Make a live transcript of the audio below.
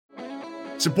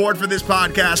Support for this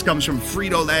podcast comes from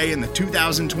Frito-Lay and the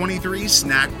 2023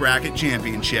 Snack Bracket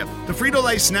Championship. The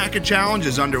Frito-Lay Snack-It Challenge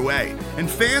is underway, and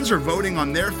fans are voting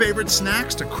on their favorite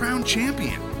snacks to crown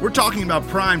champion. We're talking about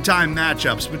prime-time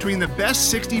matchups between the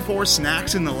best 64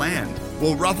 snacks in the land.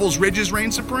 Will Ruffles Ridges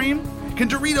reign supreme? Can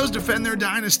Doritos defend their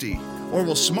dynasty? Or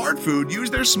will Smart Food use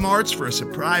their smarts for a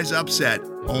surprise upset?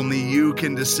 Only you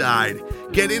can decide.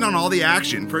 Get in on all the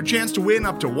action for a chance to win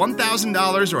up to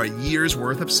 $1,000 or a year's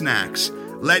worth of snacks.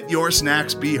 Let your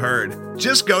snacks be heard.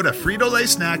 Just go to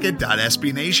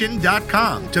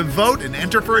fritolaysnacket.sbnation.com to vote and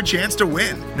enter for a chance to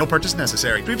win. No purchase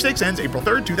necessary. Sweepstakes ends April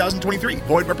 3rd, 2023.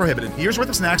 Void where prohibited. Year's worth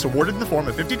of snacks awarded in the form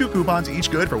of 52 coupons, each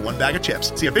good for one bag of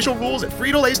chips. See official rules at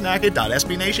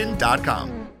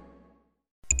fritolaysnacket.sbnation.com.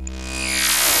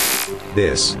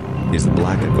 This is the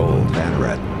Black and Gold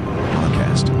Banneret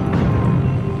podcast.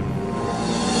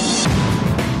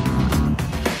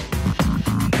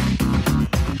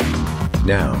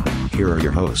 Now, here are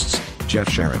your hosts, Jeff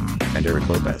Sharon and Eric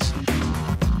Lopez.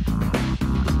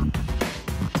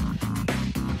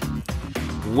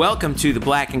 Welcome to the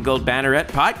Black and Gold Banneret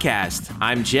podcast.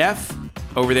 I'm Jeff.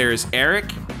 Over there is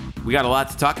Eric. We got a lot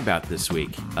to talk about this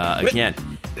week. Again,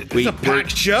 it's a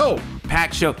packed show.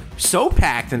 Packed show. So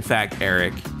packed, in fact,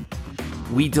 Eric,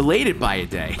 we delayed it by a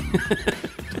day.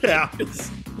 Yeah.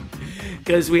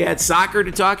 Because we had soccer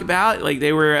to talk about. Like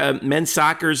they were men's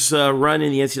soccer's run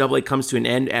in the NCAA comes to an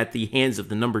end at the hands of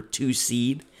the number 2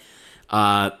 seed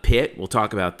Pitt. We'll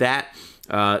talk about that.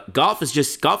 Golf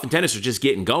and tennis are just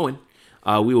getting going.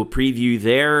 We will preview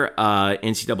their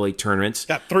NCAA tournaments.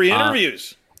 Got 3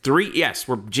 interviews. Yes,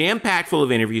 we're jam-packed full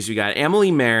of interviews. We got Emily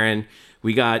Marin.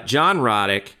 We got John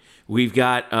Roddick. We've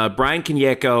got Brian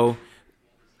Kanyeko.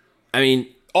 I mean,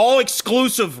 all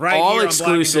exclusive, right? All here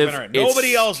exclusive. On Black and Gold Banneret.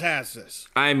 Nobody else has this.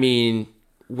 I mean,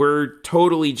 we're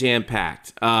totally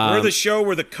jam-packed. We're the show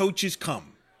where the coaches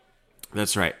come.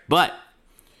 That's right. But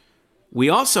we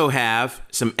also have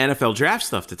some NFL draft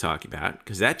stuff to talk about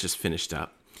because that just finished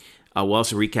up. We'll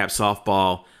also recap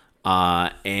softball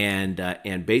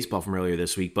and baseball from earlier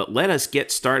this week. But let us get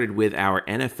started with our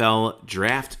NFL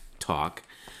draft talk.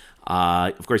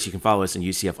 Of course, you can follow us on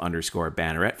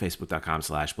UCF_Banneret,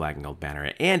 Facebook.com/Black and Gold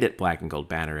Banneret, and at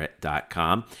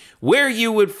blackandgoldbanneret.com, where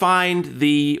you would find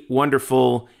the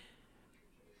wonderful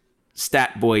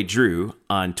Stat Boy Drew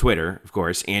on Twitter, of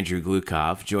course, Andrew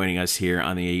Glukov, joining us here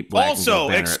on the Black and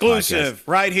Gold Banneret exclusive, podcast.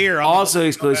 right here. Also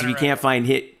exclusive. You can't find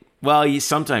hit. Well,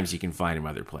 sometimes you can find him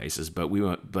other places, but we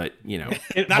won't. But you know,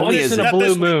 only in a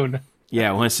blue moon.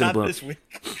 Yeah, once in a blue. This week.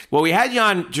 Well, we had you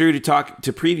on, Drew, to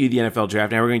preview the NFL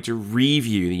draft. Now we're going to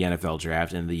review the NFL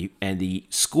draft and the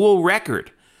school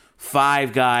record.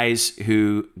 5 guys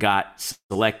who got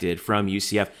selected from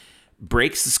UCF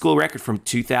breaks the school record from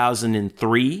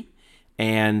 2003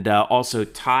 and also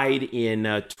tied in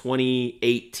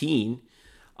 2018.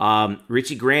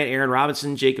 Richie Grant, Aaron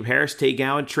Robinson, Jacob Harris, Tay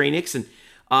Gowan, Trey Nixon.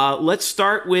 Let's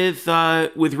start with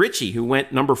Richie, who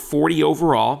went number 40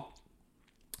 overall.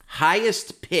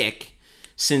 Highest pick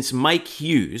since Mike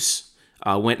Hughes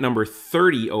went number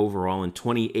 30 overall in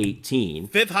 2018.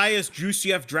 5th highest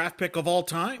UCF draft pick of all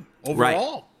time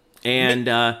overall. Right.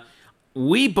 And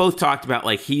we both talked about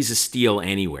like he's a steal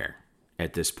anywhere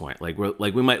at this point. Like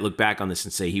we might look back on this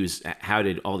and say how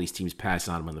did all these teams pass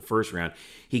on him in the first round?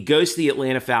 He goes to the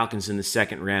Atlanta Falcons in the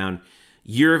second round.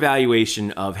 Your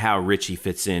evaluation of how Richie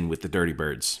fits in with the Dirty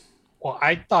Birds? Well,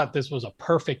 I thought this was a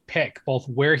perfect pick, both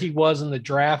where he was in the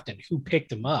draft and who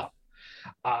picked him up.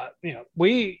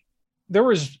 There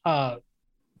was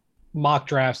mock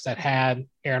drafts that had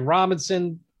Aaron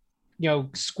Robinson,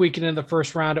 squeaking in the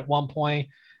first round at one point,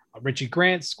 Richie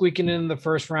Grant squeaking in the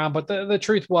first round. But the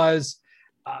truth was,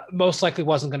 most likely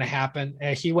wasn't going to happen.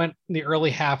 He went in the early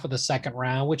half of the second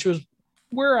round, which was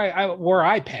where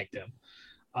I pegged him.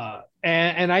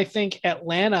 And I think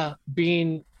Atlanta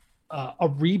being a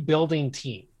rebuilding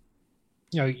team,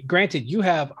 granted you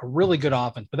have a really good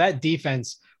offense, but that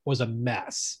defense was a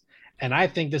mess. And I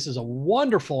think this is a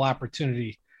wonderful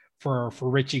opportunity for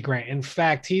Richie Grant. In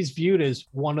fact, he's viewed as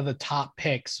one of the top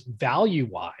picks value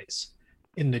wise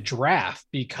in the draft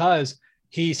because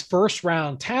he's first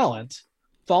round talent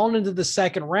fallen into the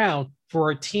second round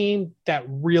for a team that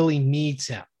really needs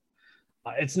him.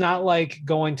 It's not like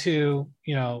going to,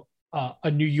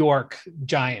 a New York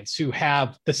Giants who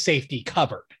have the safety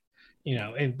covered,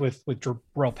 and with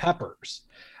Jabril Peppers.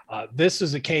 This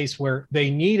is a case where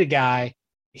they need a guy.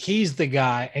 He's the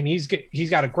guy, and he's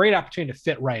got a great opportunity to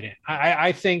fit right in.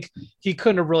 I think he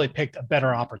couldn't have really picked a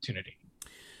better opportunity.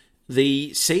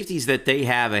 The safeties that they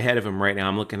have ahead of him right now,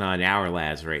 I'm looking on our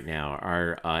lads right now,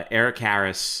 are Eric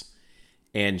Harris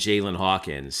and Jalen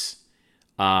Hawkins.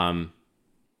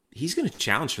 he's going to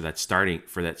challenge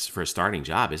for a starting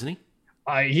job, isn't he?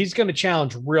 He's going to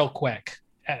challenge real quick.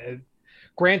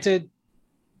 Granted,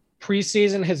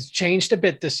 preseason has changed a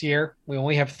bit this year. We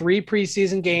only have 3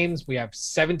 preseason games. We have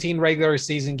 17 regular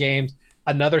season games.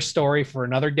 Another story for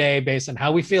another day based on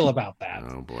how we feel about that.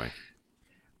 Oh boy.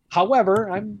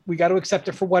 However, we got to accept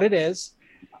it for what it is.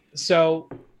 So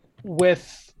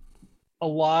with a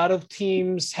lot of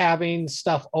teams having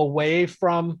stuff away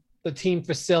from the team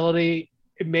facility,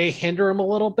 it may hinder him a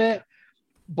little bit,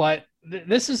 but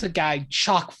this is a guy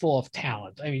chock full of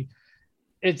talent. I mean,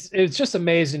 it's just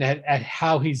amazing at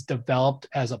how he's developed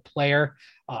as a player.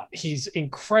 He's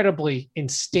incredibly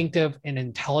instinctive and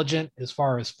intelligent as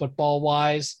far as football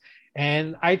wise.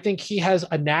 And I think he has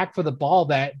a knack for the ball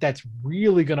that's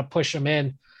really going to push him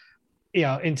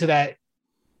into that,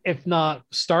 if not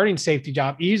starting safety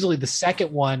job, easily the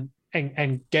second one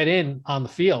and get in on the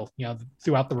field,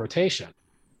 throughout the rotation.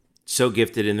 So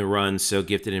gifted in the run, so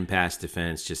gifted in pass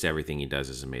defense. Just everything he does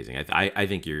is amazing. I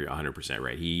think you're 100%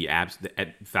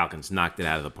 right. Falcons knocked it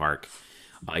out of the park.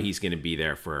 He's going to be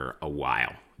there for a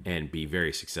while and be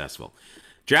very successful.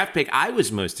 Draft pick I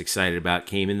was most excited about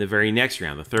came in the very next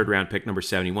round, the 3rd round pick, number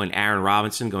 71, Aaron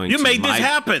Robinson going to this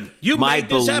happen. You made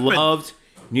this happen. My beloved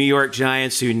New York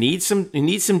Giants, who need some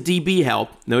DB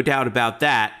help, no doubt about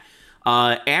that.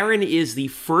 Aaron is the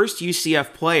first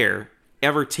UCF player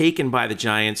ever taken by the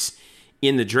Giants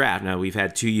in the draft. Now, we've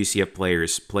had 2 UCF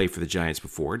players play for the Giants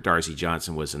before. Darcy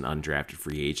Johnson was an undrafted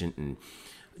free agent, and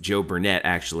Joe Burnett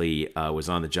actually was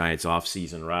on the Giants'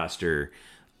 offseason roster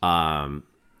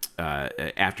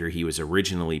after he was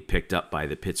originally picked up by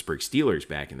the Pittsburgh Steelers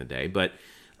back in the day. But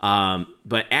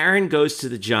Aaron goes to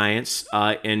the Giants,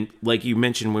 and like you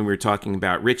mentioned when we were talking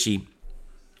about Richie,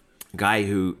 a guy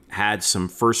who had some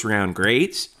first-round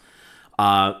grades,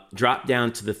 dropped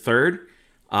down to the 3rd.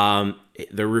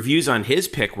 The reviews on his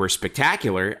pick were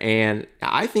spectacular, and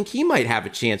I think he might have a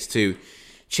chance to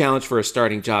challenge for a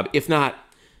starting job, if not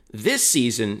this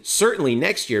season, certainly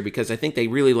next year, because I think they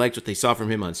really liked what they saw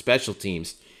from him on special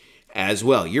teams as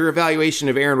well. Your evaluation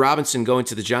of Aaron Robinson going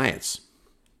to the Giants?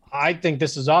 I think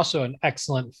this is also an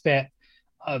excellent fit.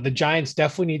 The Giants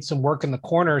definitely need some work in the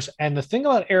corners. And the thing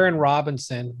about Aaron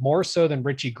Robinson, more so than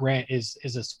Richie Grant, is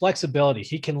his flexibility.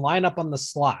 He can line up on the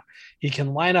slot. He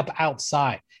can line up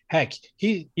outside. Heck,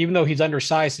 even though he's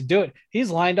undersized to do it, he's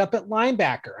lined up at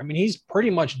linebacker. I mean, he's pretty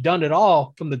much done it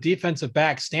all from the defensive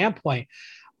back standpoint.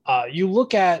 You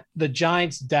look at the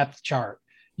Giants depth chart.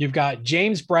 You've got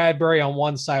James Bradbury on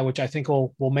one side, which I think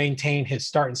will maintain his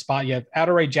starting spot. You have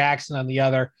Adoree Jackson on the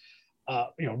other.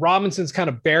 Robinson's kind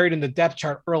of buried in the depth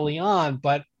chart early on,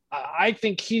 but I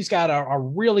think he's got a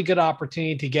really good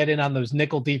opportunity to get in on those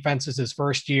nickel defenses his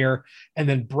first year and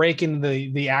then break into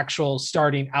the actual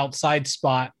starting outside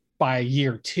spot by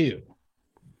year 2.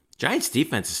 Giants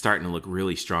defense is starting to look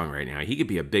really strong right now. He could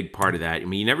be a big part of that. I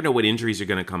mean, you never know what injuries are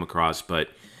going to come across, but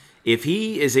if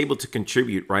he is able to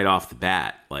contribute right off the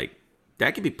bat, like,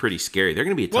 that could be pretty scary. They're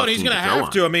going to be a tough team to throw on. Well, he's going to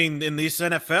have to. I mean, in this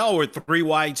NFL with 3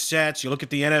 wide sets, you look at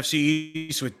the NFC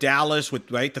East with Dallas, with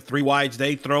the 3 wides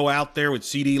they throw out there with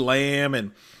CeeDee Lamb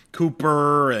and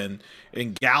Cooper and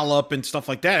Gallup and stuff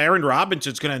like that. Aaron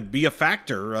Robinson's going to be a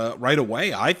factor right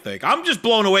away, I think. I'm just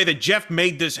blown away that Jeff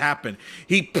made this happen.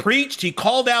 He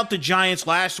called out the Giants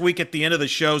last week at the end of the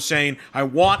show saying, I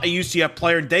want a UCF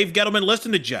player. And Dave Gettleman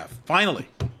listened to Jeff, finally.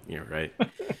 Yeah, right.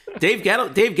 Dave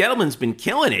Gettleman's been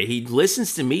killing it. He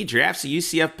listens to me, drafts a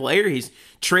UCF player. He's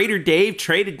Trader Dave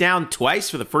traded down twice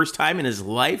for the first time in his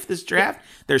life this draft.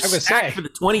 They're stacked for the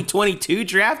 2022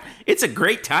 draft. It's a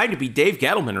great time to be Dave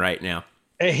Gettleman right now.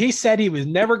 He said he was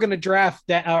never going to draft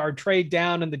or trade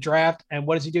down in the draft, and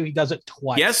what does he do? He does it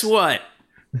twice. Guess what?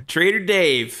 Trader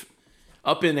Dave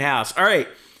up in the house. All right.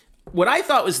 What I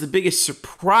thought was the biggest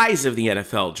surprise of the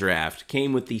NFL draft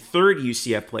came with the 3rd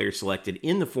UCF player selected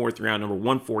in the 4th round, number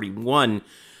 141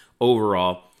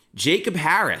 overall, Jacob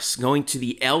Harris, going to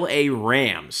the LA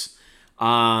Rams.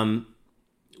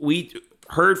 We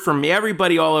heard from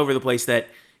everybody all over the place that,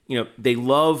 they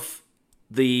love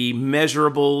the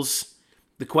measurables.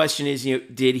 The question is,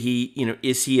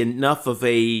 is he enough of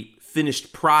a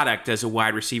finished product as a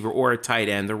wide receiver or a tight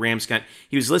end? The Rams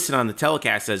he was listed on the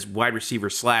telecast as wide receiver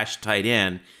 / tight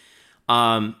end.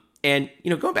 And,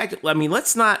 going back to,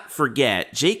 let's not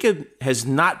forget, Jacob has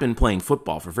not been playing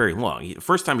football for very long. The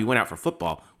first time he went out for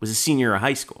football was a senior year of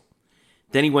high school.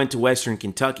 Then he went to Western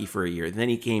Kentucky for a year. Then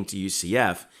he came to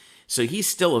UCF. So he's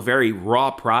still a very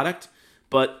raw product,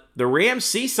 but the Rams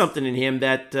see something in him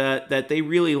that they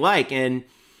really like. And,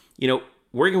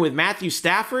 working with Matthew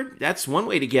Stafford, that's one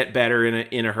way to get better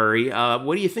in a hurry.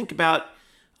 What do you think about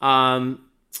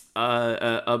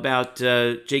about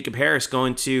Jacob Harris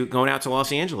going out to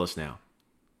Los Angeles now?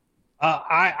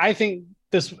 I think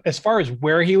this, as far as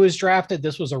where he was drafted,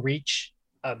 this was a reach.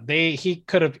 He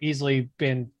could have easily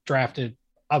been drafted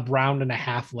a round and a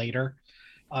half later.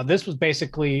 This was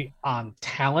basically on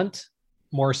talent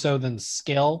more so than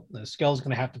skill. The skill is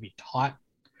going to have to be taught,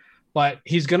 but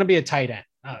he's going to be a tight end.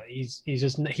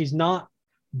 He's not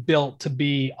built to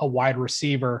be a wide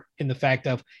receiver in the fact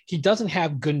of he doesn't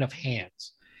have good enough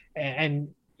hands. And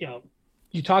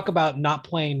you talk about not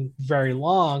playing very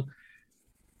long.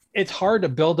 It's hard to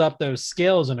build up those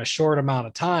skills in a short amount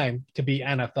of time to be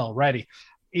NFL ready.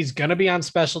 He's going to be on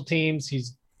special teams.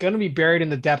 He's going to be buried in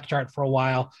the depth chart for a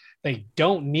while. They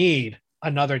don't need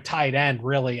another tight end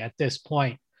really at this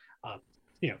point.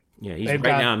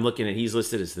 Now I'm looking at, he's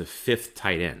listed as the 5th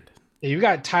tight end. You've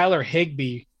got Tyler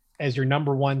Higbee as your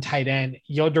number 1 tight end.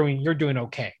 You're doing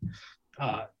okay.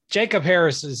 Jacob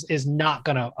Harris is not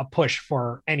going to push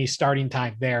for any starting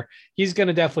time there. He's going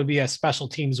to definitely be a special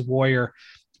teams warrior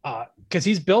because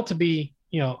he's built to be,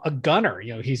 a gunner.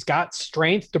 He's got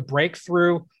strength to break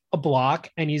through a block,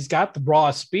 and he's got the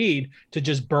raw speed to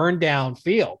just burn down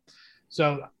field.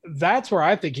 So that's where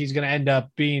I think he's going to end up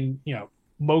being,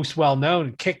 most well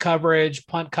known: kick coverage,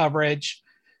 punt coverage,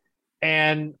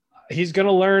 and he's going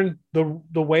to learn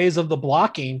the ways of the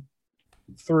blocking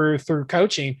through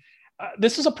coaching.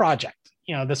 This is a project.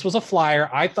 This was a flyer.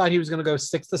 I thought he was going to go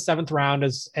 6th to 7th round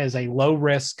as a low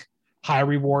risk, high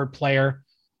reward player.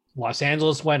 Los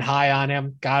Angeles went high on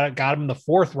him, got him in the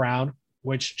 4th round,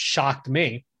 which shocked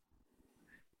me.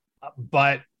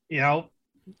 But,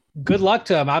 good luck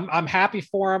to him. I'm happy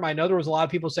for him. I know there was a lot of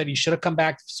people said he should have come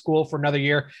back to school for another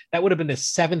year. That would have been his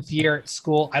 7th year at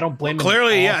school. I don't blame him.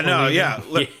 Clearly,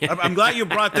 Look, I'm glad you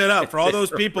brought that up. For all those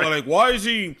people that are like,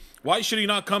 why should he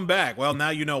not come back? Well, now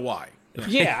you know why.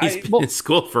 Yeah. He's been in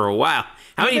school for a while.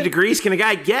 How many degrees can a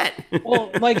guy get?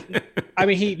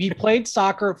 He played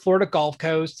soccer at Florida Gulf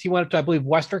Coast. He went up to, I believe,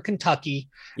 Western Kentucky,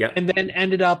 and then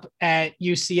ended up at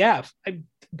UCF.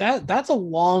 That's a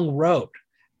long road.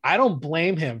 I don't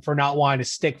blame him for not wanting to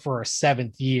stick for a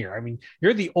 7th year. I mean,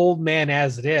 you're the old man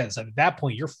as it is. At that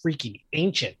point, you're freaking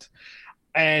ancient.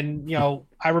 And,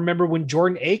 I remember when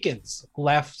Jordan Akins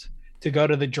left to go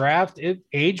to the draft,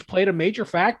 age played a major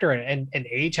factor, and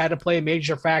age had to play a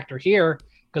major factor here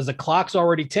because the clock's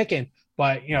already ticking.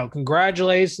 But,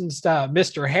 congratulations to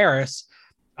Mr. Harris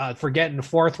for getting the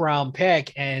 4th round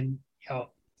pick. And,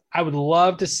 I would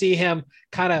love to see him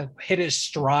kind of hit his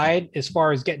stride as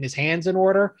far as getting his hands in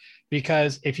order,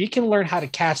 because if he can learn how to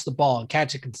catch the ball and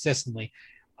catch it consistently,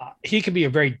 he could be a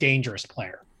very dangerous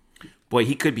player. Boy,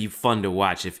 he could be fun to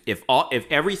watch. If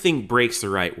everything breaks the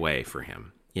right way for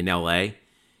him in LA,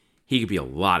 he could be a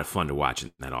lot of fun to watch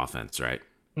in that offense, right?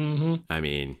 Mm-hmm. I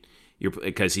mean,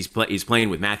 because he's playing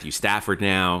with Matthew Stafford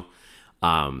now.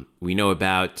 We know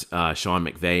about Sean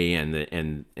McVay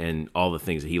and all the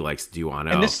things that he likes to do on.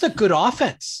 And this is a good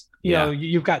offense.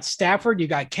 You've got Stafford, you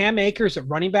got Cam Akers at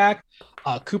running back,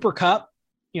 Cooper Kupp,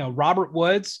 Robert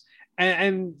Woods,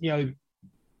 and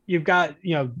you've got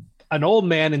an old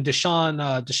man in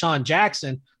Deshaun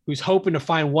Jackson who's hoping to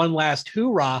find one last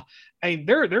hoorah. I mean,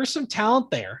 there's some talent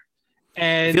there.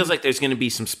 And it feels like there's going to be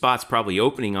some spots probably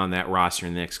opening on that roster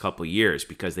in the next couple of years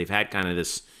because they've had kind of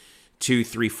this 2,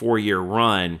 3, 4 year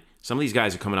run. Some of these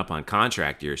guys are coming up on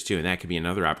contract years too, and that could be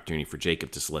another opportunity for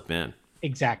Jacob to slip in.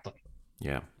 Exactly.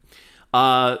 Yeah.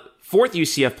 4th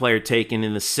UCF player taken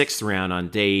in the 6th round on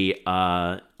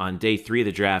day 3 of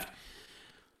the draft.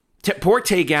 Poor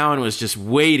Tay Gowan was just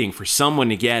waiting for someone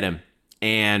to get him,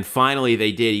 and finally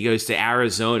they did. He goes to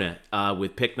Arizona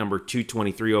with pick number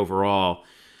 223 overall.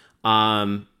 Another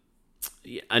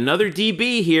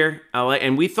DB here,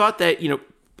 and we thought that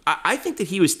I think that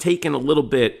he was taken a little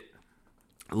bit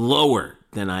lower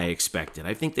than I expected.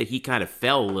 I think that he kind of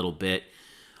fell a little bit.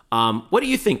 What do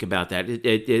you think about that?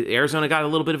 Arizona got a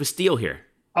little bit of a steal here.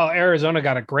 Oh, Arizona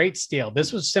got a great steal.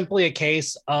 This was simply a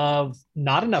case of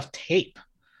not enough tape.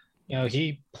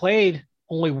 He played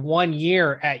only 1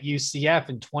 year at UCF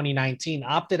in 2019,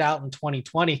 opted out in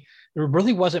 2020. There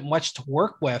really wasn't much to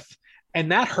work with,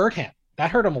 and that hurt him. That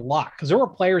hurt him a lot because there were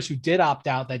players who did opt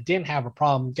out that didn't have a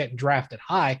problem getting drafted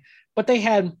high, but they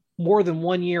had more than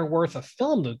 1 year worth of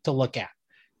film to look at.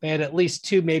 They had at least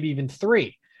 2, maybe even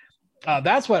 3.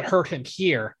 That's what hurt him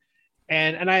here.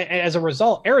 And as a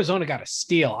result, Arizona got a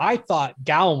steal. I thought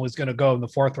Gowan was going to go in the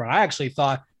 4th round. I actually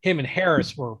thought him and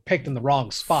Harris were picked in the wrong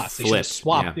spots. They should have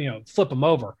swapped, flip them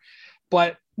over.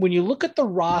 But when you look at the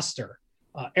roster,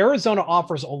 Arizona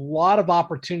offers a lot of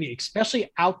opportunity,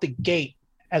 especially out the gate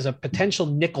as a potential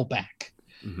nickelback.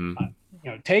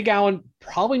 Mm-hmm. Tay Gowan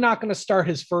probably not going to start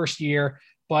his first year,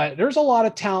 but there's a lot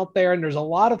of talent there and there's a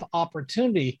lot of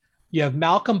opportunity. You have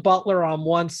Malcolm Butler on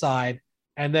one side,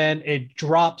 and then it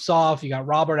drops off. You got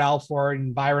Robert Alford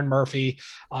and Byron Murphy.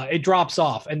 It drops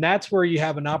off, and that's where you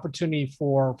have an opportunity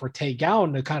for Tay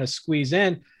Gowan to kind of squeeze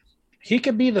in. He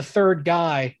could be the third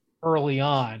guy early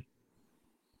on,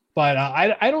 but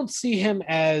I don't see him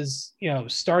as,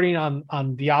 starting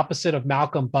on the opposite of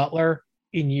Malcolm Butler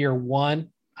in year one.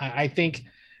 I think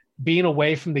being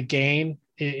away from the game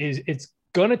it's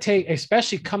going to take,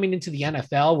 especially coming into the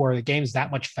NFL where the game's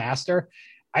that much faster.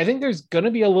 I think there's going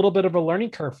to be a little bit of a learning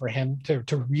curve for him to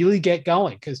really get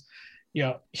going, because,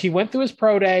 he went through his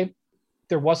pro day.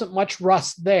 There wasn't much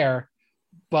rust there,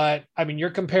 but I mean, you're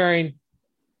comparing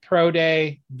pro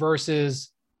day versus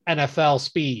NFL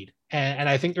speed. And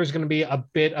I think there's going to be a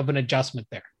bit of an adjustment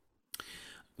there.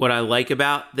 What I like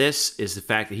about this is the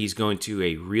fact that he's going to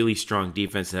a really strong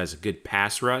defense that has a good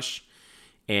pass rush.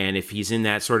 And if he's in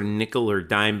that sort of nickel or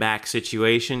dime back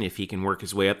situation, if he can work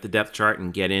his way up the depth chart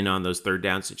and get in on those third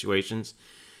down situations,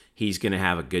 he's going to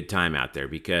have a good time out there.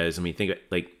 Because, I mean, think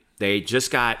like they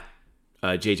just got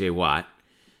J.J. Watt.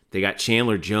 They got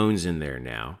Chandler Jones in there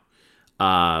now.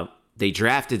 They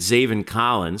drafted Zaven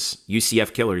Collins,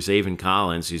 UCF killer Zaven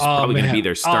Collins, who's probably going to be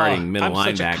their starting middle linebacker.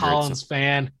 I'm such a Collins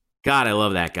fan. God, I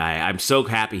love that guy. I'm so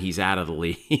happy he's out of the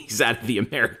league. He's out of the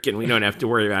American. We don't have to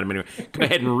worry about him anymore. Go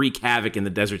ahead and wreak havoc in the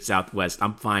desert Southwest.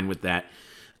 I'm fine with that.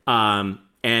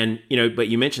 But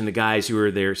you mentioned the guys who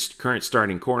are their current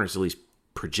starting corners, at least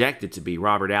projected to be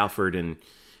Robert Alford and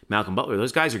Malcolm Butler.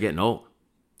 Those guys are getting old.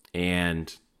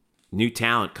 And new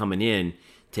talent coming in,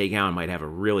 Tay Gowan might have a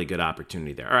really good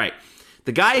opportunity there. All right.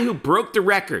 The guy who broke the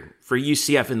record for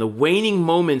UCF in the waning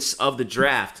moments of the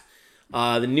draft,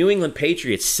 the New England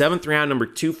Patriots, 7th round, number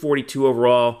 242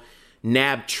 overall,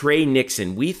 nabbed Trey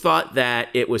Nixon. We thought that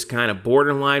it was kind of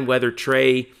borderline whether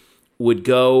Trey would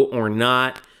go or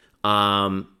not.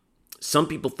 Some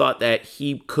people thought that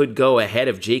he could go ahead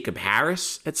of Jacob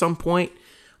Harris at some point.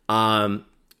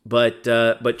 But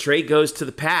Trey goes to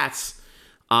the Pats.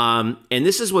 And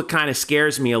this is what kind of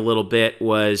scares me a little bit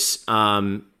was,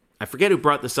 I forget who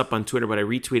brought this up on Twitter, but I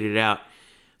retweeted it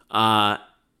out.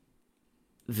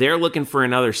 They're looking for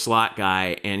another slot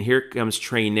guy, and here comes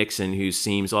Trey Nixon, who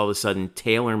seems all of a sudden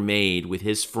tailor-made with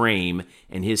his frame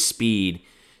and his speed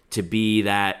to be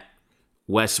that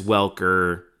Wes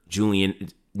Welker,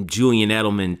 Julian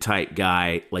Edelman type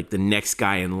guy, like the next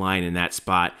guy in line in that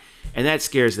spot. And that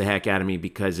scares the heck out of me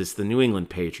because it's the New England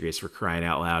Patriots, for crying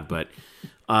out loud. But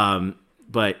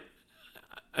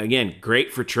again,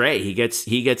 great for Trey. He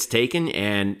gets taken,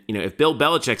 and if Bill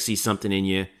Belichick sees something in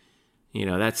you,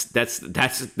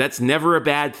 that's never a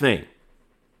bad thing.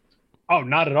 Oh,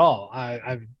 not at all.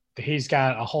 He's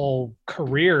got a whole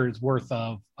career's worth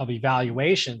of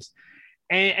evaluations,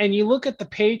 and you look at the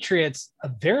Patriots,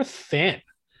 they're thin.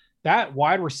 That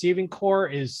wide receiving core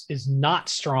is not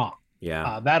strong.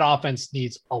 Yeah, that offense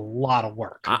needs a lot of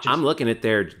work. I'm looking at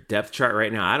their depth chart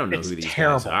right now. I don't know who these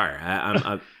guys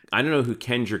are. I don't know who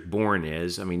Kendrick Bourne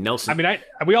is. I mean, Nelson. I mean,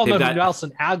 we all know who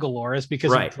Nelson Aguilar is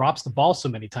because he drops the ball so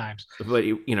many times. But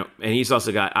and he's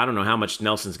also got, I don't know how much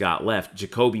Nelson's got left.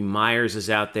 Jacoby Myers is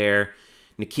out there.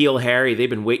 N'Keal Harry, they've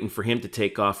been waiting for him to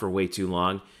take off for way too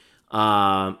long.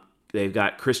 They've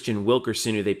got Christian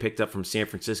Wilkerson, who they picked up from San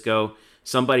Francisco.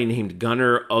 Somebody named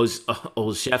Gunnar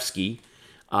Olszewski.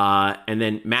 And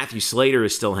then Matthew Slater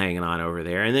is still hanging on over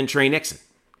there. And then Trey Nixon.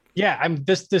 Yeah,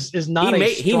 this is not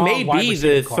he may be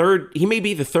the third. He may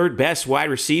be the third best wide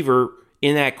receiver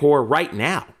in that core right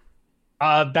now.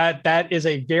 That is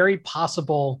a very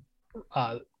possible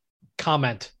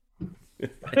comment.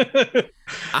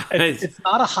 It's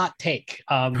not a hot take.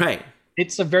 Right.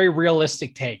 It's a very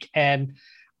realistic take, and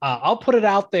I'll put it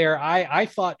out there. I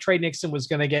thought Trey Nixon was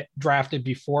going to get drafted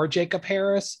before Jacob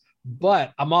Harris.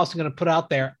 But I'm also going to put out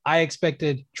there, I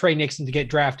expected Trey Nixon to get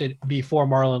drafted before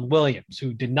Marlon Williams,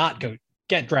 who did not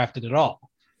get drafted at all.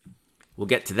 We'll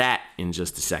get to that in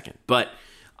just a second. But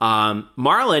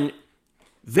Marlon,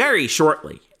 very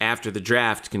shortly after the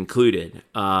draft concluded,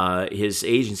 his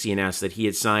agency announced that he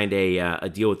had signed a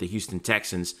deal with the Houston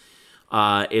Texans.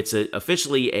 It's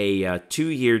officially a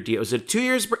 2-year deal. Was it 2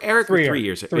 years, Eric, or 3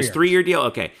 years? It was a 3-year deal?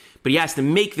 Okay. But he has to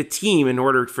make the team in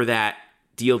order for that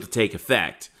deal to take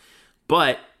effect.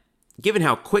 But given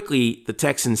how quickly the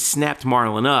Texans snapped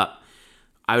Marlon up,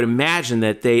 I would imagine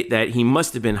that he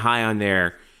must have been high on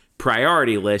their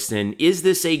priority list. And is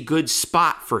this a good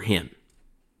spot for him?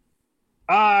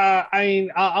 I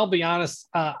mean, I'll be honest.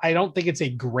 I don't think it's a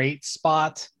great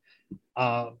spot.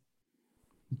 But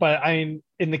I mean,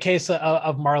 in the case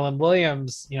of Marlon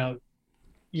Williams,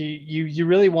 you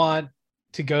really want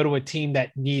to go to a team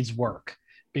that needs work.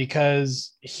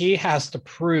 because he has to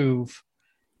prove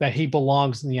that he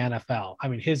belongs in the NFL. I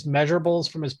mean, his measurables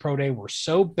from his pro day were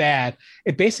so bad,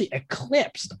 it basically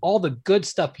eclipsed all the good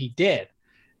stuff he did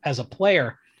as a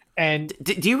player. And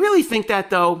do you really think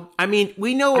that, though? I mean,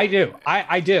 we know I do.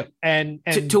 I do. And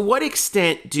to what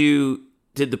extent did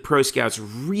the pro scouts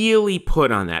really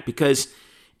put on that? Because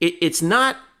it's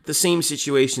not the same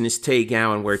situation as Tay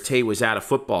Gowan, where Tay was out of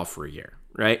football for a year,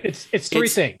 right? It's three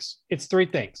things. It's three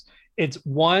things. It's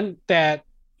one that,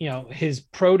 his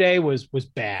pro day was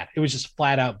bad. It was just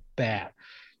flat out bad.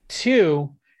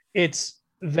 Two, it's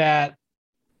that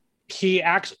he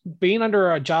actually, being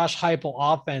under a Josh Heupel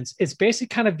offense, it's basically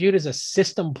kind of viewed as a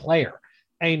system player.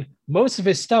 And most of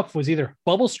his stuff was either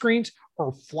bubble screens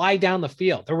or fly down the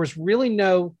field. There was really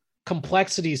no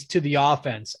complexities to the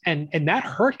offense, and that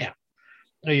hurt him.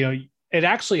 It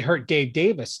actually hurt Gabe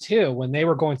Davis too when they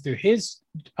were going through his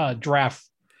draft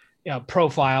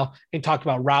profile and talked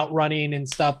about route running and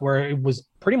stuff, where it was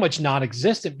pretty much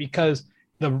non-existent because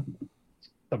the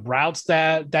routes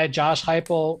that Josh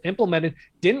Heupel implemented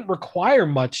didn't require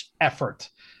much effort.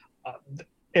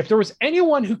 If there was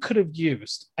anyone who could have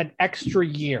used an extra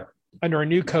year under a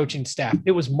new coaching staff,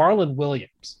 it was Marlon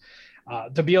Williams,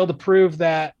 to be able to prove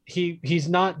that he's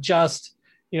not just,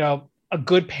 a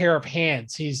good pair of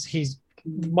hands.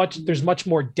 There's much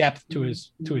more depth to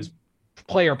his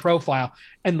player profile,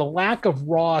 and the lack of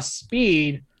raw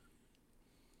speed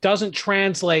doesn't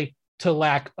translate to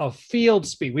lack of field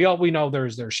speed. We know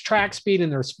there's track speed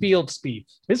and there's field speed.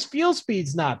 His field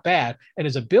speed's not bad, and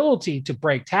his ability to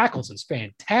break tackles is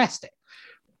fantastic,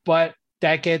 but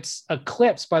that gets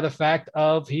eclipsed by the fact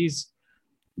of he's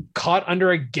caught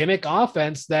under a gimmick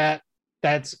offense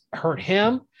that's hurt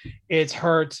him. It's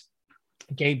hurt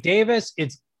Gabe Davis.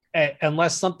 It's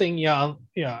unless something,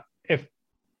 if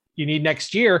you need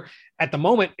next year, at the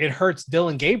moment, it hurts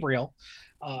Dylan Gabriel.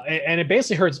 And it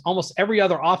basically hurts almost every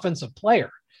other offensive player.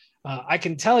 I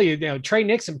can tell you, Trey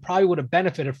Nixon probably would have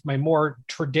benefited from a more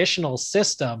traditional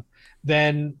system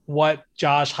than what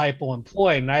Josh Heupel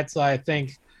employed. And that's why I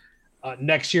think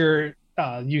next year,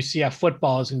 UCF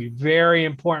football is going to be very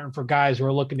important for guys who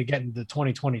are looking to get into the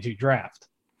 2022 draft.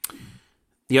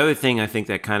 The other thing I think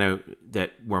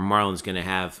that where Marlon's going to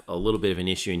have a little bit of an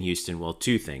issue in Houston, well,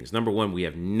 two things. Number one, we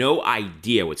have no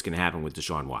idea what's going to happen with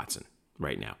Deshaun Watson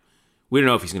right now. We don't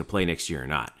know if he's going to play next year or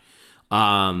not,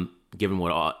 given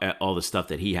what all the stuff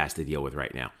that he has to deal with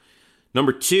right now.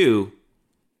 Number two,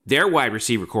 their wide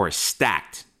receiver core is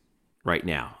stacked right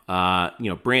now.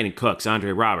 Brandon Cooks,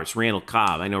 Andre Roberts, Randall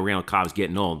Cobb. I know Randall Cobb's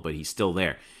getting old, but he's still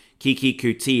there. Kiki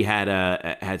Kuti had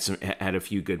a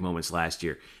few good moments last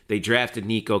year. They drafted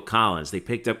Nico Collins. They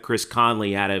picked up Chris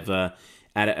Conley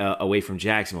away from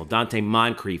Jacksonville. Dante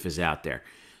Moncrief is out there.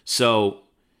 So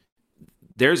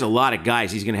there's a lot of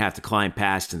guys he's going to have to climb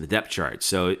past in the depth chart.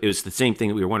 So it was the same thing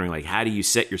that we were wondering, like, how do you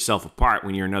set yourself apart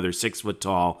when you're another 6 foot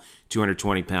tall,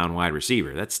 220-pound wide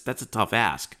receiver? That's a tough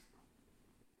ask.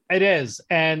 It is.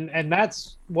 And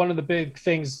that's one of the big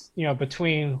things,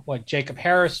 between what Jacob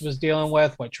Harris was dealing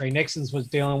with, what Trey Nixon's was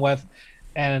dealing with,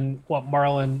 and what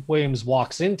Marlon Williams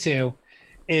walks into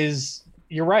is,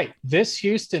 you're right, this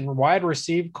Houston wide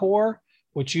receiver core,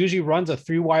 which usually runs a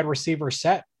 3 wide receiver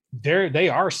set, they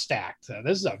are stacked.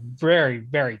 This is a very,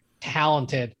 very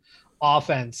talented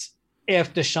offense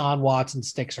if Deshaun Watson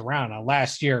sticks around. Now,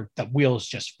 last year, the wheels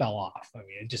just fell off. I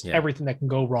mean, everything that can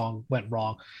go wrong went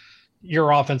wrong.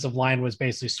 Your offensive line was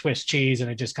basically Swiss cheese, and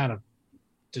it just kind of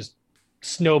just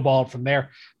snowballed from there.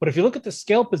 But if you look at the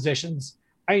skill positions,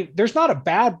 there's not a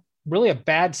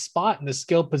bad spot in the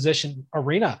skill position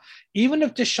arena. Even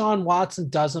if Deshaun Watson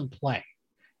doesn't play,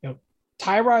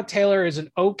 Tyrod Taylor is an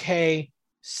okay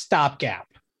stopgap.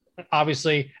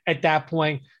 Obviously, at that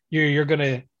point, you're going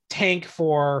to tank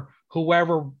for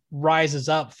whoever rises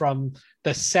up from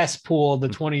the cesspool of the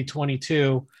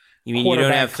 2022. You mean you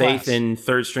don't have faith in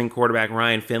third-string quarterback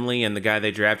Ryan Finley and the guy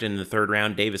they drafted in the 3rd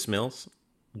round, Davis Mills?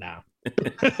 No.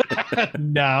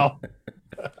 No,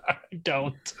 I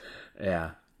don't.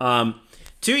 Yeah. 2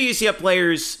 UCF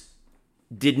players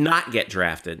did not get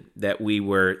drafted that we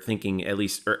were thinking at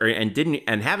least,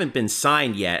 and haven't been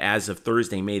signed yet as of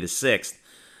Thursday, May the 6th.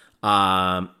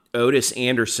 Otis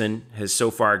Anderson has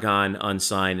so far gone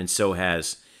unsigned, and so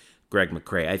has Greg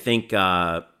McCrae. I think,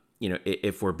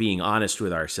 if we're being honest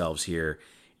with ourselves here,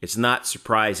 it's not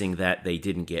surprising that they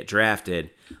didn't get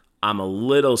drafted. I'm a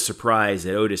little surprised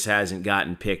that Otis hasn't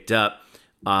gotten picked up.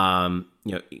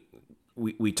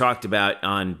 We talked about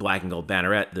on Black and Gold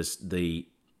Banneret the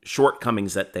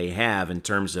shortcomings that they have in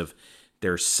terms of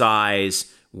their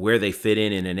size, where they fit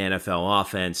in an NFL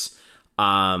offense.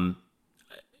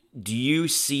 do you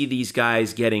see these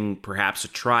guys getting perhaps a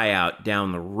tryout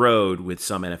down the road with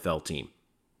some NFL team?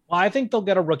 Well, I think they'll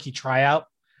get a rookie tryout.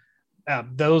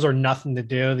 Those are nothing to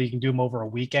do. You can do them over a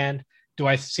weekend. Do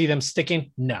I see them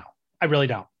sticking? No, I really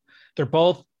don't. They're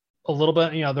both a little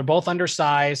bit, they're both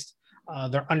undersized.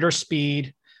 They're under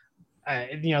speed.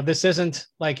 This isn't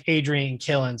like Adrian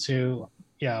Killens, who,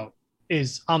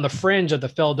 is on the fringe of the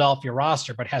Philadelphia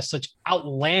roster, but has such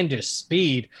outlandish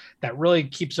speed that really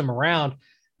keeps him around.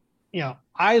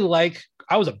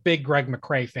 I was a big Greg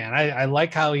McCrae fan. I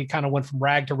like how he kind of went from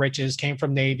rag to riches, came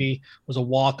from Navy, was a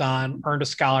walk-on, earned a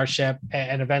scholarship,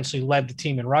 and eventually led the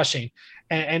team in rushing.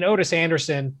 And Otis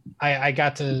Anderson, I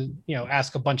got to,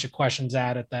 ask a bunch of questions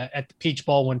at the Peach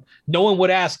Bowl when no one would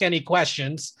ask any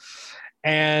questions.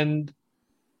 And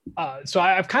so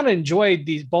I've kind of enjoyed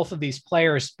both of these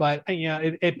players, but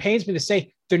it pains me to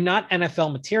say they're not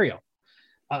NFL material.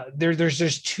 There's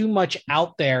just too much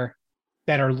out there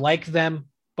that are like them,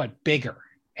 but bigger.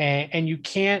 And you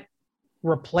can't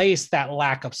replace that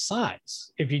lack of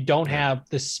size if you don't have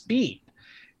the speed.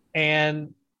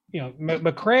 And,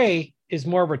 McCrae is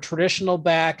more of a traditional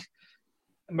back.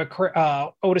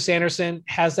 Otis Anderson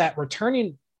has that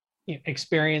returning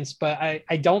experience, but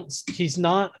he's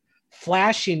not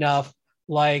flashy enough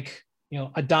like,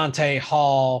 a Dante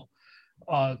Hall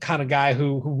kind of guy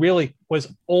who really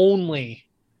was only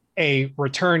a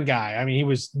return guy. I mean, he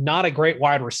was not a great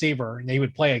wide receiver, and he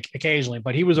would play occasionally,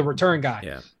 but he was a return guy.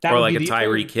 Yeah. Or like a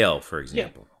Tyreek Hill, for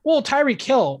example. Yeah. Well, Tyreek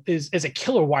Hill is a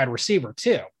killer wide receiver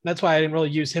too. That's why I didn't really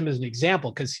use him as an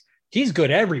example, because he's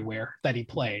good everywhere that he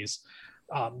plays.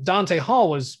 Dante Hall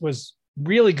was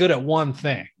really good at one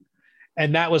thing,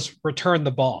 and that was return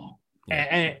the ball.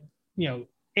 Yeah. And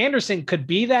Anderson could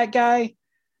be that guy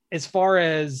as far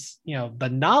as, the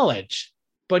knowledge,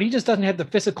 but he just doesn't have the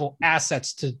physical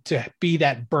assets to be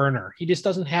that burner. He just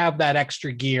doesn't have that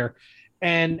extra gear.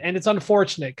 And it's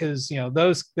unfortunate because,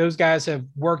 those guys have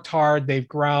worked hard, they've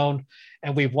grown,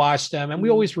 and we've watched them, and we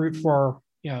always root for,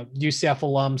 UCF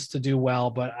alums to do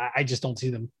well, but I just don't see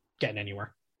them getting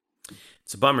anywhere.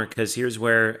 It's a bummer, because here's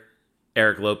where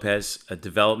Eric Lopez, a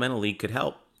developmental league, could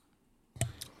help,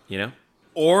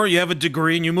 Or you have a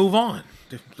degree and you move on.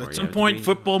 At some point,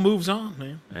 football moves on,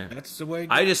 man. Yeah. That's the way it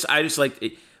goes. I just like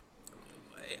it.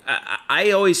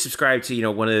 I always subscribe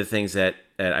to, one of the things that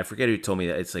I forget who told me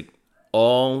that it's like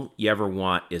all you ever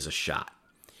want is a shot.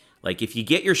 Like if you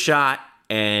get your shot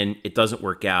and it doesn't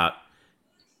work out,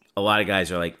 a lot of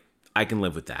guys are like, I can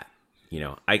live with that.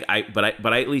 But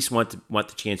I at least want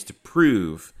the chance to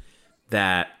prove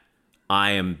that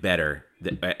I am better,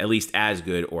 at least as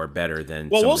good or better than.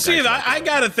 Well, we'll see. I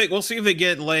gotta think. We'll see if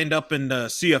they land up in the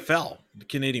CFL, the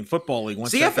Canadian Football League.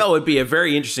 CFL would be a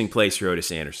very interesting place for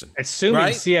Otis Anderson. Assuming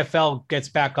CFL gets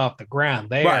back off the ground,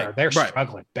 they're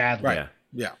struggling badly. Right.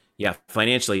 Yeah.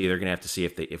 Financially, they're gonna have to see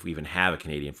if we even have a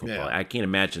Canadian football. Yeah. I can't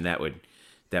imagine that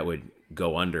would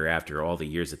go under after all the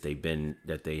years that they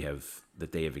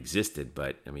have existed.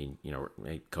 But I mean,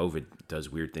 COVID does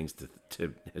weird things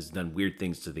has done weird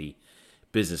things to the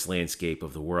business landscape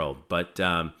of the world. But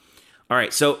all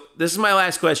right, so this is my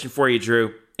last question for you,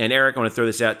 Drew. And Eric, I want to throw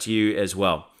this out to you as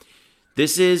well.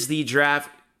 This is the draft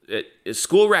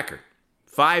school record.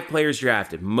 5 players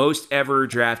drafted, most ever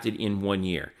drafted in 1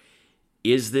 year.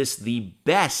 Is this the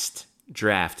best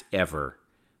draft ever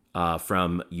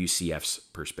from UCF's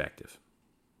perspective?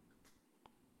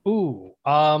 Ooh,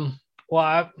 well,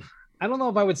 I don't know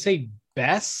if I would say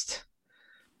best.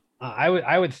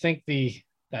 I would think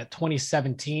that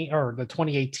 2017 or the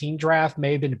 2018 draft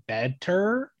may have been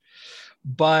better,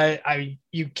 but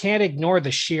you can't ignore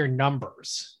the sheer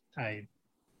numbers.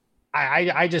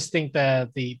 I just think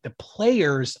that the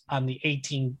players on the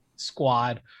 18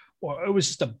 squad, or it was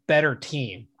just a better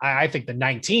team. I think the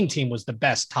 19 team was the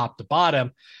best top to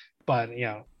bottom, but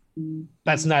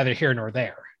that's neither here nor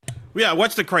there. Yeah,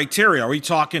 what's the criteria? Are we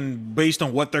talking based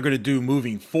on what they're going to do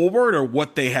moving forward, or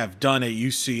what they have done at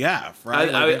UCF?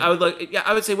 Right?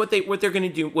 I would say what they're going to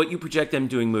do, what you project them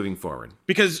doing moving forward.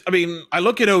 Because I mean, I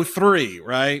look at 03,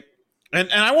 right, and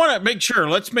I want to make sure.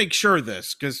 Let's make sure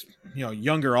this, because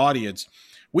younger audience.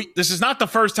 This is not the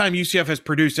first time UCF has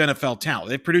produced NFL talent.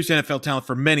 They've produced NFL talent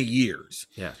for many years.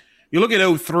 Yeah, you look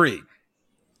at 03.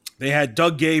 They had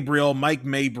Doug Gabriel, Mike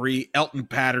Mabry, Elton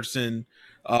Patterson.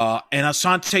 And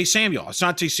Asante Samuel.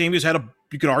 Asante Samuel's had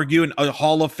you could argue, a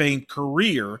Hall of Fame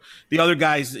career. The other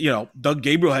guys, Doug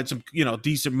Gabriel had some,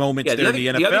 decent moments there in the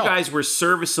NFL. The other guys were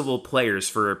serviceable players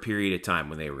for a period of time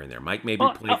when they were in there. Mike Mabry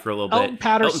played for a little bit. Elton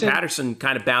Patterson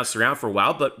kind of bounced around for a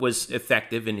while, but was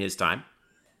effective in his time.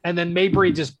 And then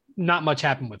Mabry, just not much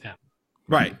happened with him.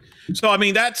 Right. So, I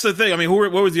mean, that's the thing. I mean,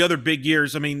 what was the other big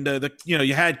years? I mean,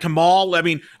 you had Kamal. I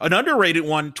mean, an underrated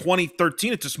one,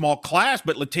 2013. It's a small class,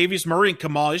 but Latavius Murray and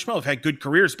Kamal Ishmael have had good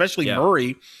careers, especially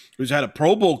Murray, who's had a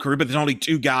Pro Bowl career, but there's only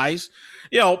 2 guys.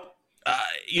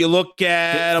 You look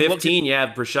at 15. You have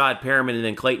Brashad Perriman and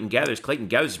then Clayton Gathers. Clayton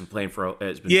Gathers has been playing for.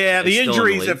 The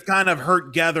injuries have kind of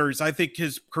hurt Gathers. I think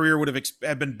his career would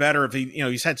have been better if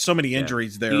he's had so many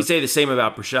injuries there. You can say the same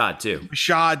about Brashad too.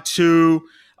 Brashad too.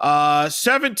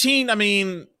 17. I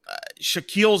mean,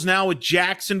 Shaquille's now with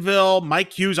Jacksonville.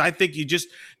 Mike Hughes. I think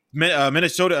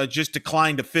Minnesota just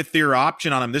declined a 5th-year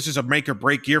option on him. This is a make or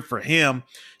break year for him.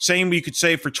 Same you could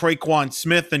say for Traquan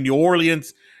Smith in New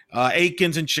Orleans.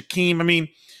 Akins and Shaquem. I mean,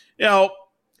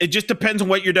 it just depends on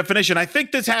what your definition. I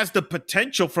think this has the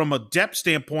potential from a depth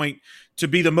standpoint to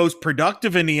be the most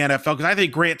productive in the NFL because I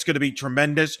think Grant's going to be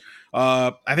tremendous.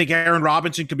 I think Aaron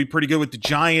Robinson could be pretty good with the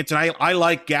Giants, and I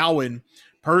like Gowan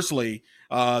personally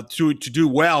to do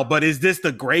well. But is this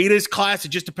the greatest class? It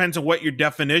just depends on what your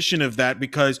definition of that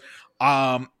because,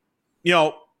 can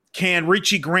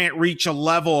Richie Grant reach a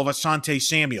level of Asante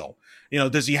Samuel?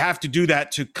 Does he have to do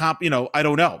that to comp? I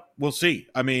don't know. We'll see.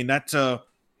 I mean, that's a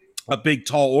big,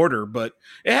 tall order, but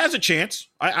it has a chance.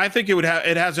 I think it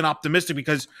has an optimistic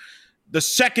because the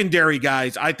secondary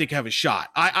guys, I think, have a shot.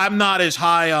 I'm not as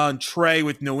high on Trey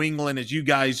with New England as you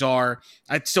guys are.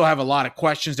 I still have a lot of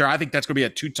questions there. I think that's going to be a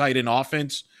too tight end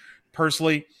offense,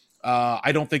 personally.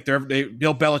 I don't think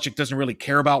Bill Belichick doesn't really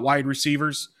care about wide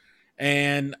receivers.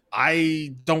 And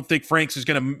I don't think Franks is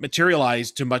going to materialize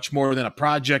to much more than a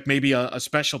project, maybe a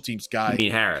special teams guy. You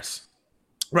mean Harris?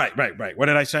 Right. What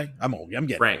did I say? I'm old. I'm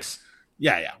getting Franks.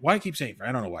 Yeah. Why do I keep saying Franks?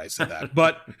 I don't know why I said that.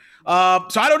 But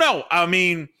so I don't know. I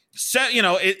mean,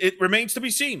 it remains to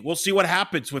be seen. We'll see what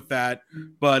happens with that.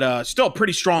 But still a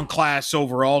pretty strong class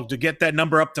overall. To get that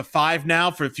number up to 5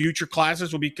 now for future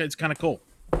classes it's kind of cool.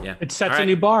 Yeah. It sets a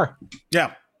new bar.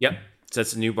 Yeah. Yep.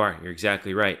 Sets a new bar. You're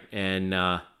exactly right. And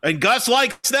Gus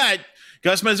likes that.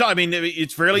 Gus Manziel, I mean,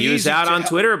 it's fairly easy. He was out on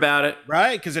Twitter about it.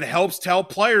 Right, because it helps tell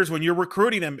players when you're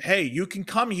recruiting them, hey, you can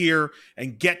come here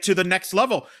and get to the next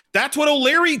level. That's what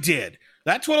O'Leary did.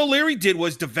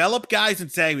 Was develop guys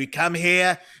and say, we come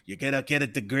here, you're going to get a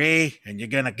degree, and you're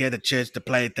going to get a chance to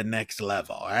play at the next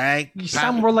level, all right? You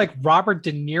sound more like Robert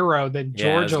De Niro than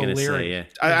George O'Leary.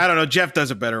 I don't know. Jeff does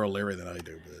a better O'Leary than I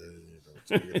do.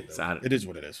 But it is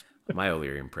what it is. My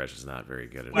O'Leary impression is not very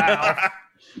good at all.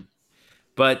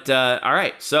 But, all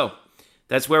right, so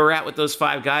that's where we're at with those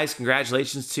 5 guys.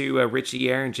 Congratulations to Richie,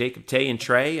 Aaron, Jacob, Tay, and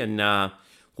Trey, and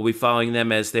we'll be following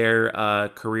them as their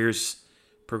careers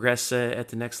progress at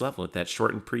the next level with that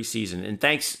shortened preseason. And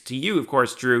thanks to you, of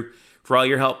course, Drew, for all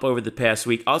your help over the past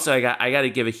week. Also, I got to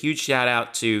give a huge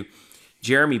shout-out to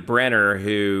Jeremy Brenner,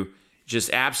 who just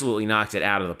absolutely knocked it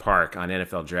out of the park on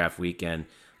NFL Draft Weekend.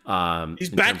 He's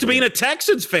back to being a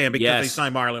Texans fan because they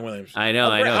signed Marlon Williams. I know.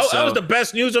 That was the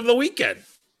best news of the weekend.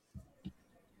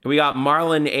 We got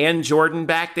Marlon and Jordan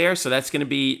back there, so that's gonna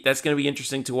be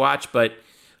interesting to watch. But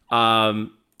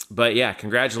yeah,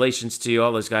 congratulations to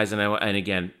all those guys, and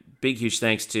again, big huge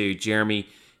thanks to Jeremy.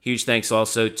 Huge thanks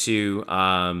also to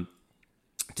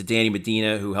Danny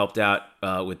Medina, who helped out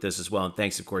with this as well, and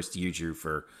thanks of course to you, Drew,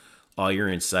 for all your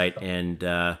insight. And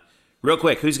real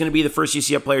quick, who's going to be the first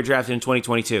UCF player drafted in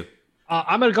 2022?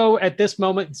 I'm going to go at this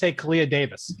moment and say Kalia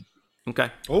Davis.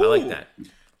 Okay. Ooh. I like that.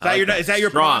 Is that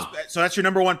your prospect? So that's your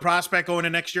number 1 prospect going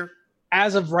in next year?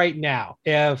 As of right now,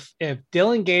 if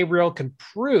Dylan Gabriel can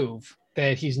prove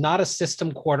that he's not a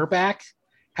system quarterback,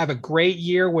 have a great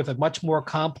year with a much more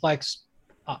complex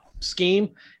scheme,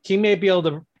 he may be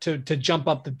able to jump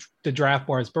up the draft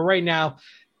boards. But right now,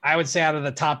 I would say out of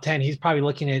the top 10, he's probably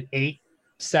looking at 8,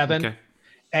 7. Okay.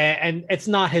 And it's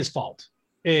not his fault.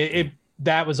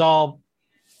 That was all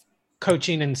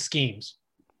coaching and schemes.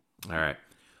 All right.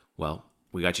 Well,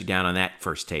 we got you down on that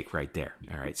first take right there.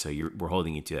 All right. So we're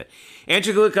holding you to it.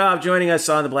 Andrew Glukoff joining us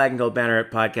on the Black and Gold Banneret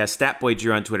podcast. Statboy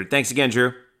Drew on Twitter. Thanks again,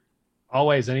 Drew.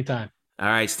 Always, anytime. All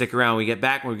right. Stick around. When we get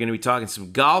back, we're going to be talking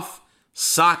some golf,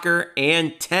 soccer,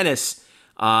 and tennis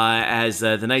as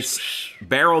the Knights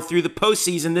barrel through the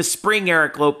postseason this spring.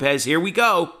 Eric Lopez, here we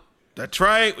go. That's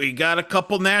right. We got a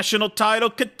couple national title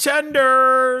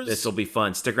contenders. This will be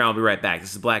fun. Stick around. We'll be right back.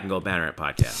 This is the Black and Gold Banneret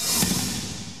podcast.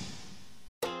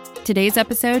 Today's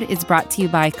episode is brought to you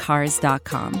by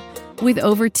Cars.com. With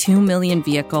over 2 million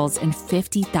vehicles and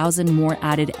 50,000 more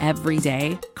added every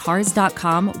day,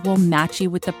 Cars.com will match you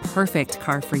with the perfect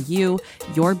car for you,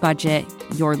 your budget,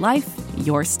 your life,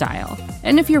 your style.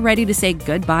 And if you're ready to say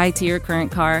goodbye to your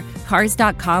current car,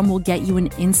 Cars.com will get you an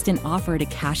instant offer to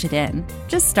cash it in.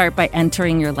 Just start by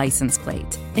entering your license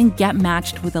plate and get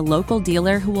matched with a local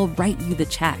dealer who will write you the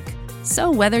check. So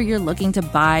whether you're looking to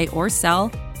buy or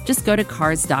sell, just go to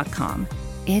Cars.com.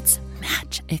 It's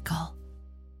magical.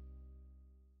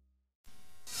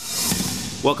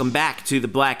 Welcome back to the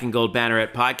Black and Gold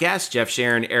Banneret podcast. Jeff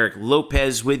Sharon, Eric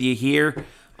Lopez with you here,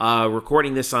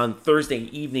 recording this on Thursday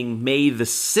evening, May the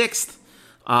 6th.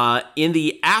 In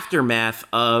the aftermath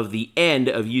of the end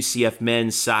of UCF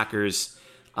men's soccer's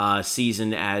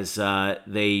season as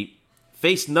they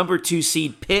faced number 2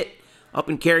 seed Pitt up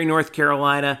in Cary, North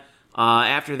Carolina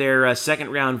after their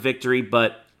second round victory,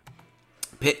 but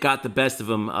Pitt got the best of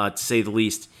them, to say the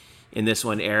least, in this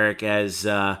one, Eric, as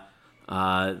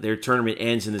their tournament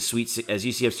ends in the as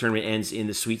UCF's tournament ends in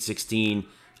the Sweet 16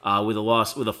 with a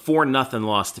 4-0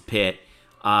 loss to Pitt.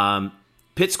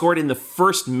 Pitt scored in the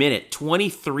first minute,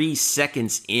 23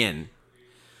 seconds in.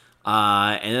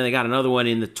 And then they got another one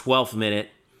in the 12th minute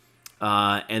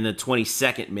and the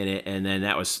 22nd minute, and then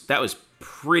that was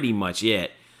pretty much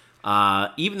it.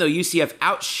 Even though UCF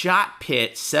outshot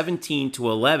Pitt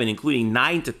 17-11, including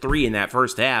 9-3 in that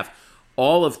first half,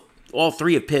 all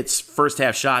three of Pitt's first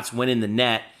half shots went in the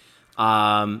net.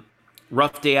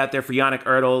 Rough day out there for Yannick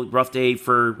Ertl, rough day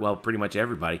for, well, pretty much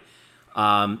everybody.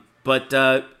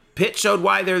 But Pitt showed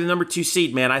why they're the number 2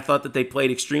 seed, man. I thought that they played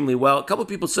extremely well. A couple of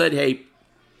people said, hey,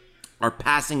 our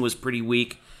passing was pretty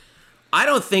weak. I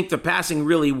don't think the passing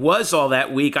really was all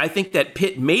that weak. I think that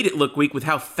Pitt made it look weak with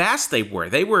how fast they were.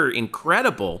 They were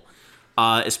incredible,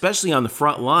 especially on the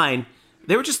front line.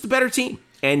 They were just the better team.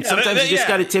 And sometimes you just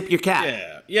got to tip your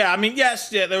cap. Yeah. I mean,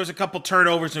 there was a couple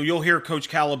turnovers, and you'll hear Coach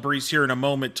Calabrese here in a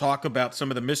moment talk about some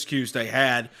of the miscues they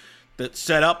had that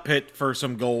set up Pitt for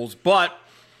some goals. But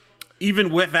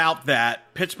even without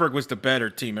that, Pittsburgh was the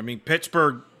better team. I mean,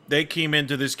 Pittsburgh, they came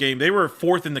into this game. They were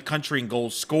 4th in the country in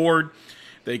goals scored.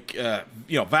 They,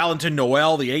 Valentin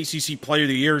Noel, the ACC Player of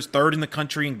the Year, is 3rd in the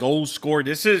country in goals scored.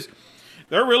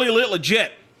 They're really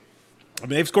legit. I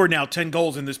mean, they've scored now 10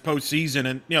 goals in this postseason,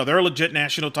 and they're a legit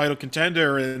national title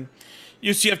contender. And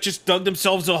UCF just dug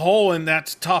themselves a hole, and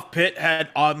that's tough. Pitt had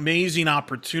amazing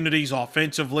opportunities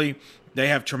offensively. They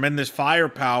have tremendous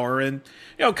firepower. And,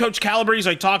 Coach Calabrese,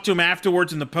 I talked to him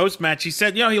afterwards in the post-match. He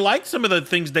said, he liked some of the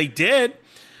things they did.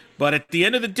 But at the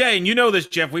end of the day, and you know this,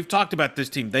 Jeff, we've talked about this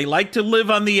team. They like to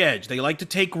live on the edge. They like to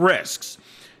take risks.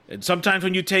 And sometimes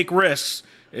when you take risks,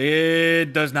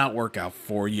 it does not work out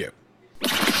for you.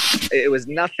 It was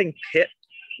nothing Pitt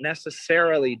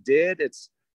necessarily did.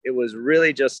 It was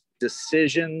really just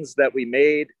decisions that we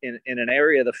made in an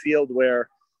area of the field where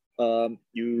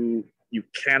you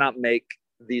cannot make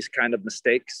these kind of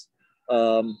mistakes.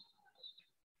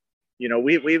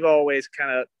 We've always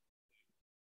kind of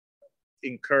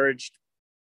encouraged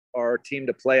our team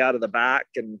to play out of the back,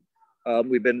 and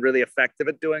we've been really effective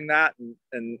at doing that.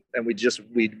 And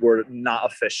we were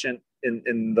not efficient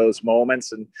in those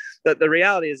moments. And the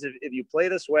reality is, if you play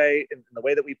this way, in the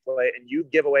way that we play, and you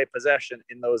give away possession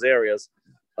in those areas,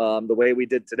 the way we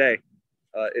did today,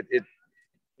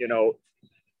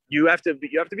 you have to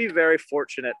be very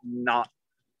fortunate not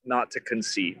to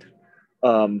concede.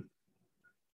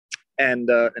 And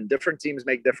different teams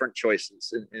make different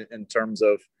choices in terms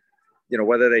of,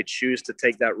 whether they choose to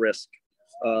take that risk.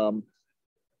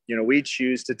 We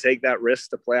choose to take that risk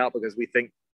to play out because we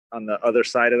think on the other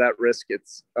side of that risk,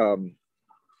 it's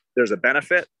there's a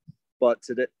benefit. But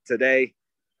today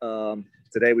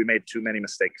we made too many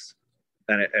mistakes,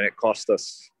 and it cost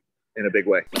us in a big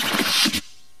way.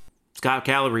 Scott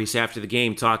Calabrese after the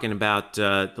game talking about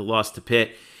the loss to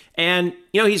Pitt, and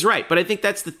he's right. But I think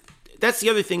that's the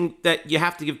other thing that you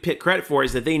have to give Pitt credit for,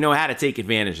 is that they know how to take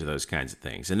advantage of those kinds of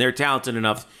things, and they're talented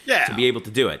enough to be able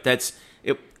to do it. That's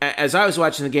it. As I was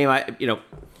watching the game,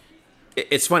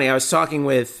 it's funny. I was talking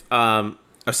with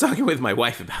my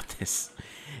wife about this,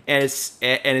 and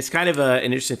it's kind of an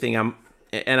interesting thing.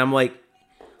 I'm like,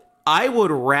 I would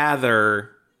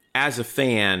rather, as a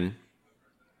fan,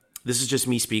 this is just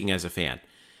me speaking as a fan,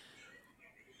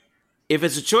 if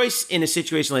it's a choice in a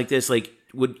situation like this, like,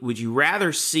 would you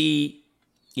rather see,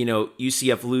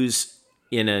 UCF lose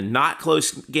in a not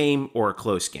close game or a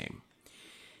close game?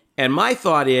 And my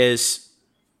thought is,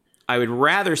 I would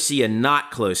rather see a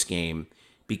not close game,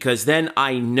 because then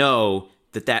I know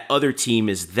that other team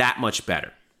is that much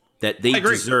better, that they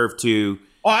deserve to.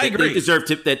 Oh, I agree.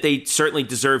 They certainly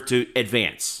deserve to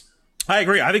advance. I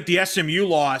agree. I think the SMU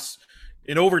loss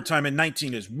in overtime in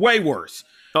 19 is way worse.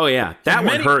 Oh yeah, that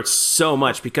one hurts so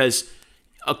much, because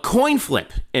a coin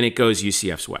flip, and it goes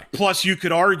UCF's way. Plus, you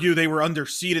could argue they were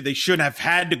underseeded. They shouldn't have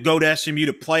had to go to SMU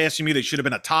to play SMU. They should have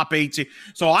been a top 8 team.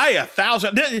 So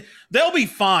they'll be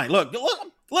fine. Look,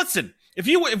 listen.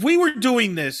 If we were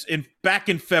doing this back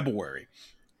in February,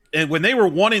 and when they were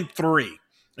 1-3,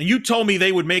 and you told me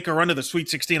they would make a run to the Sweet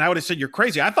 16, I would have said you're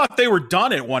crazy. I thought they were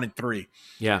done at 1-3.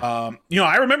 Yeah.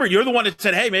 I remember you're the one that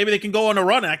said, "Hey, maybe they can go on a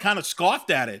run," and I kind of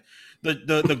scoffed at it.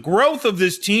 The growth of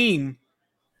this team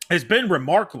has been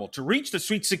remarkable. To reach the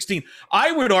Sweet 16,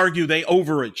 I would argue they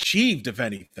overachieved, if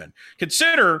anything.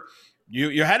 Consider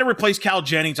you had to replace Cal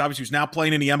Jennings, obviously, who's now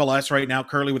playing in the MLS right now,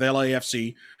 currently with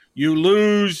LAFC. You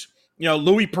lose,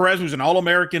 Louis Perez, who's an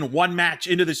All-American, one match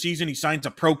into the season. He signs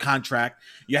a pro contract.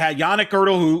 You had Yannick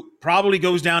Ertl, who probably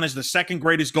goes down as the second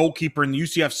greatest goalkeeper in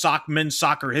UCF men's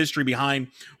soccer history behind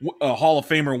Hall of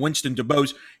Famer Winston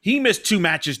DuBose. He missed 2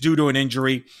 matches due to an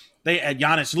injury. They had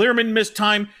Giannis Learman missed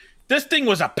time. This thing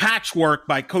was a patchwork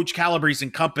by Coach Calabrese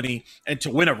and company, and to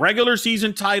win a regular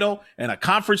season title and a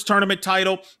conference tournament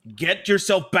title, get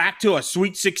yourself back to a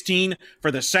Sweet 16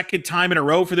 for the second time in a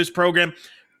row for this program,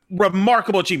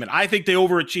 remarkable achievement. I think they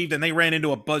overachieved, and they ran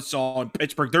into a buzzsaw in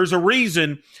Pittsburgh. There's a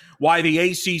reason why the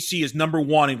ACC is number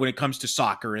 1 when it comes to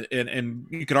soccer, and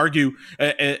you could argue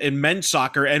in men's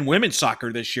soccer and women's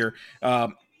soccer this year.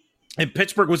 And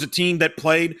Pittsburgh was a team that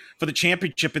played for the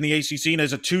championship in the ACC, and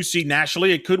as a 2 seed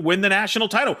nationally, it could win the national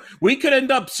title. We could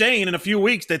end up saying in a few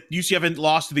weeks that UCF had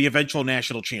lost to the eventual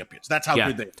national champions. That's how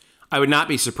good they are. I would not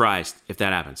be surprised if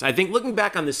that happens. I think looking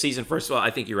back on this season, first of all,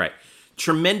 I think you're right.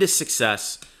 Tremendous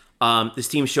success. This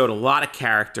team showed a lot of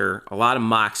character, a lot of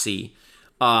moxie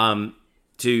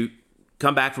to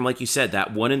come back from, like you said,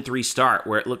 that 1-3 start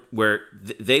where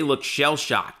they looked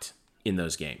shell-shocked in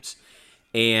those games.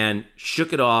 And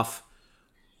shook it off,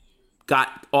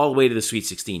 got all the way to the Sweet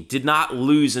 16. Did not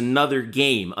lose another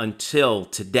game until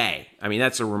today. I mean,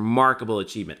 that's a remarkable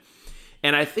achievement.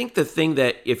 And I think the thing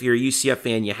that, if you're a UCF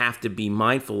fan, you have to be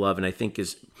mindful of, and I think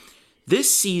is,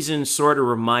 this season sort of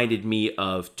reminded me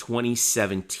of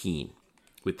 2017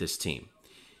 with this team.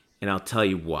 And I'll tell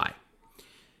you why.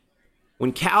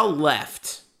 When Cal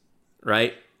left,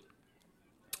 right,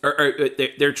 or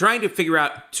they're trying to figure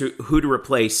out who to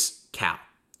replace Cal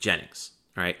Jennings,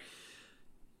 all right?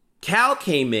 Cal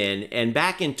came in, and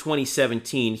back in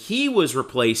 2017, he was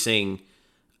replacing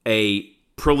a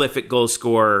prolific goal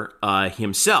scorer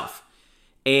himself,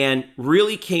 and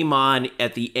really came on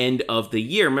at the end of the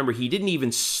year. Remember, he didn't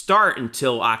even start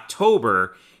until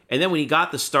October, and then when he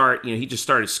got the start,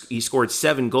 he scored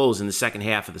 7 goals in the second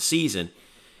half of the season,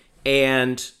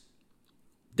 and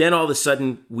then all of a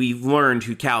sudden, we learned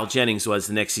who Cal Jennings was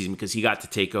the next season because he got to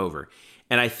take over.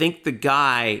 And I think the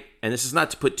guy, and this is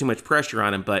not to put too much pressure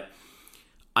on him, but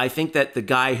I think that the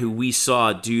guy who we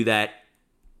saw do that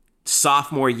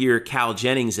sophomore year Cal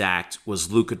Jennings act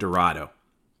was Luca Dorado.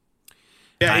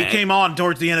 Yeah, he came on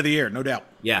towards the end of the year, no doubt.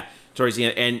 Yeah, towards the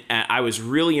end. And I was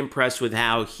really impressed with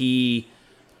how he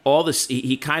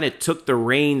kind of took the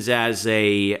reins as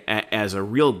a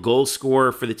real goal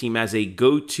scorer for the team, as a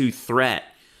go-to threat.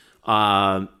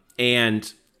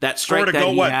 And that strike scored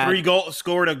a goal,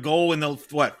 scored a goal in the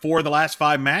 4 of the last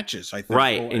 5 matches, I think.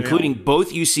 Right, including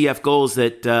both UCF goals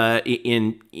that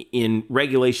in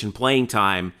regulation playing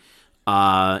time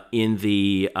in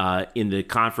the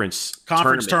conference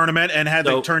tournament, and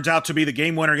it turns out to be the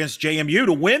game winner against JMU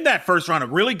to win that first round. A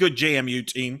really good JMU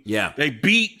team. Yeah, they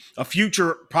beat a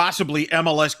future possibly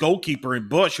MLS goalkeeper in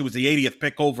Bush, who was the 80th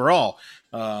pick overall.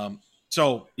 Right.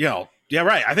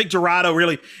 I think Dorado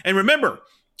really, and remember.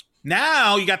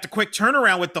 Now you got the quick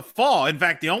turnaround with the fall. In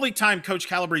fact, the only time Coach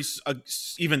Calabrese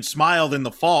even smiled in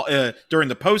the fall during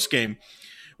the post game,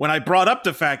 when I brought up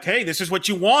the fact, hey, this is what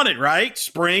you wanted, right?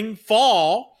 Spring,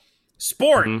 fall,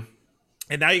 sport. Mm-hmm.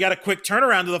 And now you got a quick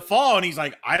turnaround to the fall, and he's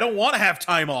like, I don't want to have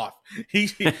time off.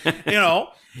 He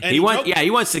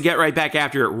wants to get right back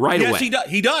after it away. Yes,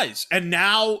 he does. And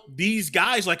now these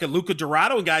guys, like a Luca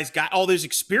Dorado and guys, got all this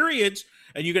experience.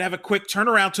 And you can have a quick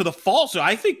turnaround to the fall. So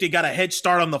I think they got a head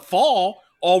start on the fall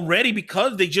already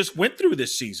because they just went through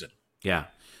this season. Yeah.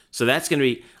 So I'm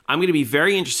going to be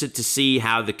very interested to see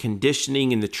how the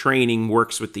conditioning and the training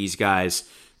works with these guys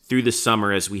through the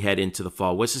summer as we head into the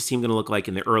fall. What's this team going to look like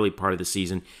in the early part of the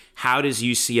season? How does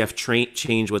UCF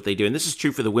change what they do? And this is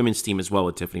true for the women's team as well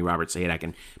with Tiffany Roberts-Sadak.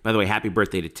 And by the way, happy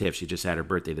birthday to Tiff. She just had her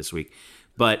birthday this week.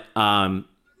 But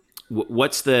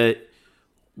what's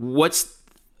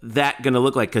that going to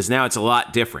look like? Because now it's a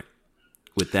lot different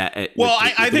with that. I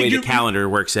think the calendar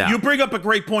works out. You bring up a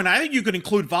great point. I think you could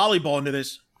include volleyball into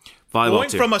this. Going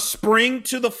from a spring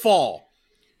to the fall,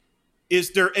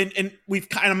 is there? And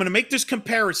I'm going to make this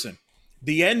comparison.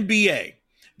 The NBA,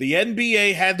 The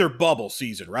NBA had their bubble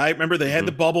season, right? Remember, they had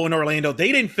the bubble in Orlando.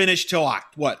 They didn't finish till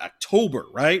October,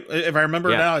 right? If I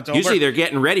remember now, it's usually over. they're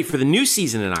getting ready for the new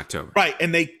season in October, right?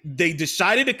 And they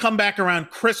decided to come back around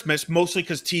Christmas, mostly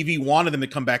because TV wanted them to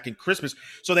come back in Christmas.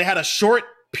 So they had a short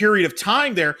period of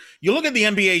time there. You look at the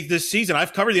NBA this season.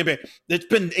 I've covered the NBA. It's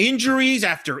been injuries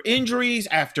after injuries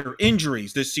after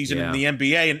injuries this season in the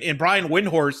NBA. And Brian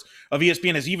Windhorst of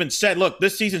ESPN has even said, look,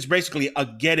 this season's basically a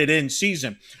get-it-in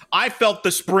season. I felt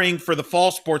the spring for the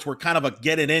fall sports were kind of a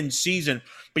get-it-in season.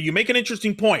 But you make an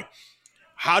interesting point.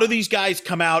 How do these guys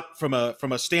come out from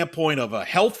a standpoint of a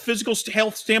physical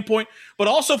health standpoint, but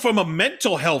also from a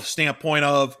mental health standpoint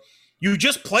of you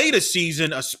just played a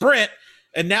season, a sprint,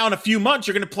 and now in a few months,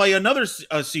 you're going to play another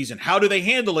season. How do they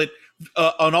handle it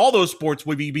on all those sports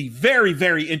would be very,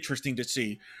 very interesting to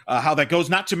see how that goes.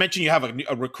 Not to mention you have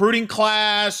a recruiting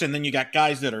class, and then you got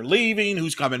guys that are leaving,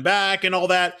 who's coming back, and all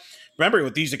that. Remember,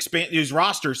 with these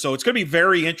rosters, so it's going to be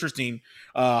very interesting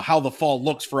how the fall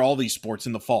looks for all these sports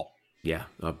in the fall. Yeah.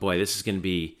 Oh, boy, this is going to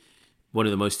be one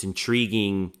of the most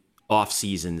intriguing off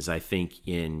seasons, I think,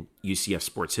 in UCF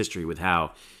sports history with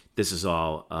how this is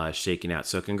all shaken out.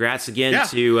 So congrats again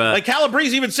to... like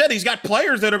Calabrese even said, he's got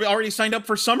players that have already signed up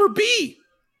for Summer B.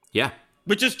 Yeah.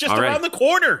 Which is just around the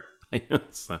corner. I know.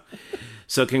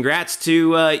 So congrats to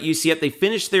UCF. They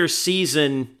finished their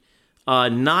season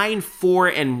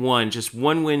 9-4-1, just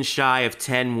one win shy of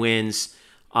 10 wins.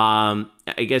 I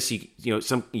guess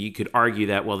you could argue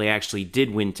that, well, they actually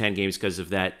did win 10 games because of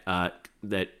that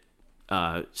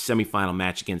semifinal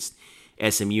match against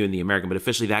SMU in the American, but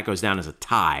officially that goes down as a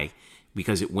tie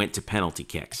because it went to penalty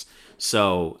kicks.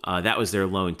 So that was their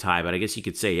lone tie. But I guess you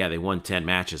could say, they won 10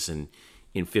 matches in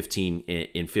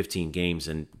 15 games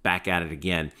and back at it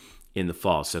again in the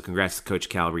fall. So congrats to Coach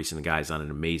Calabrese and the guys on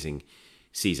an amazing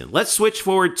season. Let's switch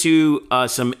forward to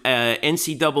some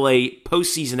NCAA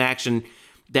postseason action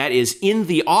that is in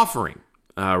the offering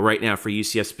right now for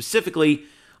UCF, specifically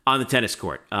on the tennis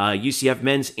court. UCF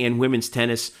men's and women's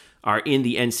tennis are in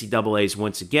the NCAAs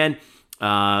once again.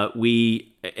 And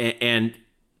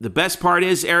the best part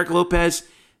is, Eric Lopez,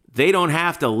 they don't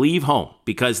have to leave home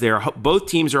because both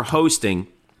teams are hosting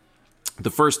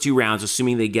the first two rounds,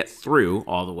 assuming they get through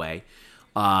all the way.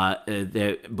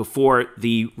 Before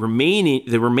the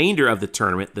remainder of the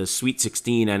tournament, the Sweet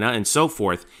 16 and so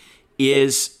forth,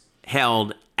 is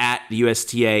held at the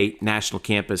USTA National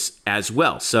Campus as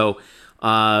well. So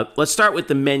let's start with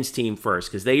the men's team first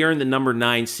because they earned the number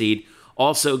 9 seed.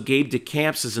 Also, Gabe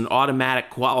DeCamps is an automatic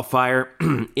qualifier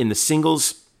in the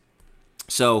singles.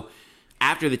 So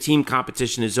after the team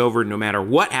competition is over, no matter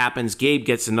what happens, Gabe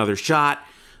gets another shot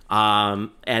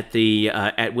at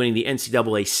winning the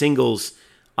NCAA singles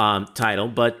title.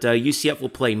 But UCF will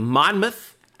play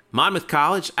Monmouth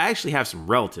College. I actually have some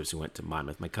relatives who went to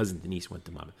Monmouth. My cousin Denise went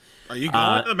to Monmouth. Are you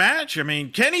going to the match? I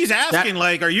mean, Kenny's asking,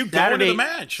 are you going to the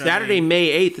match? Saturday,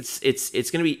 May 8th.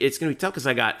 It's gonna be tough because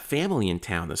I got family in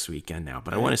town this weekend now.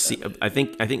 But I want to see. I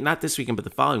think not this weekend, but the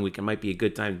following weekend might be a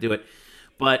good time to do it.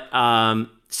 But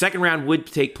second round would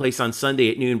take place on Sunday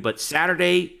at noon. But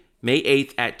Saturday, May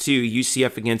 8th at 2,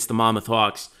 UCF against the Monmouth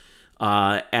Hawks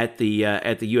at the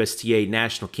USTA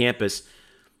National Campus.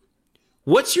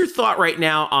 What's your thought right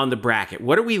now on the bracket?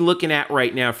 What are we looking at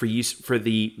right now for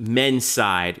the men's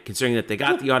side, considering that they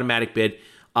got the automatic bid?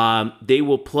 They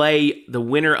will play the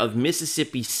winner of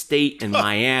Mississippi State and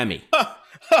Miami.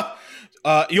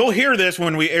 You'll hear this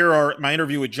when we air my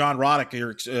interview with John Roddick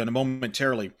here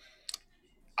momentarily.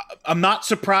 I'm not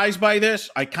surprised by this.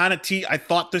 I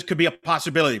thought this could be a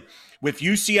possibility with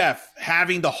UCF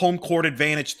having the home court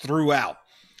advantage throughout.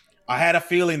 I had a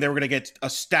feeling they were going to get a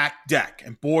stacked deck,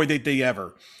 and boy, did they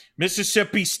ever.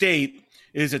 Mississippi State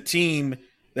is a team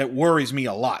that worries me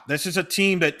a lot. This is a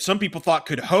team that some people thought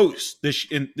could host this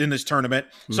in this tournament.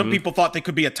 Mm-hmm. Some people thought they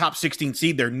could be a top 16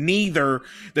 seed. They're neither.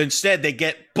 Instead, they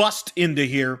get bust into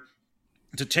here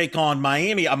to take on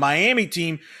Miami, a Miami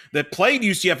team that played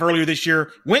UCF earlier this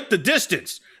year, went the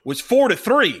distance, was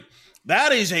 4-3.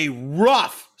 That is a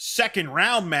rough second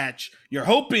round match. You're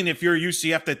hoping if you're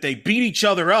UCF that they beat each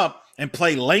other up and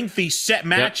play lengthy set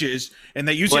matches, and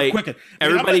that UCF quicken.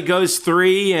 Everybody goes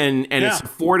 3, and it's a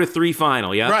 4-3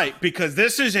 final. Yeah, right. Because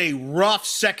this is a rough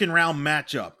second round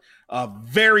matchup, a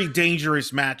very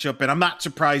dangerous matchup, and I'm not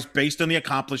surprised based on the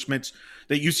accomplishments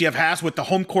that UCF has with the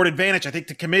home court advantage. I think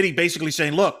the committee basically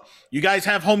saying, "Look, you guys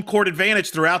have home court advantage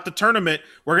throughout the tournament.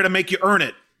 We're going to make you earn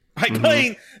it by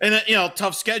playing." And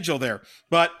tough schedule there,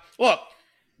 but look,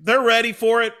 they're ready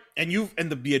for it, and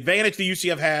the advantage the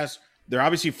UCF has. They're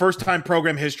obviously first-time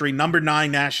program history, number 9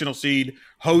 national seed,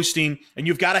 hosting, and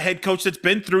you've got a head coach that's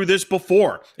been through this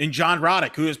before in John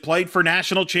Roddick, who has played for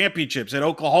national championships at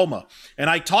Oklahoma. And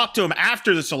I talked to him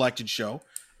after the selection show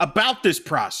about this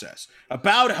process,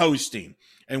 about hosting,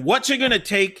 and what's it going to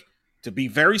take to be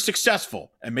very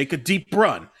successful and make a deep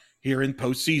run here in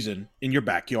postseason in your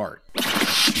backyard.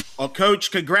 Well,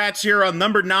 Coach, congrats here on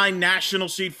number 9 national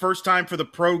seed, first time for the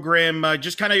program.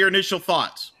 Just kind of your initial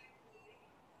thoughts.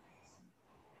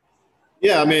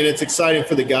 Yeah, I mean, it's exciting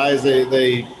for the guys.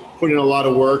 They put in a lot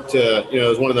of work to, it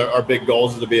was one of our big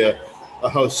goals is to be a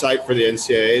host site for the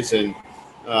NCAAs. And,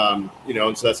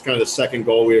 and so that's kind of the second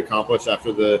goal we accomplished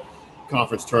after the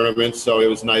conference tournament. So it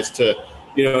was nice to,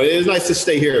 it was nice to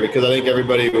stay here because I think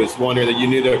everybody was wondering that you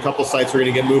knew that a couple sites were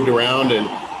going to get moved around. And,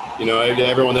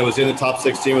 everyone that was in the top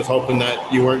 16 was hoping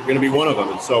that you weren't going to be one of them.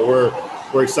 And so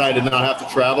we're excited to not have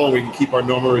to travel and we can keep our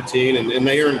normal routine. And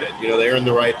they earned it. They earned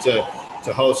the right to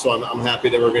host, so I'm happy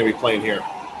that we're going to be playing here.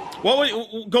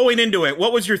 Going into it,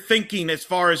 what was your thinking as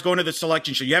far as going to the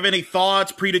selection show? You have any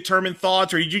thoughts, predetermined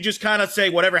thoughts, or did you just kind of say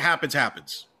whatever happens,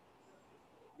 happens?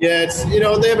 Yeah, it's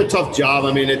they have a tough job.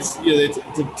 I mean, it's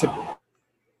to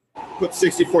put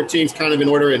 64 teams kind of in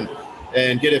order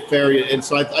and get it fair. And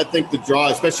so I think the draw,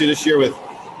 especially this year with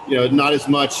not as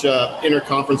much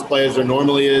interconference play as there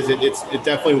normally is, it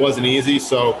definitely wasn't easy.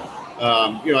 So.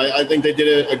 I think they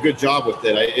did a good job with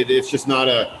it. It's just not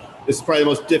this is probably the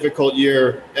most difficult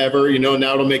year ever. Now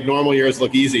it'll make normal years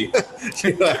look easy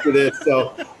after this.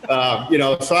 So,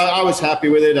 so I was happy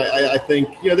with it. I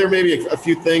think, there may be a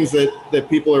few things that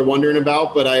people are wondering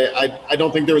about, but I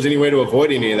don't think there was any way to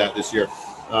avoid any of that this year.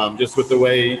 Just with the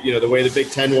way the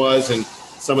Big Ten was and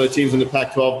some of the teams in the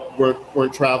Pac-12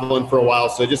 weren't traveling for a while.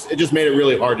 So it just made it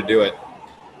really hard to do it.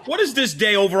 What does this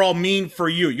day overall mean for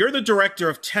you? You're the director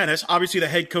of tennis, obviously the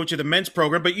head coach of the men's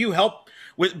program, but you help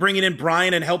with bringing in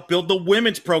Brian and help build the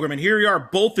women's program. And here you are,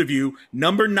 both of you,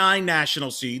 number 9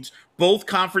 national seeds, both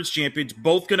conference champions,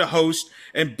 both going to host,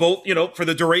 and both, for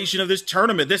the duration of this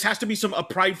tournament. This has to be a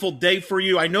prideful day for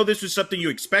you. I know this was something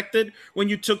you expected when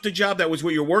you took the job. That was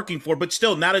what you're working for, but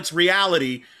still, now it's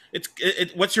reality.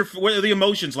 What are the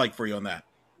emotions like for you on that?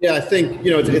 Yeah, I think,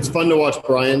 it's fun to watch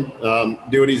Brian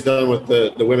do what he's done with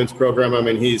the women's program. I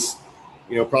mean, he's,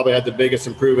 probably had the biggest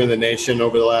improvement in the nation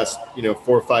over the last, 4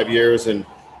 or 5 years. And,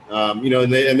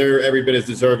 and they're every bit as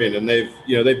deserving. And they've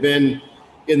been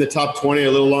in the top 20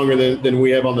 a little longer than we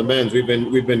have on the men's. We've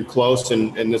been close.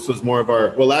 And this was more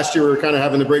of last year we were kind of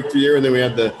having the breakthrough year and then we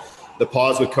had the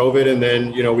pause with COVID. And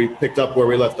then, we picked up where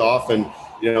we left off. And,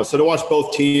 so to watch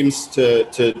both teams to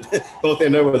both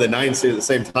end up with a 9 seed at the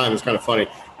same time is kind of funny.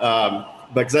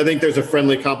 Because I think there's a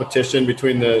friendly competition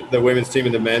between the women's team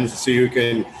and the men's to see who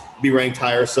can be ranked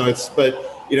higher. So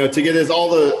to get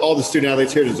all the student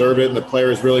athletes here deserve it, and the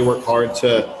players really work hard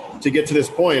to get to this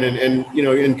point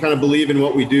and kind of believe in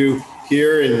what we do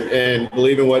here and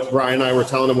believe in what Brian and I were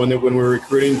telling them when we were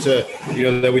recruiting to,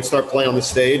 that we'd start playing on the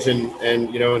stage and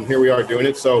here we are doing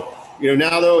it. So,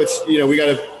 now though it's, we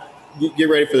got to get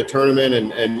ready for the tournament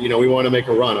and we want to make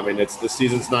a run. I mean, the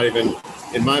season's not even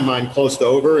in my mind close to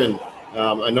over. And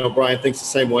I know Brian thinks the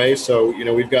same way. So,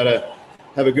 we've got to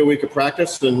have a good week of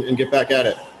practice and get back at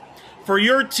it. For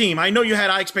your team, I know you had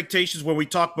high expectations when we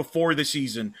talked before the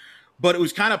season, but it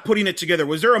was kind of putting it together.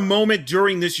 Was there a moment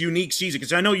during this unique season?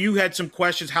 Because I know you had some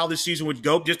questions how this season would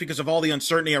go just because of all the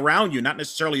uncertainty around you, not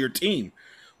necessarily your team.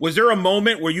 Was there a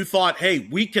moment where you thought, hey,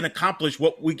 we can accomplish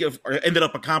what we ended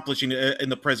up accomplishing in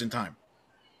the present time?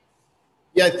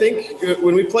 Yeah, I think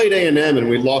when we played A&M and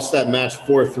we lost that match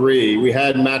 4-3, we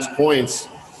had match points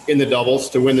in the doubles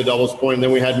to win the doubles point, and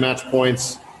then we had match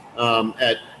points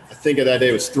I think of that day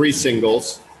it was 3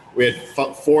 singles. We had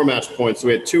 4 match points. So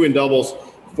we had 2 in doubles,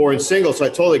 4 in singles. So I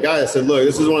told the guy, I said, look,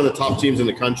 this is one of the top teams in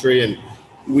the country, and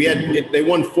they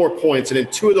won 4 points, and in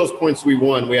 2 of those points we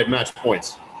won, we had match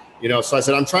points. So I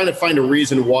said, I'm trying to find a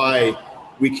reason why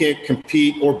we can't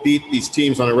compete or beat these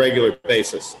teams on a regular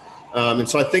basis. And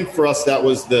so I think for us, that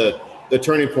was the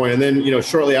turning point. And then,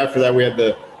 shortly after that, we had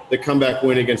the comeback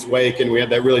win against Wake, and we had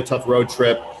that really tough road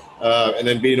trip, and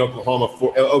then beating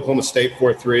Oklahoma State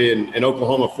 4-3 and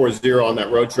Oklahoma 4-0 on that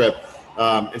road trip.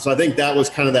 And so I think that was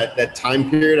kind of that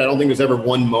time period. I don't think there's ever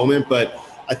one moment, but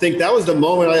I think that was the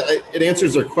moment. It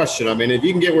answers their question. I mean, if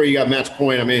you can get where you got match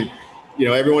point, I mean,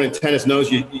 everyone in tennis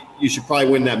knows you should probably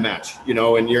win that match,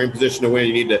 and you're in position to win.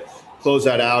 You need to close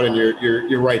that out, and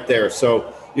you're right there.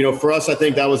 So, for us, I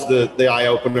think that was the eye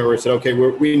opener where we said, okay,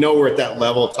 we know we're at that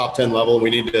level, top 10 level, and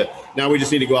we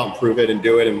just need to go out and prove it and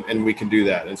do it, and we can do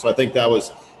that. And so I think that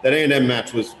A&M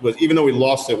match was even though we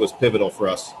lost it, was pivotal for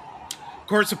us.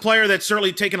 course, a player that's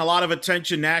certainly taken a lot of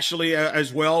attention nationally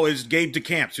as well is Gabe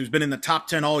DeCamps, who's been in the top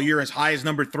 10 all year, as high as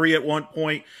number 3 at one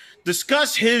point.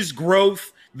 Discuss his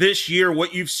growth this year,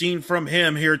 what you've seen from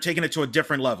him here, taking it to a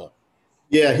different level.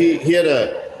 Yeah, he had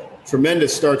a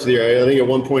tremendous start to the year. I think at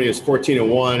one point he was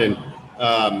 14-1, and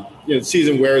the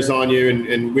season wears on you,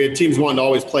 and we had teams wanting to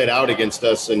always play it out against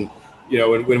us, and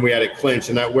when we had it clinched,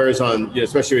 and that wears on,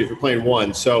 especially if you're playing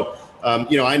one. So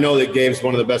I know that Gabe's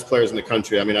one of the best players in the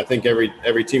country. I mean, I think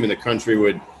every team in the country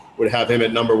would have him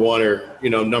at number 1 or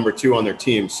number 2 on their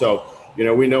team. So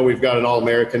we know we've got an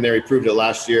All-American there. He proved it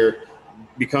last year,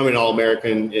 becoming an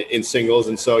All-American in singles,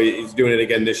 and so he's doing it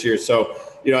again this year. So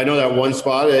I know that one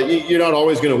spot, you're not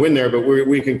always going to win there, but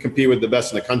we can compete with the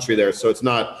best in the country there. So it's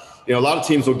not, a lot of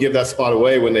teams will give that spot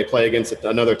away when they play against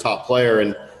another top player.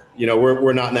 And,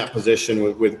 we're not in that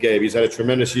position with Gabe. He's had a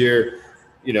tremendous year,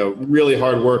 really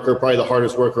hard worker, probably the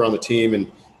hardest worker on the team.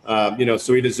 And,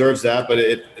 so he deserves that.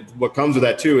 But what comes with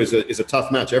that, too, is a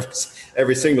tough match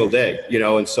every single day,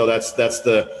 and so that's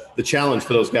the challenge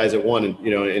for those guys at 1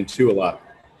 and 2 a lot.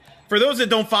 For those that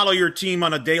don't follow your team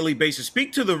on a daily basis,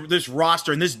 speak to this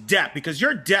roster and this depth, because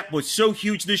your depth was so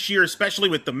huge this year, especially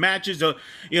with the matches.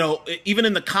 Even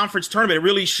in the conference tournament, it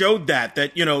really showed that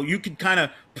you could kind of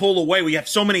pull away. We have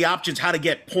so many options how to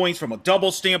get points from a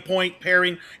double standpoint,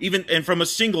 pairing, and from a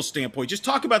single standpoint. Just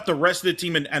talk about the rest of the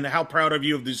team and how proud are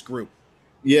you of this group?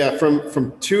 Yeah,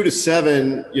 from 2 to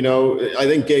 7, I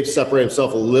think Gabe separated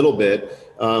himself a little bit,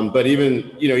 but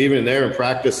even there in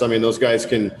practice, I mean, those guys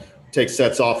can take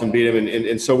sets off and beat him.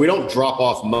 And so we don't drop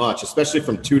off much, especially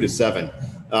from 2 to 7.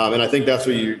 And I think that's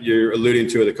what you're alluding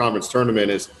to at the conference tournament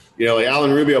is, like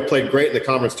Alan Rubio played great in the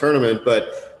conference tournament,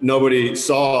 but nobody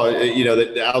saw,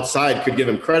 that the outside could give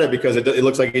him credit because it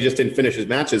looks like he just didn't finish his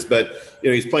matches. But,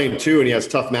 he's playing 2 and he has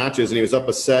tough matches and he was up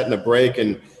a set and a break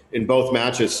in both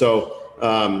matches. So,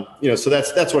 so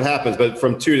that's what happens. But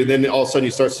from 2 to then all of a sudden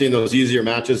you start seeing those easier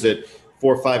matches at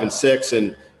 4, 5, and 6.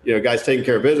 And, guys taking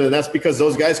care of business, and that's because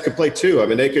those guys could play 2. I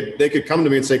mean, they could come to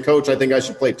me and say, "Coach, I think I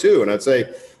should play 2," and I'd say,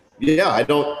 "Yeah,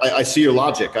 I see your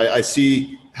logic. I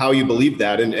see how you believe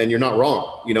that, and you're not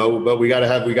wrong. But we got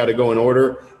to go in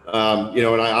order. And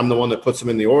I'm the one that puts them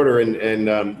in the order, and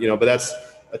but that's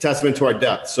a testament to our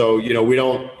depth. So we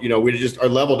don't, our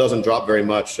level doesn't drop very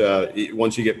much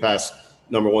once you get past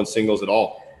number 1 singles at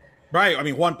all." Right. I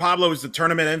mean, Juan Pablo is the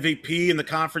tournament MVP in the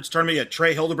conference tournament. Yeah,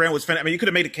 Trey Hildebrand was fantastic. I mean, you could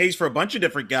have made a case for a bunch of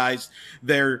different guys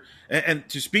there. And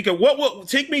to speak of what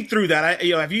take me through that.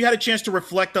 Have you had a chance to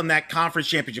reflect on that conference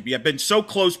championship? You have been so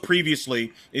close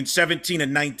previously in 17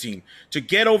 and 19 to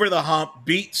get over the hump,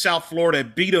 beat South Florida,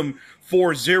 beat them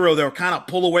 4-0. They'll kind of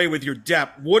pull away with your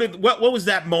depth. What was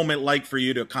that moment like for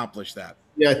you to accomplish that?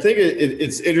 Yeah, I think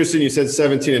it's interesting you said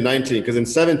 17 and 19 because in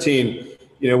 17,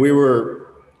 we were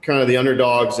kind of the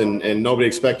underdogs and nobody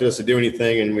expected us to do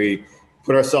anything. And we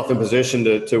put ourselves in position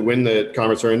to win the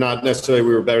conference tournament. Not necessarily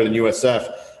we were better than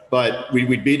USF, but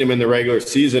we beat them in the regular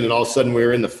season. And all of a sudden we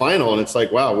were in the final and it's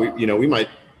like, wow,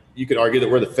 you could argue that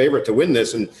we're the favorite to win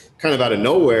this and kind of out of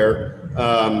nowhere.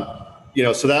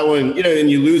 So that one,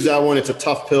 and you lose that one, it's a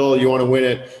tough pill. You want to win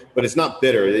it, but it's not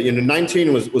bitter.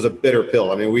 19 was a bitter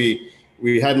pill. I mean,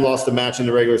 we hadn't lost a match in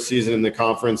the regular season in the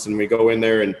conference and we go in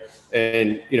there and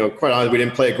quite honestly, we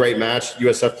didn't play a great match.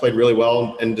 USF played really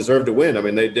well and deserved to win. I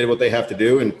mean, they did what they have to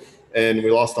do, and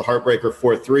we lost the heartbreaker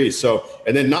 4-3. So,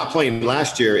 and then not playing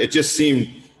last year, it just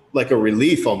seemed like a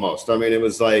relief almost. I mean, it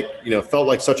was like, felt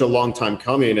like such a long time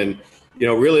coming. And,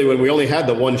 really when we only had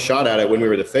the one shot at it when we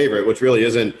were the favorite, which really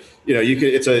isn't,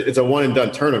 it's a one and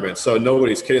done tournament. So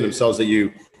nobody's kidding themselves that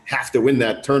you have to win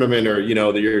that tournament or,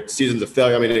 that your season's a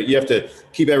failure. I mean, you have to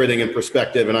keep everything in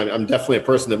perspective. And I'm definitely a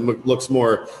person that looks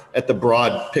more at the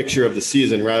broad picture of the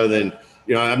season rather than,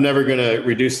 I'm never going to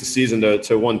reduce the season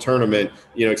to one tournament,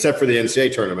 except for the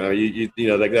NCAA tournament. I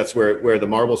mean, like that's where the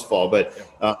marbles fall. But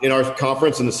in our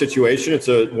conference and the situation, it's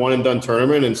a one and done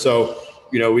tournament. And so,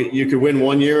 you could win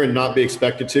one year and not be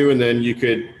expected to, and then you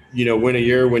could, win a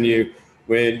year when you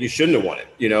shouldn't have won it,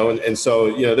 and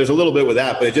so, there's a little bit with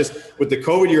that, but it just, with the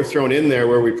COVID year thrown in there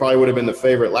where we probably would have been the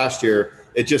favorite last year,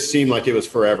 it just seemed like it was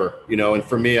forever, and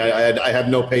for me, I have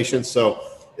no patience. So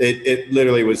it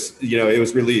literally was, it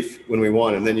was relief when we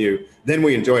won. And then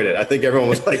we enjoyed it. I think everyone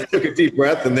was like, took a deep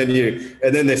breath and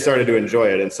then they started to enjoy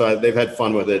it. And so they've had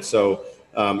fun with it. So,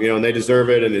 and they deserve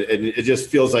it. And it just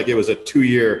feels like it was a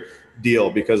 2-year deal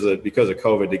because of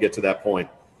COVID to get to that point.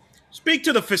 Speak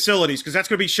to the facilities, because that's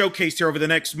going to be showcased here over the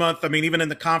next month. I mean, even in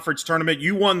the conference tournament,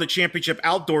 you won the championship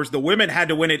outdoors. The women had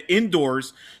to win it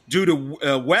indoors due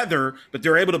to weather, but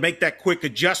they're able to make that quick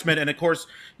adjustment. And, of course,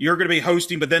 you're going to be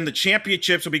hosting, but then the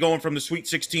championships will be going from the Sweet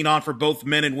 16 on for both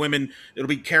men and women. It'll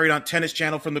be carried on Tennis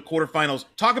Channel from the quarterfinals.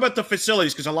 Talk about the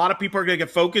facilities, because a lot of people are going to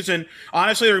get focused, and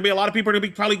honestly, there are going to be a lot of people are going to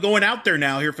be probably going out there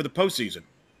now here for the postseason.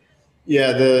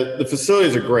 Yeah, the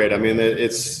facilities are great. I mean,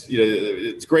 it's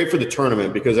it's great for the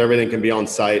tournament because everything can be on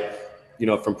site,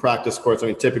 from practice courts. I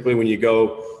mean, typically when you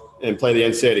go and play the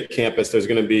NCAA campus, there's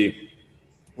going to be,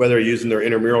 whether you're using their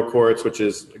intramural courts, which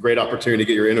is a great opportunity to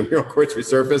get your intramural courts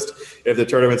resurfaced if the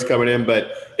tournament's coming in,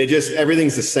 but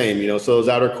everything's the same, so those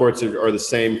outer courts are the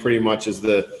same pretty much as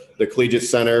the collegiate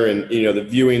center, and, the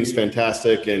viewing's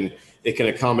fantastic and it can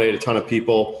accommodate a ton of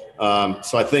people.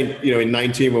 So I think, in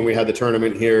 19, when we had the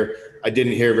tournament here, I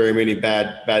didn't hear very many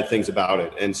bad things about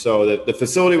it. And so the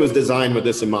facility was designed with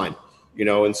this in mind,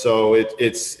 and so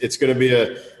it's going to be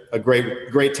a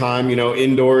great time.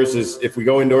 Indoors if we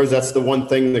go indoors, that's the one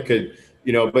thing that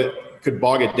could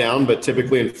bog it down. But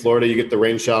typically in Florida, you get the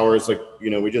rain showers,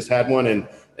 we just had one and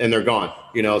they're gone,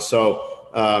 so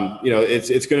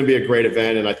it's going to be a great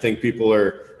event. And I think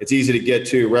it's easy to get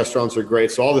to. Restaurants are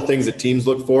great. So all the things that teams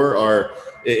look for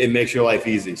it makes your life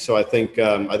easy. So I think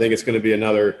it's going to be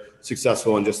another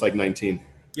successful one, just like 19.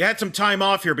 You had some time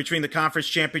off here between the conference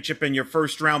championship and your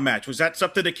first round match. Was that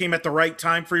something that came at the right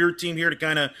time for your team here to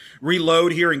kind of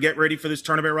reload here and get ready for this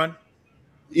tournament run?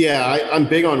 Yeah, I'm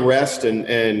big on rest, and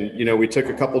we took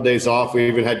a couple days off. We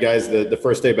even had guys the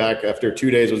first day back after 2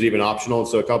 days was even optional,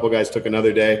 so a couple guys took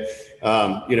another day.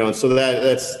 And so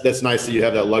that's nice that you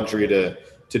have that luxury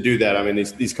to do that. I mean,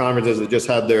 these conferences that just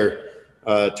had their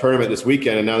tournament this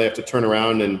weekend, and now they have to turn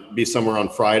around and be somewhere on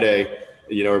Friday,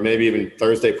 or maybe even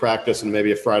Thursday practice and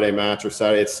maybe a Friday match or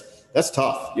Saturday. That's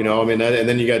tough, and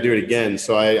then you got to do it again.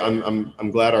 So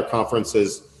I'm glad our conference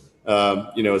has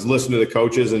listened to the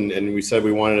coaches, and we said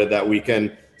we wanted it that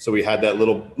weekend, so we had that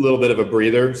little bit of a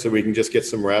breather, so we can just get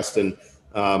some rest. And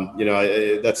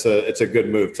it's a good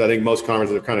move, because I think most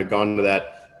conferences have kind of gone to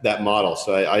that model.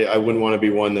 So I wouldn't want to be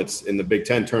one that's in the Big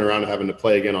Ten turn around and having to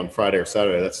play again on Friday or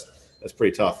Saturday. That's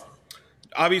pretty tough.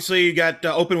 Obviously, you got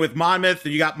open with Monmouth,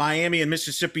 and you got Miami and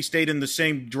Mississippi State in the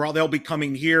same draw. They'll be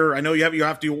coming here. I know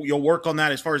you'll work on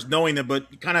that as far as knowing them,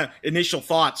 but kind of initial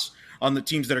thoughts on the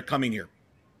teams that are coming here.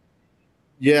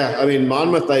 Yeah, I mean,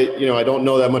 Monmouth, I don't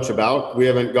know that much about. We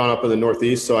haven't gone up in the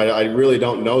Northeast, so I really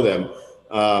don't know them.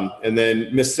 And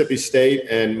then Mississippi State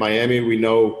and Miami, we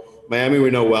know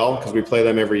well because we play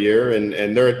them every year,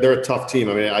 and they're a tough team.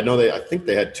 I mean, I think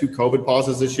they had 2 COVID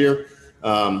pauses this year.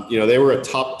 They were a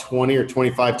top 20 or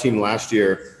 25 team last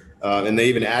year, and they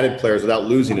even added players without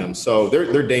losing them. So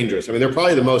they're dangerous. I mean, they're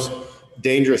probably the most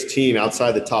dangerous team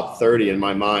outside the top 30 in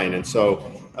my mind. And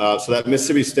so that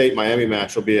Mississippi State Miami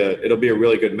match it'll be a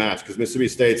really good match, because Mississippi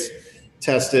State's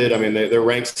tested. I mean, they're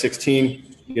ranked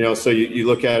 16. So you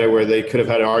look at it where they could have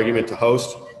had an argument to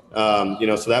host.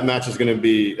 So that match is going to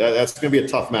be that's going to be a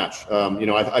tough match.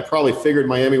 I probably figured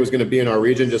Miami was going to be in our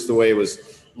region, just the way it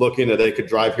was looking, that they could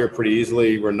drive here pretty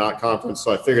easily. We're not conference,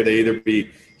 so I figured they either be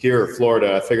here or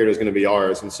Florida. I figured it was going to be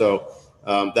ours, and so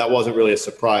that wasn't really a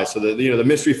surprise. So the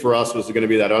mystery for us was going to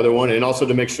be that other one, and also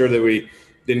to make sure that we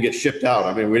didn't get shipped out.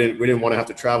 I mean, we didn't want to have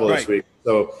to travel this week.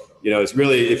 So it's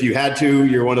really, if you had to,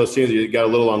 you're one of those teams that you got a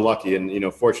little unlucky,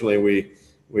 and fortunately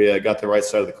we got the right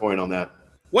side of the coin on that.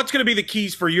 What's going to be the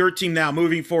keys for your team now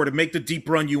moving forward to make the deep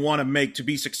run you want to make to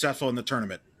be successful in the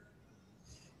tournament?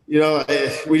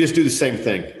 We just do the same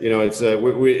thing. It's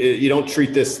you don't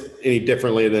treat this any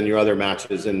differently than your other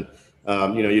matches, and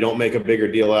you don't make a bigger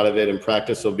deal out of it. In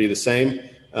practice, it'll be the same.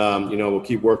 We'll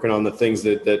keep working on the things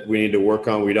that we need to work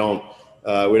on. We don't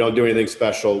do anything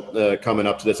special coming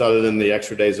up to this, other than the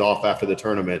extra days off after the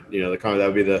tournament. That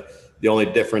would be the only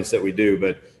difference that we do.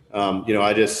 But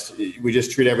we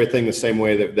just treat everything the same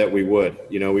way that we would.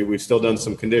 We've still done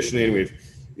some conditioning.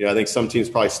 I think some teams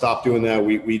probably stopped doing that.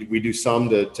 We do some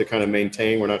to kind of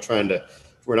maintain. We're not trying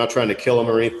to kill them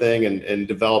or anything and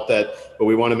develop that, but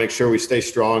we want to make sure we stay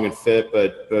strong and fit.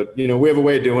 But we have a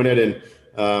way of doing it. And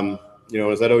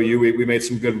as at OU, we made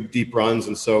some good deep runs,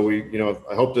 and so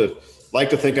I like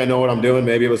to think I know what I'm doing.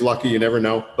 Maybe it was lucky, you never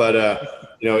know. But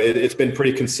it's been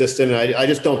pretty consistent, and I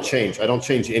just don't change. I don't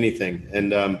change anything,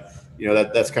 and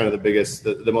that's kind of the biggest,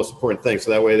 the most important thing.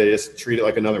 So that way they just treat it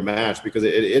like another match, because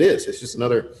it is. It's just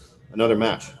another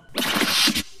match.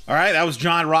 All right, that was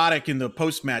John Roddick in the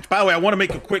post-match. By the way, I want to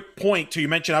make a quick point, too. You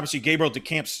mentioned, obviously, Gabriel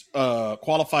DeCamps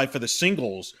qualified for the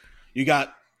singles. You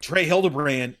got Trey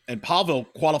Hildebrand and Pavel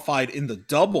qualified in the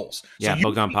doubles. Yeah, so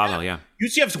Bogdan Pavel, yeah.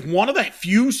 UCF's one of the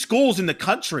few schools in the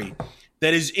country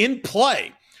that is in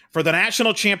play for the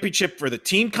national championship for the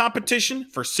team competition,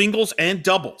 for singles and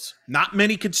doubles. Not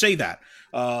many could say that.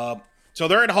 So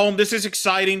they're at home. This is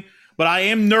exciting, but I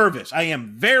am nervous. I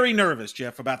am very nervous,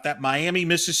 Jeff, about that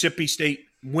Miami-Mississippi State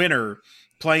winner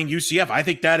playing UCF. I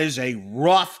think that is a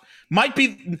rough –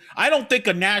 I don't think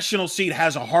a national seed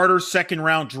has a harder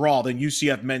second-round draw than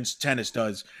UCF men's tennis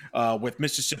does with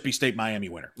Mississippi State Miami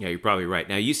winner. Yeah, you're probably right.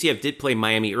 Now, UCF did play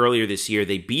Miami earlier this year.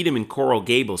 They beat them in Coral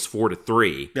Gables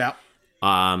 4-3. Yeah.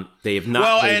 They have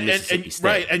not played Mississippi State.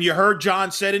 Right, and you heard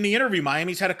John said in the interview,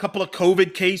 Miami's had a couple of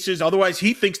COVID cases. Otherwise,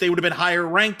 he thinks they would have been higher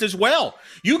ranked as well.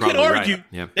 You could argue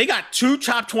they got two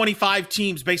top 25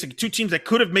 teams, basically two teams that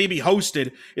could have maybe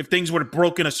hosted if things would have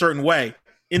broken a certain way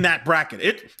in that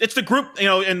bracket. It's the group,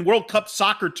 in World Cup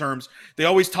soccer terms, they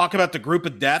always talk about the group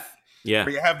of death. Yeah.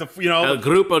 Where you have El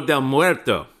Grupo del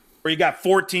Muerto. Where you got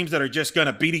four teams that are just going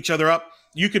to beat each other up.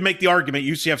 You could make the argument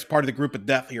UCF's part of the group of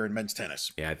death here in men's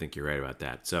tennis. Yeah, I think you're right about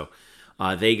that. So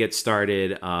they get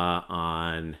started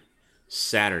on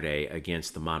Saturday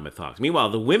against the Monmouth Hawks. Meanwhile,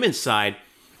 the women's side,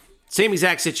 same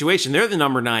exact situation. They're the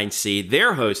number 9 seed.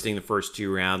 They're hosting the first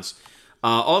 2 rounds.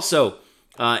 Also,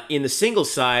 in the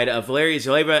singles side, Valeria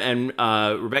Zaleva and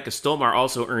Rebecca Stolmar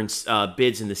also earned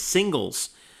bids in the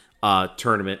singles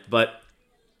tournament. But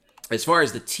as far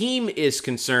as the team is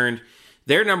concerned,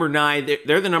 they're number 9.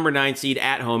 They're the number 9 seed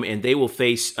at home, and they will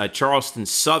face Charleston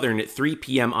Southern at 3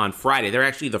 p.m. on Friday. They're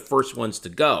actually the first ones to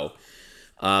go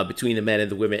between the men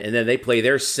and the women, and then they play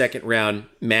their second round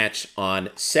match on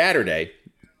Saturday.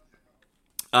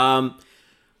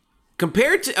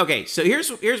 Compared to so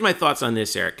here's my thoughts on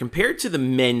this, Eric. Compared to the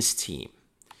men's team,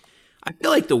 I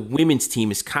feel like the women's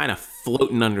team is kind of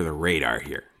floating under the radar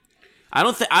here. I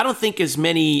don't think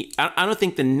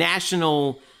the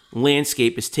national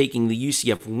landscape is taking the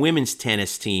UCF women's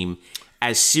tennis team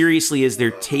as seriously as they're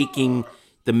taking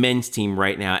the men's team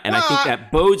right now. And I think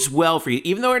that bodes well for you.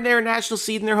 Even though they're a national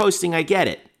seed and they're hosting, I get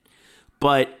it.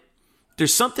 But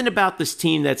there's something about this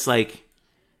team that's like,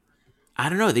 I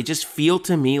don't know, they just feel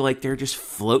to me like they're just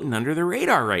floating under the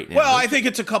radar right now. Well, I think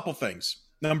it's a couple things.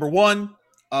 Number one,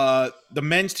 the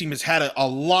men's team has had a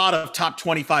lot of top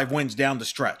 25 wins down the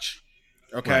stretch.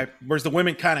 Okay. Right. Whereas the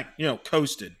women kind of,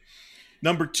 coasted.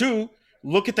 Number two,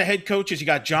 look at the head coaches. You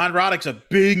got John Roddick's a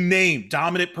big name,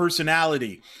 dominant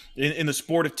personality in the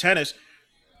sport of tennis.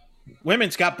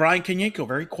 Women's got Brian Kenyenko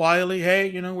very quietly.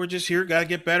 Hey, we're just here. Got to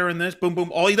get better in this. Boom,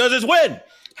 boom. All he does is win.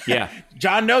 Yeah.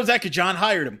 John knows that because John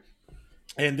hired him.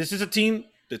 And this is a team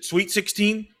that's Sweet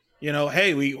 16.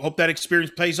 Hey, we hope that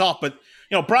experience pays off. But,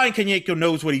 Brian Kenyenko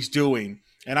knows what he's doing.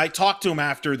 And I talked to him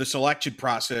after the selection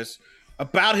process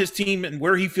about his team and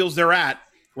where he feels they're at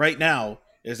right now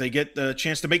as they get the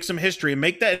chance to make some history and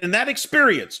make that. And that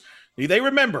experience, they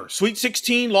remember, Sweet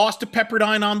 16 lost to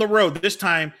Pepperdine on the road. This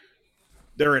time,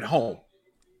 they're at home.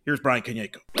 Here's Brian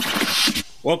Kenyenko.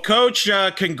 Well, Coach,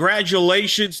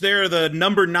 congratulations there. The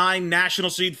number 9 national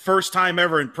seed, first time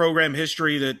ever in program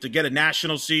history to get a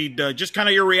national seed. Just kind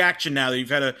of your reaction now that you've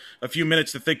had a few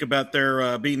minutes to think about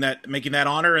their making that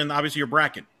honor, and obviously your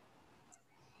bracket.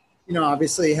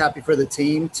 Obviously happy for the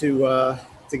team to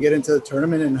get into the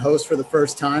tournament and host for the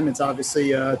first time. It's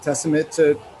obviously a testament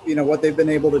to what they've been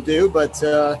able to do, but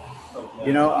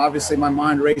obviously my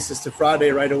mind races to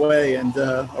Friday right away and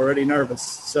already nervous.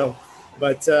 So,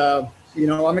 but.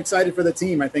 I'm excited for the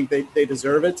team. I think they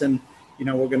deserve it. And,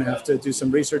 we're going to have to do some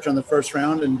research on the first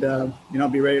round and,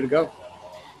 be ready to go.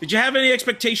 Did you have any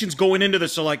expectations going into the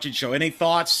selection show? Any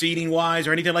thoughts seating wise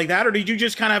or anything like that? Or did you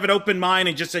just kind of have an open mind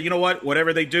and just say,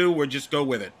 whatever they do, we'll just go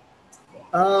with it?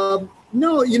 No,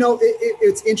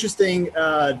 it's interesting.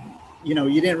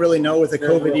 You didn't really know with the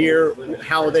COVID year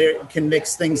how they can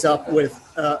mix things up with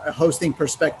a hosting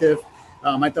perspective.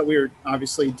 I thought we were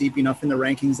obviously deep enough in the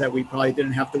rankings that we probably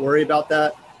didn't have to worry about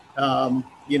that.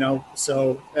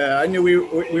 So I knew we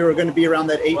were going to be around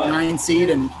that 8-9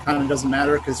 seed, and kind of doesn't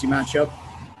matter because you match up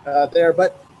there.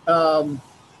 But,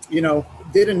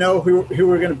 didn't know who we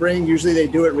were going to bring. Usually they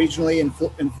do it regionally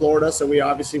in Florida. So we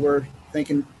obviously were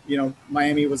thinking,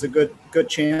 Miami was a good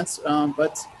chance.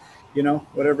 But,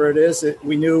 whatever it is,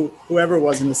 we knew whoever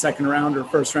was in the second round or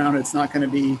first round, it's not going to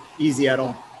be easy at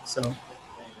all. So.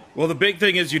 Well, the big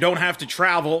thing is you don't have to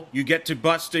travel. You get to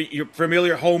bust your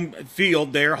familiar home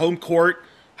field there, home court.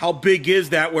 How big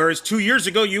is that? Whereas 2 years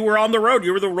ago, you were on the road.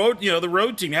 You were the road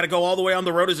team. You had to go all the way on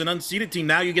the road as an unseeded team.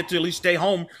 Now you get to at least stay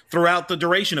home throughout the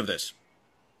duration of this.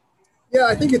 Yeah,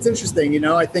 I think it's interesting.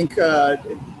 I think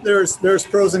there's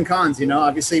pros and cons.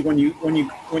 Obviously when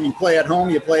you play at home,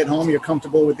 You're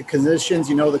comfortable with the conditions.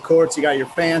 The courts. You got your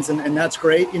fans, and that's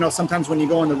great. Sometimes when you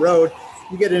go on the road,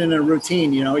 you get in a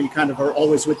routine. You kind of are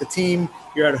always with the team.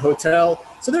 You're at a hotel,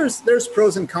 so there's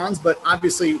pros and cons. But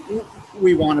obviously,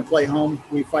 we want to play home.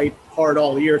 We fight hard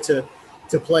all year to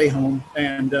play home,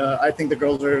 and I think the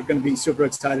girls are going to be super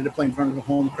excited to play in front of a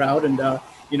home crowd and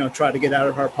try to get out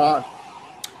of our pod.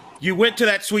 You went to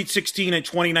that Sweet 16 in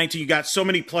 2019. You got so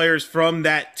many players from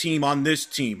that team on this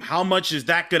team. How much is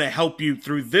that going to help you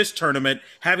through this tournament,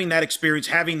 having that experience,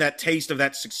 having that taste of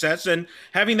that success, and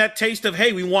having that taste of,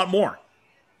 hey, we want more?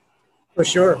 For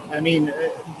sure. I mean,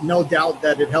 no doubt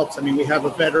that it helps. I mean, we have a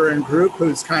veteran group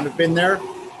who's kind of been there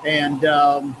and,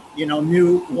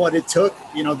 knew what it took,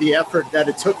 the effort that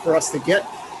it took for us to get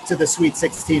to the Sweet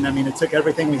 16. I mean, it took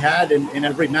everything we had in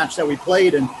every match that we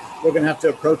played, and we're going to have to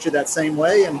approach it that same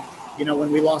way. And,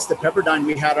 when we lost to Pepperdine,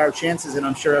 we had our chances, and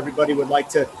I'm sure everybody would like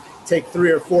to take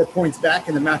 3 or 4 points back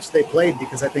in the match they played,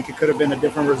 because I think it could have been a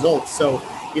different result. So,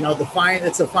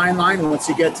 it's a fine line once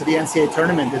you get to the NCAA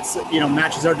tournament. It's,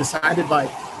 matches are decided by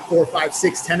 4, 5,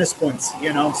 6 tennis points,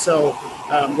 so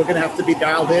we're going to have to be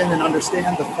dialed in and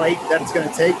understand the fight that it's going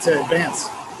to take to advance.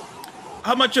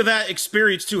 How much of that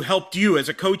experience, too, helped you as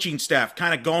a coaching staff,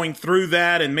 kind of going through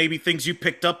that and maybe things you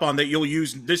picked up on that you'll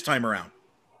use this time around?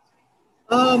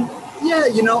 Yeah,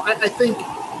 I think,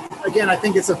 again,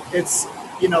 it's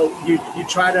you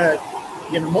try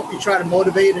to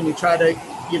motivate and you try to,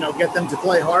 get them to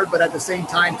play hard, but at the same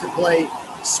time to play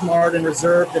smart and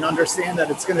reserved and understand that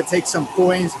it's going to take some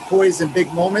poise and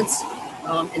big moments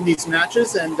in these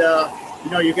matches. And,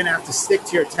 you're going to have to stick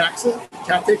to your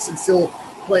tactics and still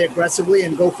play aggressively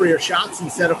and go for your shots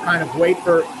instead of kind of wait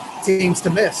for teams to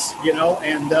miss,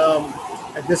 and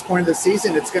at this point of the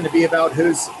season, it's going to be about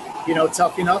who's,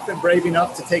 tough enough and brave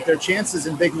enough to take their chances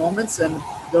in big moments. And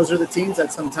those are the teams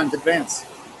that sometimes advance.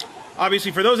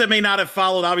 Obviously, for those that may not have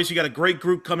followed, obviously you got a great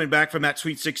group coming back from that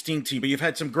Sweet 16 team, but you've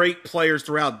had some great players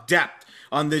throughout depth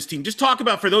on this team. Just talk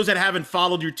about, for those that haven't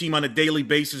followed your team on a daily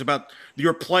basis, about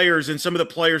your players and some of the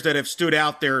players that have stood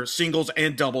out there, singles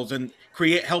and doubles, and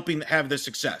helping have this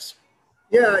success.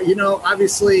 Yeah,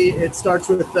 obviously it starts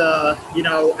with,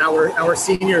 our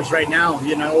seniors right now.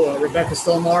 Rebecca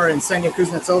Stolmar and Senga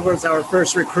Kuznetsova is our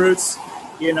first recruits.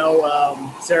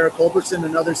 Sarah Culbertson,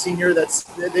 another senior,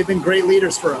 they've been great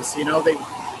leaders for us. They've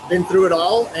been through it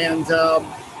all. And,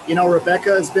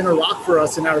 Rebecca has been a rock for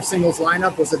us in our singles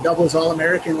lineup, was a doubles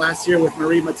All-American last year with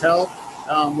Marie Mattel,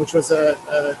 which was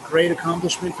a great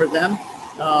accomplishment for them.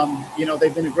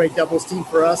 They've been a great doubles team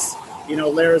for us.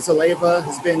 Lara Zaleva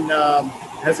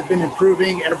has been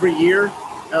improving every year.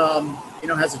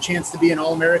 Has a chance to be an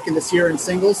All-American this year in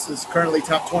singles. Is currently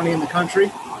top 20 in the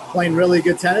country, playing really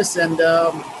good tennis. And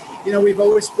we've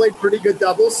always played pretty good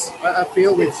doubles. I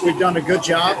feel we've done a good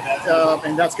job,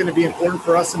 and that's going to be important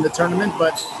for us in the tournament.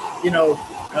 But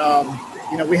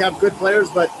we have good players,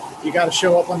 but you got to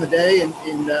show up on the day, and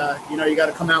you got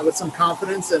to come out with some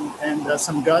confidence and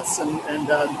some guts, and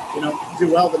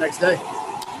do well the next day.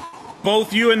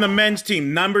 Both you and the men's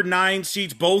team, number 9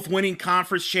 seeds, both winning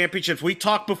conference championships. We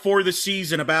talked before the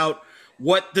season about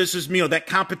what this is, that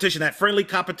competition, that friendly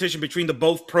competition between the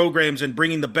both programs and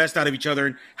bringing the best out of each other,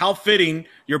 and how fitting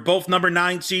you're both number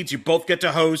 9 seeds. You both get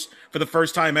to host for the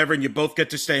first time ever, and you both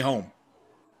get to stay home.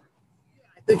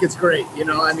 I think it's great.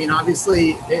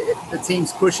 Obviously the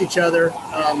teams push each other.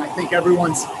 I think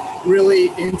everyone's really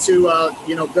into,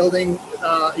 building,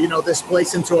 this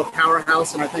place into a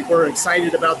powerhouse. And I think we're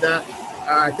excited about that.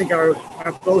 I think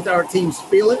both our teams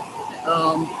feel it.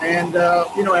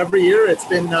 Every year it's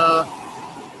been,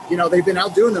 they've been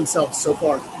outdoing themselves so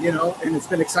far, and it's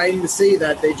been exciting to see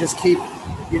that they just keep,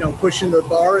 pushing the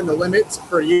bar and the limits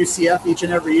for UCF each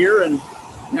and every year. And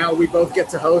now we both get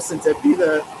to host and to be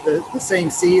the same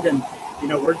seed. And,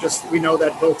 we know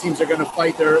that both teams are going to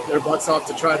fight their butts off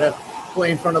to try to play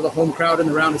in front of the home crowd in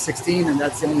the round of 16, and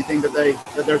that's the only thing that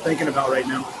they're thinking about right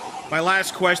now. My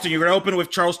last question, you're going to open with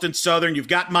Charleston Southern. You've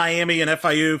got Miami and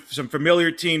FIU, some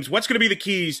familiar teams. What's going to be the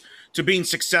keys to being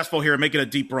successful here and making a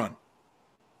deep run?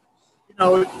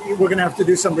 We're going to have to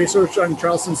do some research on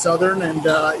Charleston Southern, and,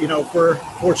 if we're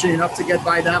fortunate enough to get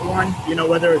by that one,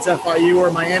 whether it's FIU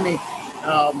or Miami,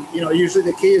 usually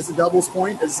the key is the doubles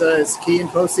point is key in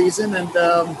postseason,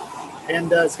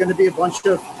 and it's going to be a bunch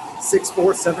of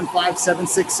 6-4, 7-5,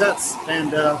 7-6 sets,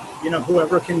 and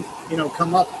whoever can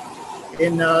come up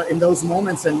in those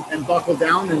moments and buckle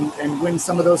down and win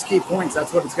some of those key points.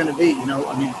 That's what it's going to be.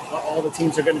 All the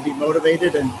teams are going to be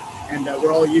motivated, and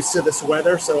we're all used to this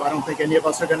weather, so I don't think any of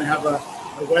us are going to have a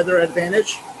weather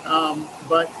advantage.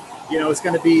 But it's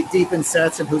going to be deep in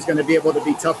sets and who's going to be able to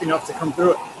be tough enough to come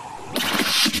through it.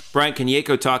 Brian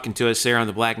Kanyeko talking to us there on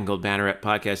the Black and Gold Banneret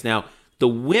podcast. Now, the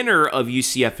winner of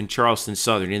UCF and Charleston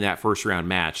Southern in that first round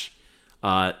match,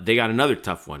 they got another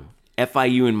tough one.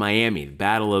 FIU and Miami, the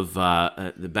battle of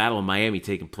Miami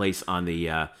taking place on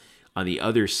the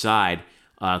other side.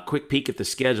 Quick peek at the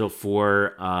schedule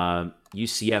for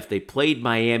UCF. They played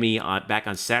Miami back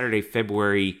on Saturday,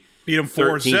 February. Beat them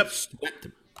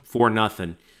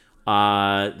 4-0.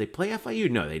 4-0. They play FIU?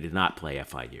 No, they did not play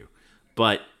FIU.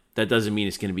 But that doesn't mean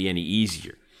it's going to be any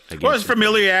easier. Well, it's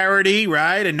familiarity,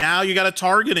 right? And now you got a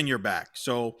target in your back.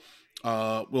 So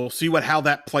we'll see how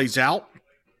that plays out.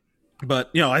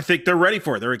 But, I think they're ready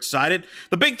for it. They're excited.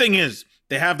 The big thing is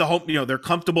they have the home, they're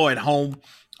comfortable at home.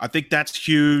 I think that's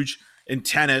huge in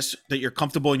tennis, that you're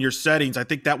comfortable in your settings. I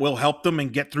think that will help them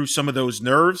and get through some of those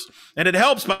nerves. And it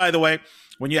helps, by the way,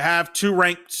 when you have two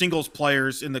ranked singles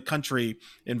players in the country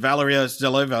in Valeria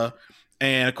Zaleva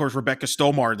and, of course, Rebecca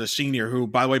Stomar, the senior, who,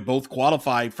 by the way, both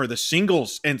qualified for the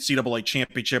singles NCAA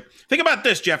championship. Think about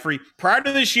this, Jeffrey. Prior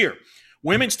to this year,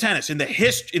 women's tennis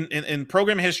in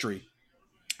program history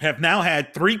have now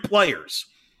had 3 players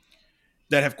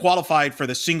that have qualified for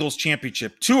the singles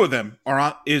championship. 2 of them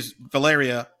is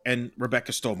Valeria and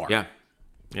Rebecca Stomar. Yeah.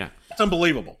 That's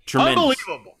unbelievable.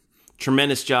 Unbelievable.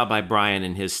 Tremendous job by Brian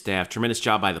and his staff. Tremendous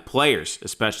job by the players,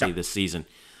 especially this season.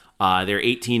 They're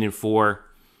 18-4.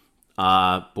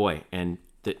 And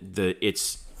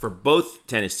it's for both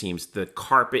tennis teams. The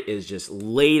carpet is just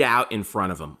laid out in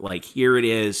front of them. Like, here it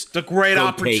is. It's a great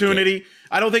opportunity.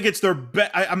 I don't think it's their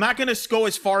best. I'm not going to go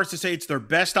as far as to say it's their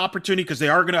best opportunity, because they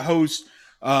are going to host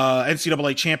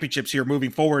NCAA championships here moving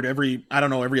forward every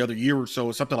other year or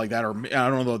so, something like that, or I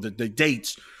don't know the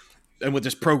dates. And with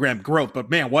this program growth, but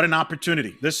man, what an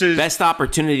opportunity! This is best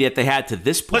opportunity that they had to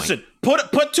this point. Listen,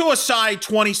 put to aside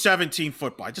 2017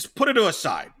 football. Just put it to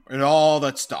aside and all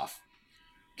that stuff.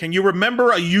 Can you remember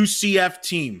a UCF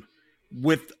team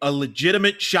with a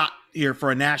legitimate shot here for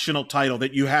a national title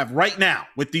that you have right now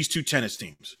with these 2 tennis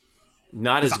teams?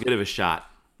 Not as good of a shot.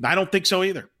 I don't think so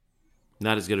either.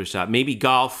 Not as good of a shot. Maybe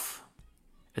golf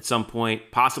at some point,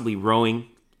 possibly rowing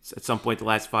at some point the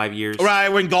last 5 years. Right,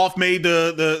 when golf made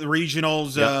the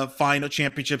regionals final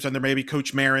championships under maybe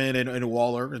Coach Marin and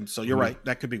Waller. And so you're right,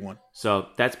 that could be one. So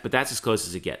that's as close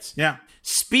as it gets. Yeah.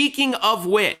 Speaking of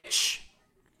which,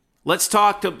 let's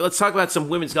talk about some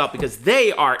women's golf, because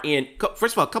they are in,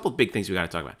 first of all, a couple of big things we got to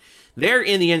talk about. They're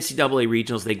in the NCAA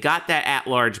regionals. They got that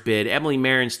at-large bid. Emily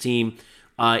Marin's team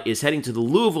is heading to the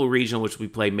Louisville regional, which we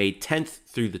play May 10th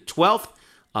through the 12th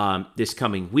this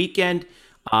coming weekend.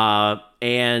 At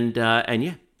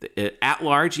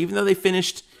large, even though they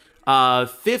finished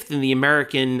fourth in the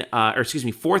American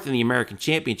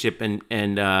Championship,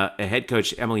 and head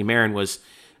coach Emily Marin was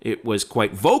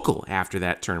quite vocal after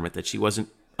that tournament that she wasn't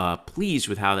pleased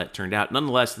with how that turned out.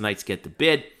 Nonetheless, the Knights get the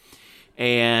bid,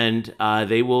 and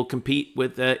they will compete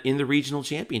in the regional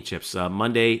championships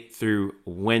Monday through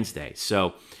Wednesday.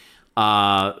 So.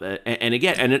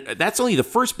 That's only the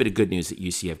first bit of good news that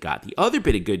UCF got. The other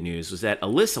bit of good news was that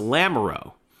Alyssa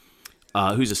Lamoureux,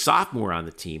 who's a sophomore on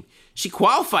the team, she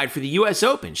qualified for the U.S.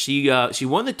 Open. She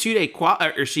won the 2-day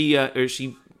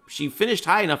she finished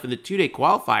high enough in the 2-day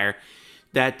qualifier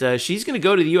that she's going to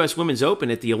go to the U.S. Women's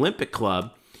Open at the Olympic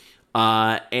Club,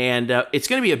 and it's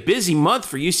going to be a busy month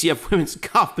for UCF women's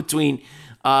golf between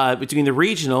the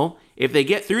regional. If they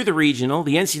get through the regional,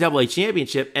 the NCAA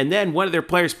championship, and then one of their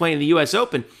players playing the U.S.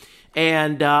 Open.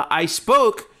 And I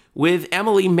spoke with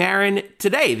Emily Marin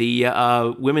today,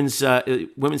 the women's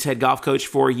head golf coach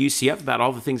for UCF, about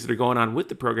all the things that are going on with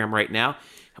the program right now,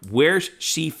 where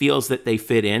she feels that they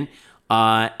fit in,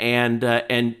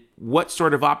 and what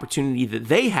sort of opportunity that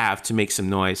they have to make some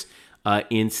noise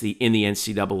in the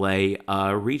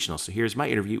NCAA regional. So here's my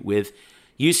interview with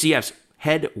UCF's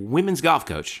head women's golf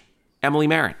coach, Emily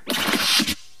Marin.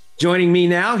 Joining me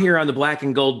now here on the Black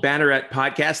and Gold Banneret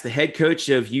podcast, the head coach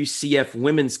of UCF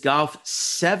women's golf.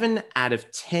 7 out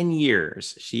of 10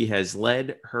 years, she has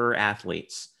led her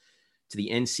athletes to the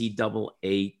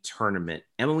NCAA tournament.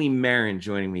 Emily Marin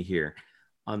joining me here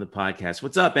on the podcast.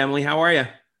 What's up, Emily? How are you?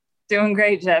 Doing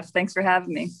great, Jeff. Thanks for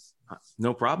having me.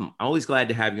 No problem. Always glad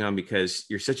to have you on because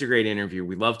you're such a great interview.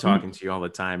 We love talking to you all the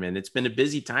time, and it's been a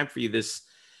busy time for you this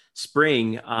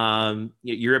spring.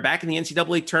 You're back in the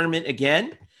NCAA tournament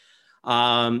again.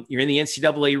 You're in the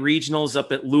NCAA regionals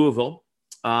up at Louisville.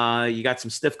 You got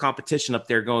some stiff competition up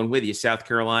there going with you. South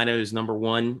Carolina is number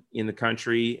 1 in the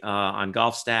country on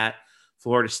golf stat.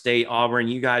 Florida State, Auburn.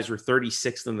 You guys were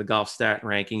 36th in the golf stat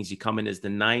rankings. You come in as the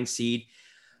 9 seed.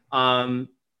 How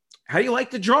do you like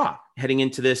the draw heading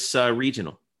into this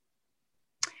regional?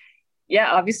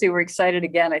 Yeah, obviously we're excited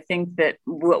again. I think that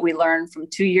what we learned from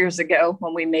 2 years ago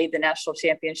when we made the national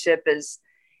championship is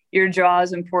your draw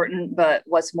is important, but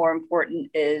what's more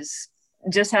important is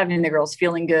just having the girls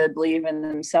feeling good, believing in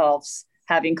themselves,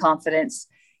 having confidence.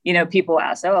 People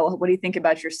ask, "Oh, what do you think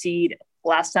about your seed?"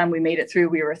 Last time we made it through,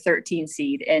 we were a 13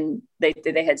 seed, and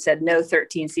they had said no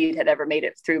 13 seed had ever made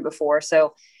it through before.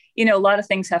 So, a lot of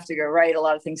things have to go right. A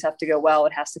lot of things have to go well.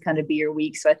 It has to kind of be your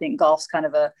week. So I think golf's kind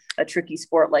of a tricky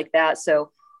sport like that.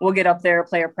 So we'll get up there,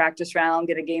 play our practice round,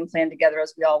 get a game plan together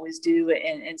as we always do,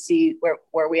 and see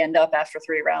where we end up after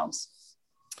 3 rounds.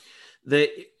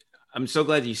 I'm so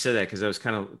glad you said that, because I was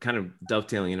kind of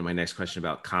dovetailing into my next question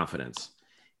about confidence.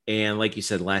 And like you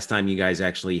said, last time you guys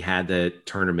actually had the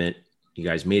tournament, you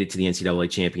guys made it to the NCAA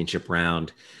championship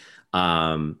round,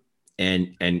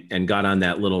 and got on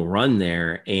that little run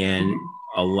there. And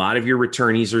a lot of your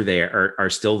returnees are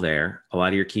still there. A lot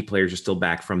of your key players are still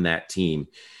back from that team.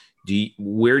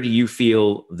 Where do you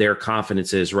feel their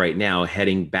confidence is right now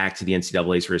heading back to the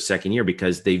NCAAs for a second year?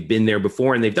 Because they've been there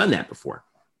before and they've done that before.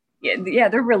 Yeah,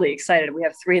 they're really excited. We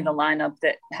have 3 in the lineup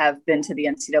that have been to the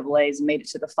NCAAs and made it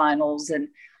to the finals. And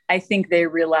I think they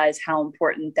realize how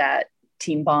important that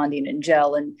team bonding and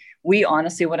gel. And we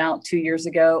honestly went out 2 years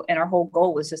ago, and our whole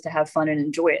goal was just to have fun and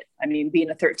enjoy it. I mean, being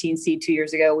a 13 seed 2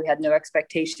 years ago, we had no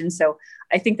expectations. So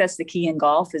I think that's the key in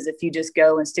golf, is if you just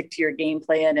go and stick to your game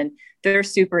plan. And they're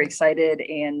super excited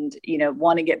and,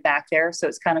 want to get back there. So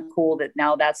it's kind of cool that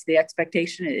now that's the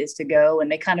expectation, is to go,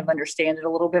 and they kind of understand it a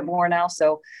little bit more now.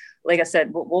 So like I said,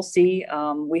 we'll see.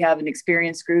 We have an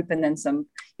experienced group and then some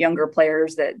younger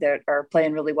players that are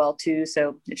playing really well too.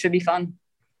 So it should be fun.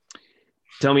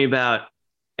 Tell me about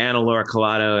Anna-Laura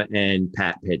Collado and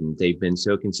Pat Pidden. They've been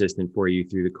so consistent for you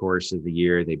through the course of the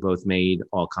year. They both made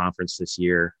all conference this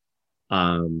year.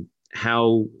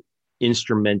 How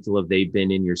instrumental have they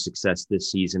been in your success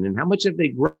this season, and how much have they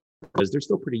grown? Because they're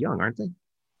still pretty young, aren't they?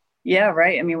 Yeah,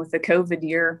 right. I mean, with the COVID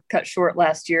year cut short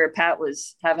last year, Pat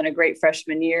was having a great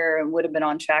freshman year and would have been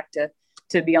on track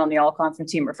to be on the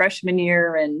all-conference team her freshman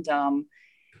year. And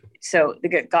so they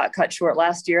got cut short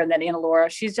last year. And then Anna-Laura,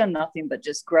 she's done nothing but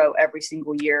just grow every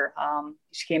single year.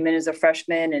 She came in as a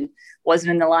freshman and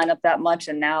wasn't in the lineup that much.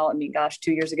 And now,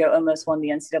 2 years ago, almost won the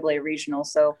NCAA regional.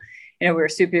 So, we were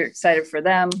super excited for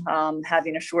them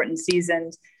having a shortened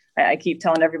season. I keep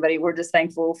telling everybody we're just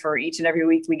thankful for each and every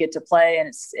week we get to play, and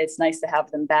it's nice to have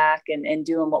them back and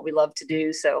doing what we love to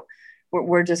do. So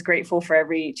we're just grateful for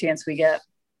every chance we get.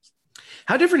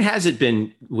 How different has it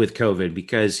been with COVID?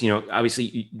 Because,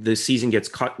 obviously the season gets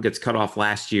cut off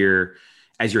last year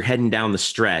as you're heading down the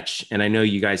stretch. And I know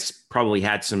you guys probably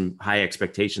had some high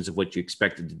expectations of what you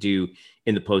expected to do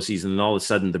in the postseason, and all of a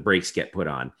sudden the brakes get put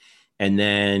on. And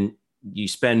then you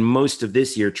spend most of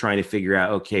this year trying to figure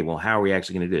out, okay, well, how are we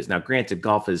actually going to do this? Now, granted,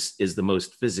 golf is the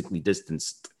most physically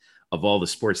distanced of all the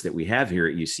sports that we have here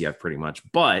at UCF pretty much,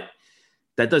 but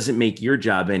that doesn't make your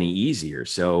job any easier.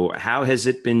 So how has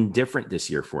it been different this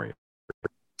year for you?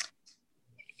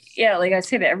 Yeah, like I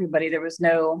say to everybody, there was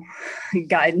no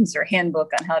guidance or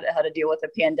handbook on how to deal with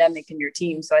a pandemic in your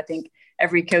team. So I think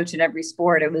every coach in every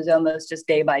sport, it was almost just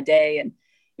day by day. And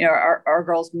our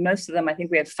girls, most of them, I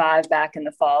think we had 5 back in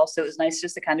the fall. So it was nice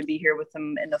just to kind of be here with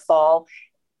them in the fall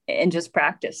and just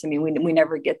practice. We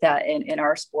never get that in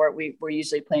our sport. We're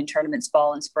usually playing tournaments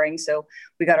fall and spring. So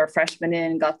we got our freshmen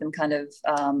in, got them kind of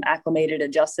acclimated,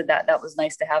 adjusted. That was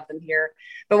nice to have them here.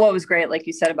 But what was great, like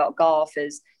you said about golf,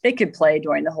 is they could play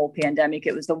during the whole pandemic.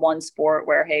 It was the one sport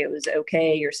where, hey, it was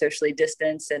okay, you're socially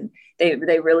distanced, and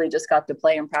they really just got to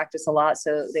play and practice a lot.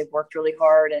 So they've worked really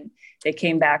hard and they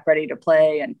came back ready to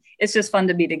play. And it's just fun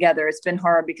to be together. It's been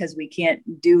hard because we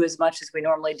can't do as much as we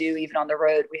normally do. Even on the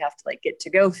road, we have to get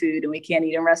to-go food and we can't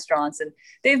eat in restaurants. And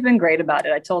they've been great about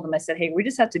it. I told them, I said, hey, we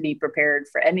just have to be prepared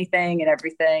for anything and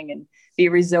everything and be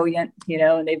resilient,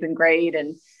 and they've been great.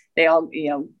 And they all,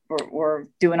 we're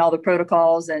doing all the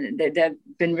protocols, and they've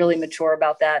been really mature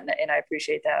about that. And I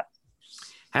appreciate that.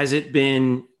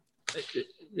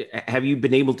 Have you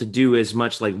been able to do as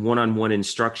much one-on-one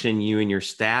instruction, you and your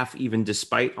staff, even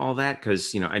despite all that?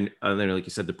 Because, I know, like you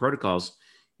said, the protocols,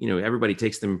 everybody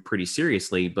takes them pretty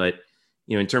seriously, but,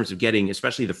 in terms of getting,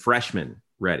 especially the freshmen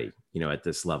ready, at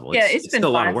this level, it's been still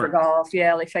a lot fun of work for golf.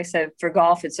 Yeah. Like I said, for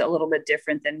golf, it's a little bit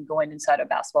different than going inside a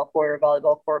basketball court or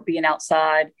volleyball court, being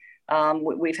outside.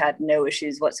 We've had no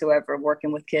issues whatsoever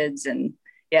working with kids, and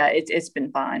yeah, it's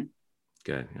been fine.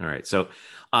 Good. All right. So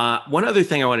one other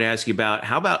thing I wanted to ask you about,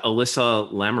 how about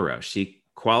Alyssa Lamoureux? She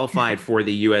qualified for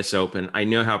the U.S. Open. I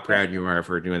know how proud you are of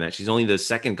her doing that. She's only the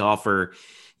second golfer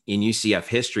in UCF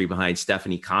history behind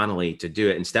Stephanie Connolly to do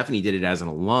it. And Stephanie did it as an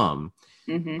alum.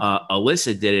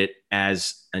 Alyssa did it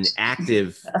as an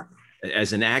active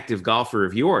golfer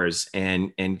of yours,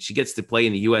 and she gets to play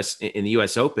in the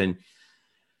US Open.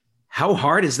 How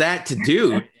hard is that to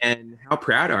do, and how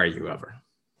proud are you of her?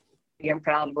 I'm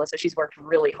proud of Alyssa. She's worked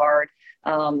really hard.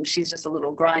 She's just a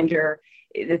little grinder.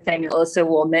 The thing Alyssa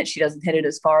will admit, she doesn't hit it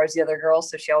as far as the other girls,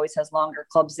 so she always has longer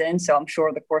clubs in. So I'm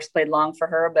sure the course played long for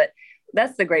her. But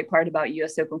that's the great part about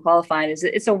US Open qualifying is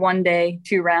it's a 1 day,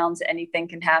 2 rounds. Anything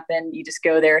can happen. You just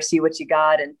go there, see what you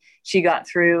got. And she got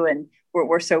through, and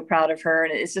we're so proud of her.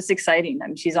 And it's just exciting. I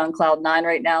mean, she's on cloud 9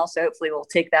 right now. So hopefully we'll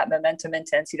take that momentum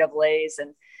into NCAAs.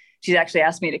 And she's actually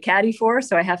asked me to caddy for her.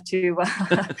 So I have to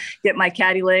get my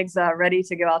caddy legs ready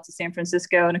to go out to San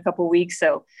Francisco in a couple of weeks.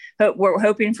 So we're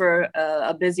hoping for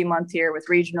a busy month here with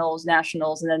regionals,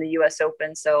 nationals, and then the US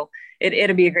Open. So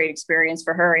it'll be a great experience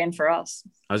for her and for us.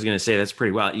 I was going to say, that's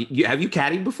pretty wild. Have you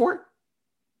caddied before?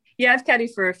 Yeah, I've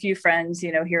caddied for a few friends,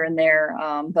 here and there.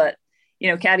 But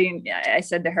caddying, I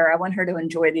said to her, I want her to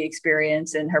enjoy the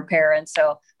experience and her parents.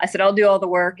 So I said, I'll do all the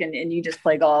work and you just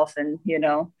play golf and,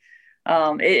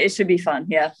 it should be fun.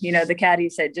 Yeah. The caddy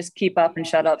said, just keep up and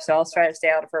shut up. So I'll try to stay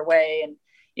out of her way. And,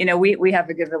 we have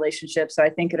a good relationship. So I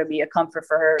think it'll be a comfort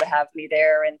for her to have me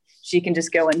there, and she can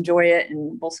just go enjoy it,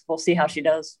 and we'll see how she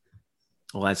does.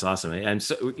 Well, that's awesome. And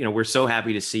so, we're so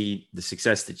happy to see the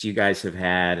success that you guys have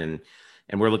had, and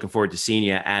we're looking forward to seeing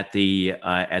you at the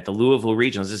Louisville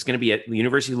Regionals. It's going to be at the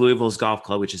University of Louisville's Golf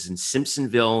Club, which is in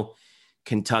Simpsonville,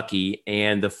 Kentucky.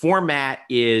 And the format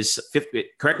is,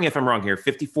 correct me if I'm wrong here,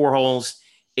 54 holes,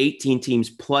 18 teams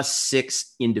plus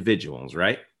 6 individuals,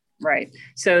 right? Right.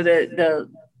 So the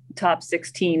top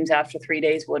 6 teams after 3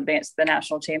 days will advance to the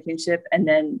national championship. And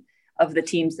then of the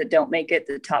teams that don't make it,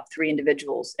 the top 3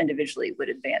 individuals individually would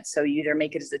advance. So you either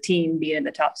make it as a team, being in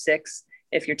the top 6.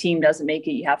 If your team doesn't make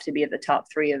it, you have to be at the top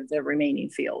 3 of the remaining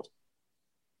field.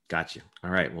 Gotcha. All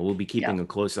right. Well, we'll be keeping a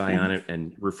close eye on it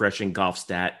and refreshing Golf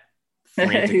Stat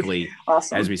frantically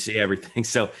awesome. As we see everything.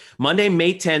 So Monday,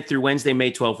 May 10th through Wednesday,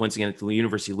 May 12th, once again at the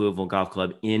University of Louisville Golf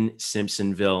Club in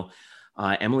Simpsonville.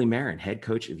 Emily Marin, head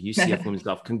coach of UCF Women's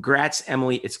Golf. Congrats,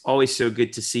 Emily. It's always so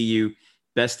good to see you.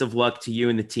 Best of luck to you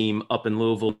and the team up in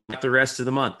Louisville the rest of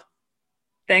the month.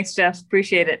 Thanks, Jeff.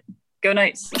 Appreciate it. Go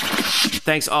Knights.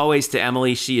 Thanks always to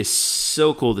Emily. She is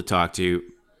so cool to talk to.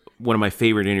 One of my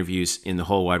favorite interviews in the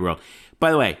whole wide world. By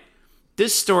the way,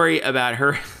 this story about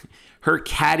her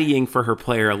caddying for her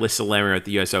player, Alyssa Lemmer, at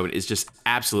the US Open is just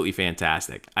absolutely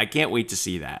fantastic. I can't wait to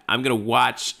see that. I'm going to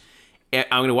watch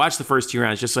the first 2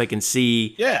 rounds just so I can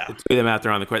see the 2 of them out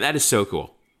there on the court. That is so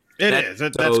cool. That's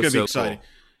going to be exciting. Cool.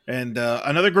 And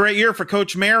another great year for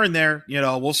Coach Marin there.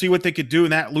 We'll see what they could do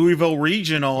in that Louisville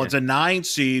regional. Yeah. It's a 9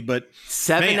 seed, but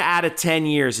 7 out of 10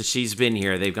 years that she's been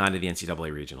here, they've gone to the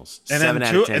NCAA regionals. And 7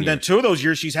 out of 10 and then 2 of those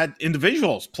years she's had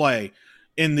individuals play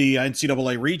in the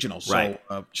NCAA regionals.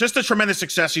 So just a tremendous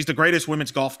success. She's the greatest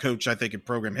women's golf coach, I think, in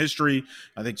program history.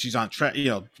 I think she's on track,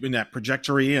 in that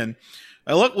trajectory. And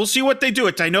look, we'll see what they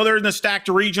do. I know they're in the stacked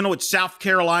regional. It's South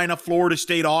Carolina, Florida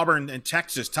State, Auburn, and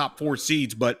Texas, top 4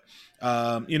 seeds. But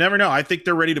you never know. I think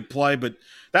they're ready to play. But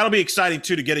that'll be exciting,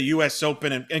 too, to get a U.S.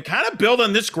 Open and kind of build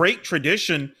on this great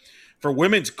tradition for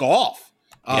women's golf.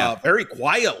 Very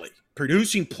quietly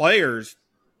producing players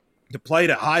to play at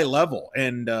a high level.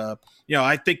 And,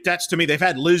 I think that's, to me, they've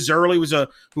had Liz Early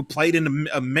who played in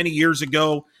many years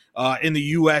ago in the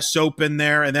U.S. Open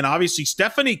there. And then obviously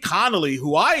Stephanie Connolly,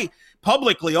 who I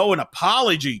publicly owe an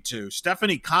apology to.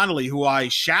 Stephanie Connolly, who I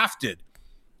shafted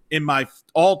in my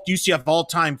UCF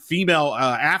all-time female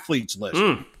athletes list.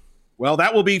 Well,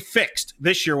 that will be fixed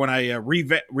this year when I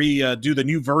redo the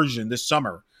new version this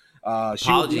summer.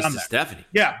 Apologies to Stephanie.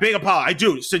 Yeah, big apology. I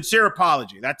do. Sincere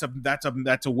apology. That's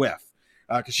a whiff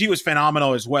because she was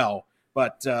phenomenal as well.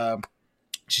 But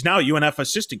she's now a UNF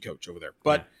assistant coach over there.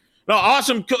 But no,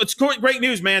 awesome. It's great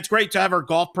news, man. It's great to have our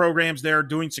golf programs there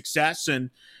doing success. And,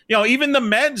 even the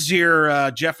Meds here,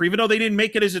 Jeffrey, even though they didn't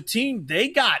make it as a team, they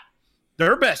got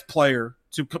their best player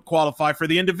to qualify for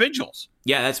the individuals.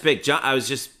 Yeah, that's big.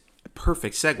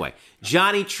 Perfect segue.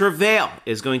 Johnny Travail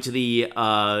is going to the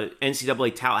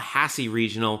NCAA Tallahassee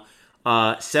Regional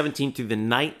 17th through the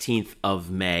 19th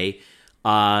of May.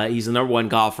 He's the number 1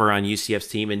 golfer on UCF's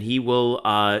team, and he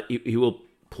will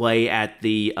play at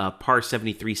the Par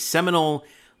 73 Seminole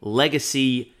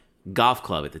Legacy Golf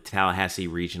Club at the Tallahassee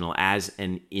Regional as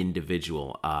an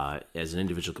individual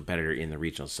competitor in the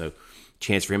regional. So,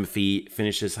 chance for him, if he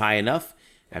finishes high enough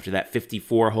after that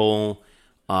 54-hole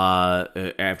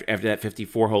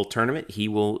tournament,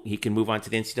 he can move on to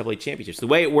the NCAA championships. The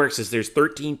way it works is there's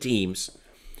 13 teams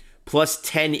plus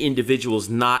 10 individuals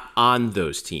not on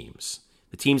those teams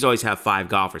The teams always have 5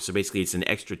 golfers, so basically it's an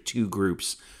extra 2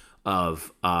 groups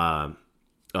of 5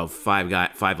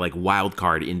 like wild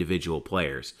card individual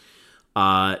players.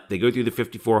 They go through the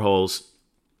 54 holes,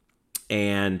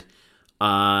 and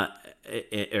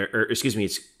excuse me,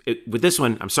 with this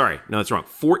one, I'm sorry, no, that's wrong.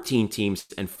 14 teams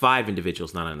and 5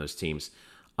 individuals not on those teams.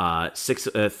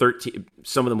 13.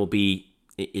 Some of them will be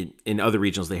in other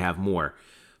regionals. They have more,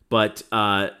 but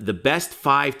the best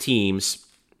 5 teams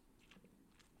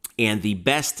and the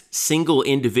best single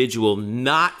individual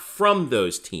not from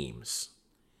those teams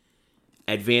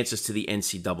advances to the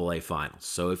NCAA finals.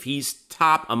 So if he's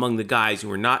top among the guys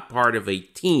who are not part of a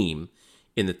team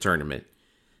in the tournament,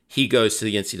 he goes to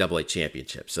the NCAA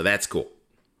championship. So that's cool.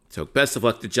 So best of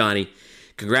luck to Johnny.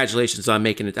 Congratulations on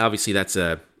making it. Obviously, that's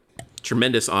a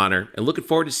tremendous honor, and looking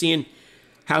forward to seeing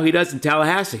how he does in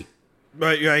Tallahassee.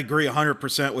 Right, yeah, I agree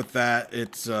 100% with that.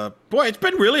 It's it's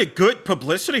been really a good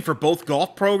publicity for both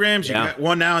golf programs. You got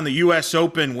one now in the U.S.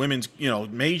 Open women's,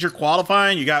 major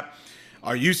qualifying. You got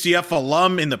our UCF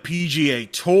alum in the PGA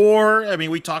Tour. I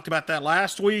mean, we talked about that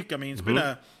last week. I mean, it's been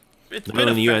a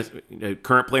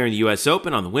current player in the U.S.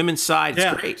 Open on the women's side.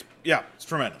 It's great. Yeah, it's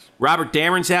tremendous. Robert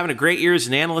Dameron's having a great year as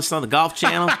an analyst on the Golf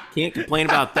Channel. Can't complain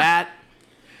about that.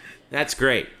 That's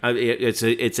great. It's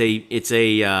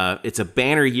a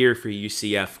banner year for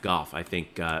UCF golf. I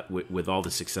think with all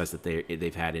the success that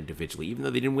they've had individually, even though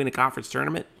they didn't win a conference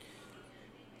tournament,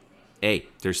 hey,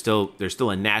 they're still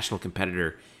a national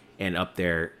competitor and up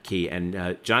there key.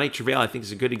 And Johnny Travail, I think,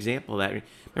 is a good example of that.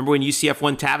 Remember when UCF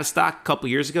won Tavistock a couple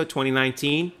years ago,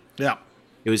 2019? Yeah,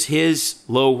 it was his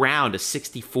low round, a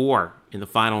 64 in the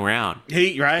final round.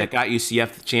 That got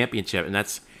UCF the championship, and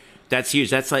that's huge.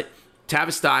 That's like.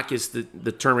 Tavistock is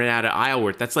the tournament out at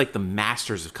Isleworth. That's like the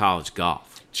Masters of college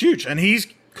golf. It's huge, and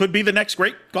could be the next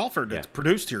great golfer that's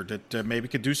produced here that maybe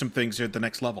could do some things here at the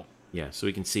next level. Yeah, so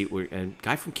we can see. And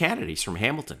guy from Canada, he's from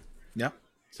Hamilton. Yeah.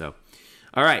 So,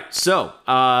 all right. So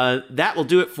that will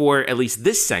do it for at least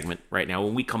this segment right now.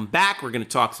 When we come back, we're going to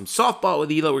talk some softball with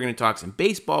Elo. We're going to talk some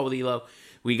baseball with Elo.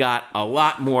 We got a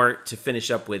lot more to finish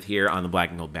up with here on the Black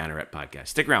and Gold Banneret podcast.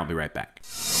 Stick around. We'll be right back.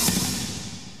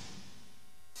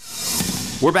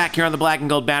 We're back here on the Black and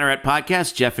Gold Banneret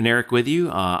podcast. Jeff and Eric with you.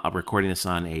 I'm recording this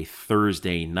on a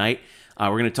Thursday night.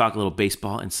 We're going to talk a little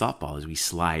baseball and softball as we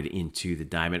slide into the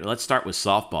diamond. Let's start with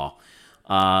softball.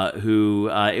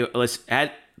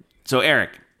 So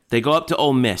Eric, they go up to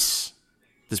Ole Miss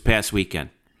this past weekend.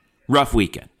 Rough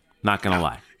weekend, not going to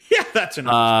lie. Yeah, that's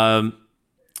enough.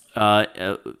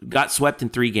 Got swept in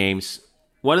 3 games.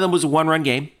 One of them was a 1-run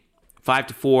game,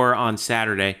 5-4 on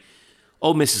Saturday.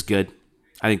 Ole Miss is good.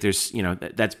 I think there's,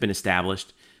 that's been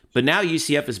established. But now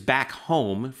UCF is back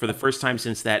home for the first time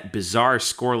since that bizarre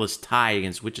scoreless tie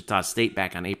against Wichita State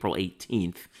back on April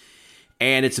 18th.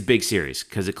 And it's a big series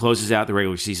because it closes out the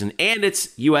regular season. And it's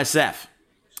USF.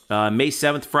 May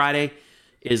 7th, Friday,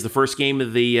 is the first game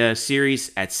of the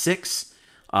series at 6,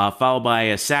 followed by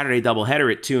a Saturday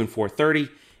doubleheader at 2 and 4:30.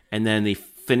 And then the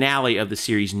finale of the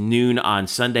series noon on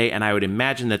Sunday, and I would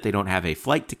imagine that they don't have a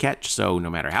flight to catch, so no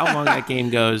matter how long that game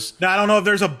goes. Now, I don't know if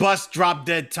there's a bus drop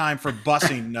dead time for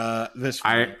busing this.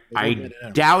 I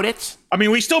doubt it. I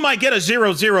mean, we still might get a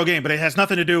 0-0 game, but it has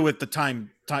nothing to do with the time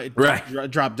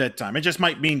drop dead time. It just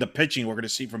might mean the pitching we're going to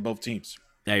see from both teams.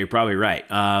 Yeah, you're probably right.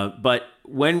 But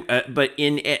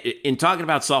in talking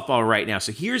about softball right now,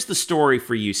 so here's the story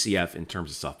for UCF in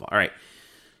terms of softball. All right,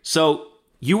 so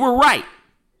you were right.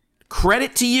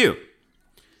 Credit to you.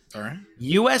 All right.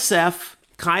 USF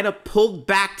kind of pulled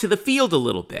back to the field a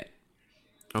little bit.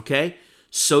 Okay?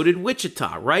 So did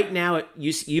Wichita. Right now,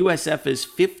 USF is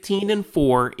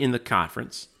 15-4 in the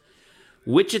conference.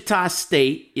 Wichita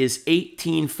State is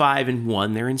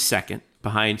 18-5-1. They're in second,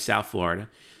 behind South Florida.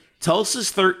 Tulsa's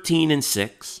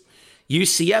 13-6.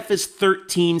 UCF is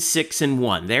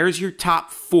 13-6-1. There's your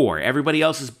top 4. Everybody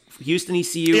else is Houston,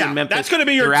 ECU, and Memphis. That's going to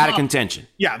be they're out of contention.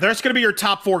 Yeah, that's going to be your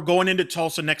top 4 going into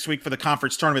Tulsa next week for the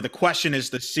conference tournament. The question is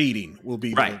the seeding will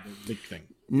be the big thing.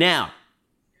 Now,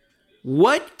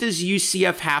 what does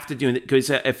UCF have to do? Because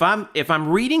if I'm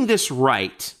reading this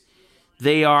right,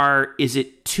 they are, is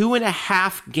it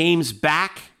 2.5 games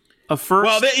back of first?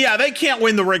 Well, they can't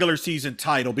win the regular season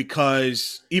title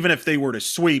because even if they were to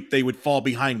sweep, they would fall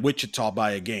behind Wichita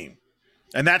by a game.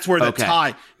 And that's where the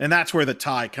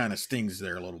tie kind of stings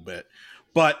there a little bit.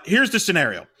 But here's the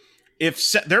scenario.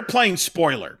 If they're playing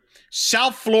spoiler,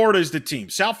 South Florida is the team.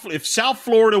 If South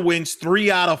Florida wins 3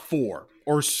 out of 4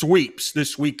 or sweeps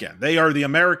this weekend, they are the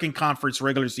American Conference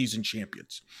regular season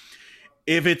champions.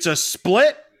 If it's a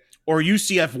split or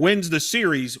UCF wins the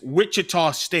series,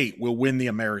 Wichita State will win the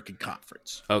American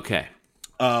Conference. Okay.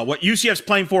 what UCF's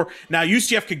playing for. Now,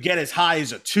 UCF could get as high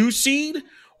as a 2 seed,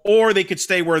 or they could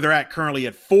stay where they're at currently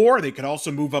at 4. They could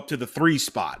also move up to the 3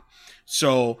 spot.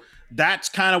 So that's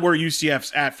kind of where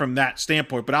UCF's at from that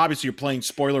standpoint. But obviously, you're playing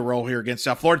spoiler role here against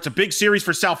South Florida. It's a big series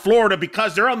for South Florida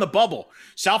because they're on the bubble.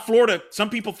 South Florida, some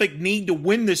people think, need to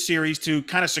win this series to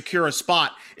kind of secure a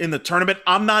spot in the tournament.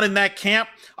 I'm not in that camp.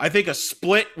 I think a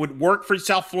split would work for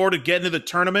South Florida to get into the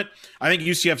tournament. I think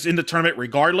UCF's in the tournament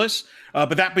regardless.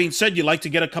 But that being said, you'd like to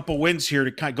get a couple wins here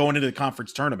to kind of going into the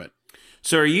conference tournament.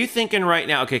 So are you thinking right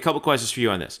now, okay, a couple questions for you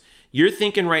on this. You're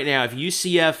thinking right now, if you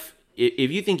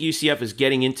think UCF is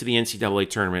getting into the NCAA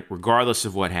tournament, regardless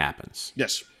of what happens.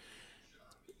 Yes.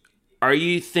 Are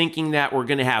you thinking that we're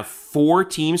going to have 4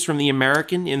 teams from the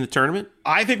American in the tournament?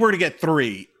 I think we're going to get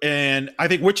 3, and I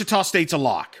think Wichita State's a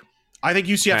lock. I think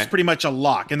UCF's pretty much a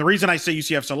lock. And the reason I say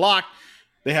UCF's a lock,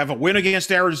 they have a win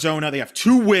against Arizona. They have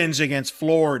 2 wins against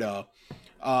Florida.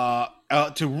 No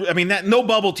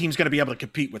bubble team's going to be able to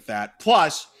compete with that.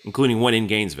 Plus, including one in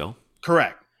Gainesville.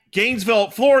 Correct.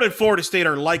 Gainesville, Florida, and Florida State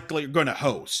are likely going to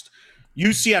host.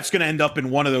 UCF's going to end up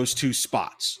in one of those 2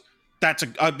 spots.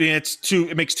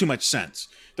 It makes too much sense.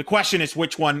 The question is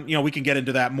which one. We can get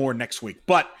into that more next week.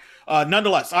 But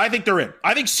nonetheless, I think they're in.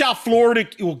 I think South Florida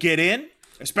will get in,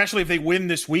 especially if they win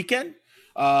this weekend.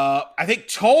 I think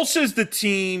Tulsa's the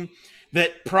team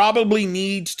that probably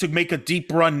needs to make a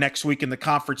deep run next week in the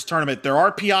conference tournament. Their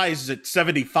RPI is at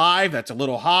 75. That's a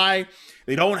little high.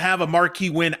 They don't have a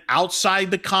marquee win outside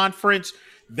the conference.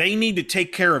 They need to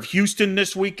take care of Houston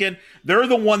this weekend. They're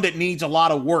the one that needs a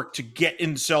lot of work to get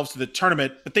themselves to the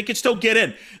tournament, but they can still get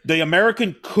in. The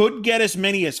American could get as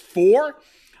many as 4.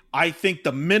 I think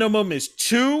the minimum is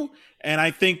 2. And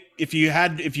I think if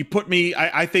you put me,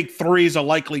 I think 3 is a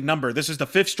likely number. This is the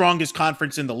 5th strongest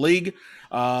conference in the league.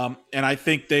 And I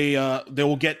think they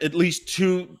will get at least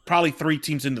 2, probably 3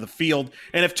 teams into the field.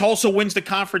 And if Tulsa wins the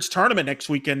conference tournament next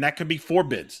weekend, that could be 4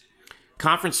 bids.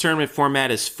 Conference tournament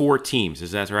format is 4 teams.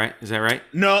 Is that right?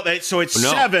 No, so it's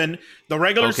 7. The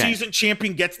regular season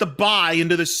champion gets the bye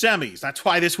into the semis. That's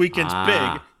why this weekend's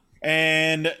big.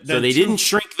 And so they didn't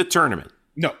shrink the tournament.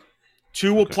 No.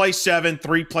 2 will play 7,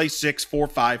 3 play 6, 4,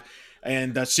 5,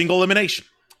 and single elimination.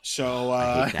 So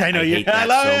I know you. I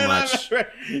love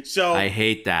it. So I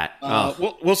hate that.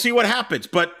 We'll see what happens.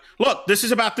 But look, this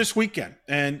is about this weekend,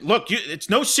 and look, it's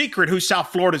no secret who South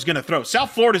Florida is going to throw.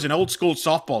 South Florida is an old school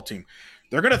softball team.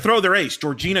 They're going to throw their ace,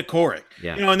 Georgina Korick.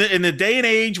 Yeah. In the day and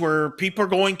age where people are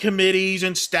going committees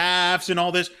and staffs and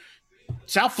all this,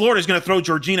 South Florida is going to throw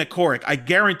Georgina Korick. I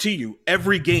guarantee you,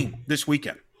 every game this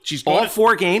weekend. She's all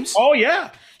 4 games. Oh yeah,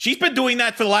 she's been doing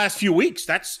that for the last few weeks.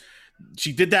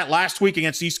 She did that last week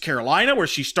against East Carolina, where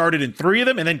she started in 3 of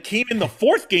them and then came in the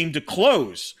 4th game to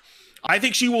close. I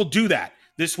think she will do that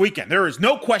this weekend. There is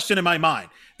no question in my mind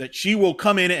that she will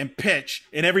come in and pitch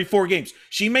in every 4 games.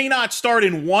 She may not start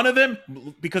in one of them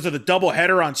because of the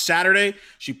doubleheader on Saturday.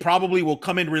 She probably will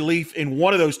come in relief in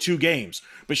one of those 2 games,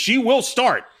 but she will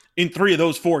start in 3 of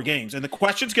those 4 games. And the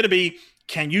question's going to be,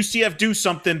 can UCF do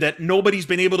something that nobody's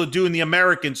been able to do in the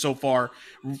American so far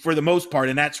for the most part,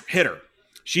 and that's hit her.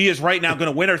 She is right now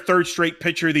going to win her 3rd straight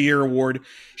Pitcher of the Year award.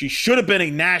 She should have been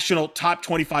a national top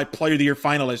 25 Player of the Year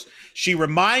finalist. She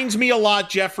reminds me a lot,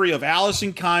 Jeffrey, of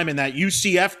Allison Kime and that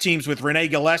UCF teams with Renee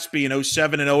Gillespie in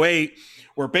 07 and 08,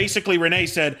 where basically Renee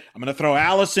said, I'm going to throw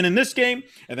Allison in this game,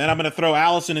 and then I'm going to throw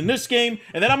Allison in this game,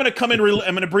 and then I'm going to come in, I'm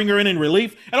going to bring her in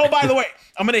relief. And oh, by the way,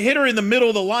 I'm going to hit her in the middle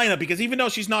of the lineup because even though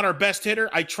she's not our best hitter,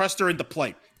 I trust her in the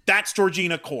plate. That's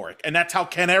Georgina Korick, and that's how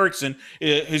Ken Erickson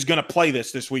is going to play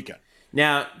this weekend.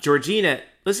 Now, Georgina,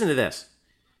 listen to this.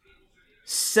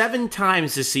 7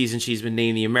 times this season she's been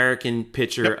named the American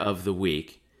Pitcher of the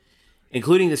Week,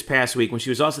 including this past week when she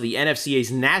was also the NFCA's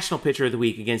National Pitcher of the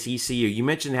Week against ECU. You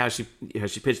mentioned how she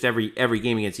pitched every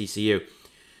game against ECU.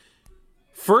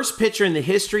 First pitcher in the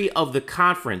history of the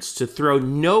conference to throw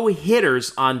no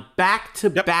hitters on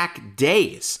back-to-back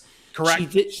days.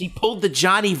 Correct. She pulled the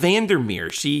Johnny Vandermeer.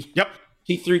 She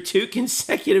threw 2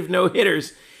 consecutive no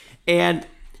hitters, and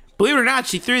believe it or not,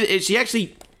 she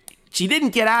didn't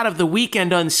get out of the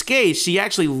weekend unscathed. She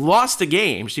actually lost the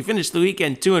game. She finished the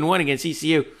weekend 2-1 against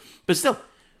ECU, but still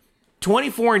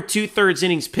 24 2/3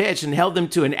 innings pitched and held them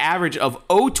to an average of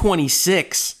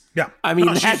 0.26. Yeah, I mean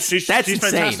that's she's insane.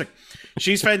 Fantastic.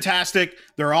 She's fantastic.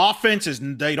 Their offense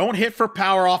they don't hit for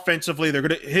power offensively.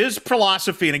 His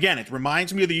philosophy, and again, it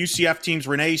reminds me of the UCF teams,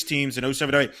 Renee's teams in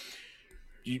 07-08.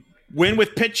 You win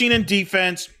with pitching and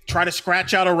defense, try to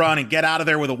scratch out a run and get out of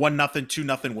there with a 1-0,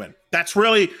 2-0 win. That's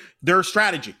really their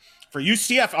strategy. For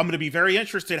UCF, I'm going to be very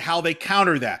interested how they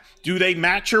counter that. Do they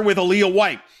match her with Aaliyah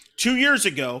White? 2 years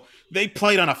ago, they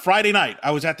played on a Friday night.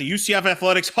 I was at the UCF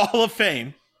Athletics Hall of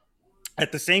Fame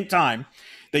at the same time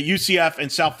that UCF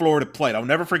and South Florida played. I'll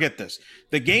never forget this.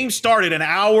 The game started an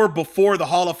hour before the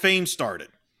Hall of Fame started.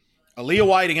 Aaliyah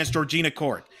White against Georgina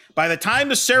Corrick. By the time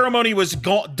the ceremony was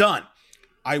done,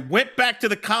 I went back to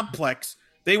the complex.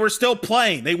 They were still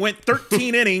playing. They went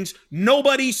 13 innings.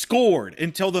 Nobody scored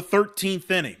until the 13th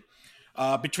inning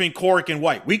between Corrick and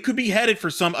White. We could be headed for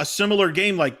a similar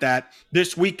game like that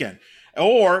this weekend.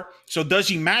 So does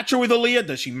she match her with Aaliyah?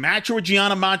 Does she match her with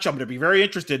Gianna Mancha? I'm going to be very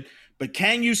interested. But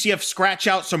can UCF scratch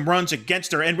out some runs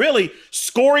against her? And really,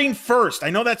 scoring first.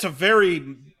 I know that's a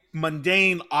very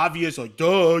mundane, obvious, like,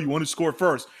 duh, you want to score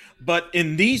first. But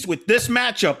with this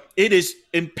matchup, it is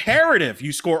imperative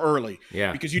you score early.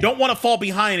 Yeah. Because you don't want to fall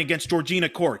behind against Georgina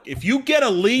Corrick. If you get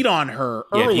a lead on her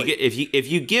early.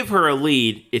 If you give her a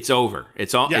lead, it's over.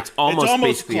 It's almost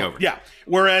basically close. over. Yeah.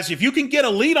 Whereas if you can get a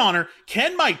lead on her,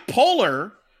 Ken might pull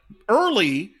her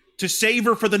early to save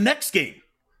her for the next game.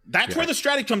 That's where the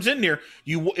strategy comes in here.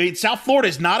 South Florida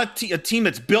is not a team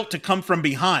that's built to come from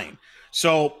behind.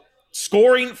 So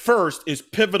scoring first is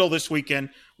pivotal this weekend.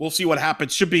 We'll see what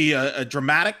happens. Should be a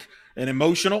dramatic and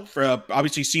emotional for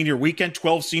obviously senior weekend.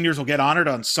 12 seniors will get honored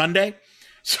on Sunday.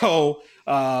 So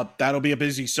that'll be a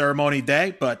busy ceremony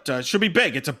day, but should be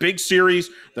big. It's a big series,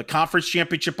 the conference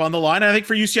championship on the line. And I think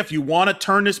for UCF, you want to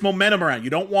turn this momentum around.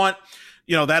 You don't want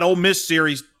that Ole Miss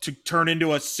series to turn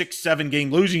into a 6-7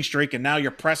 game losing streak, and now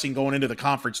you're pressing going into the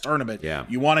conference tournament. Yeah.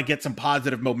 You want to get some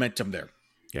positive momentum there.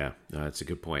 Yeah, that's a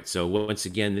good point. So once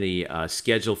again, the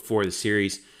schedule for the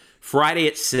series: Friday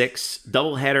at 6,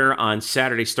 doubleheader on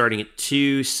Saturday starting at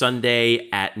 2, Sunday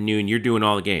at noon. You're doing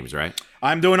all the games, right?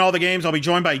 I'm doing all the games. I'll be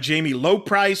joined by Jamie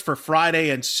Lowprice for Friday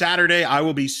and Saturday. I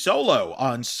will be solo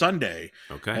on Sunday.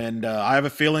 Okay. And I have a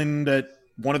feeling that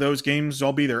one of those games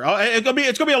I'll be there. It's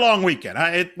gonna be a long weekend.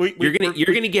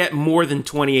 You're gonna get more than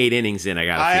 28 innings in.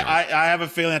 I have a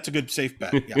feeling that's a good safe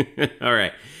bet. Yeah. All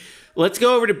right, let's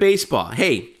go over to baseball.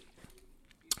 Hey,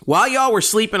 while y'all were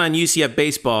sleeping on UCF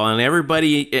baseball and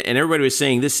everybody was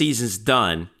saying this season's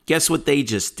done, guess what they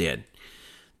just did?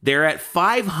 They're at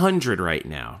 500 right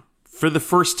now for the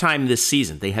first time this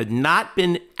season. They have not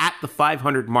been at the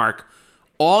 500 mark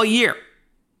all year,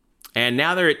 and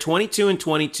now they're at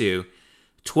 22-22.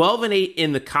 12-8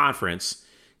 in the conference,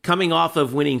 coming off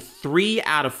of winning 3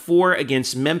 out of 4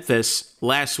 against Memphis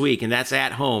last week, and that's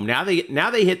at home. Now they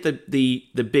hit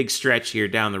the big stretch here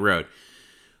down the road.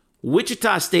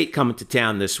 Wichita State coming to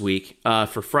town this week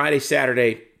for Friday,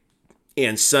 Saturday,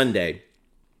 and Sunday.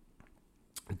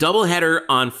 Doubleheader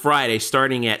on Friday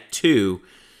starting at 2,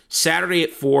 Saturday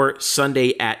at 4,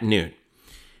 Sunday at noon.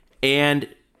 And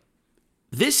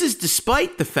this is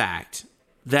despite the fact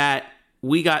that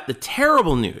we got the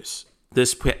terrible news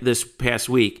this past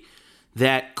week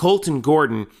that Colton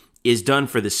Gordon is done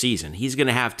for the season. He's going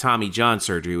to have Tommy John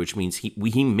surgery, which means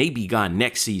he may be gone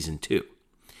next season too.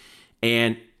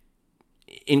 And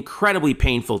incredibly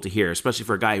painful to hear, especially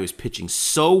for a guy who was pitching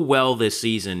so well this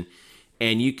season.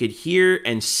 And you could hear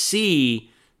and see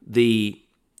the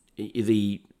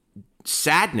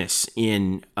sadness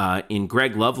in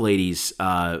Greg Lovelady's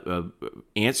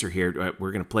answer here.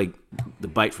 We're going to play the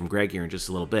bite from Greg here in just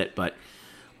a little bit, but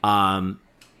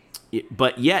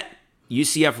yet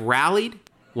UCF rallied,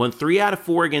 won 3 out of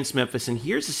 4 against Memphis, and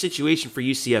here's the situation for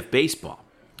UCF baseball.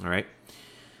 All right,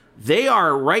 they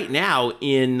are right now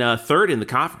in third in the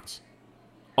conference.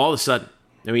 All of a sudden,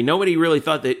 I mean, nobody really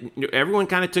thought that. Everyone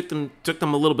kind of took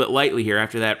them a little bit lightly here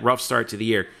after that rough start to the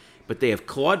year. But they have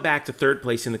clawed back to third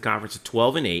place in the conference at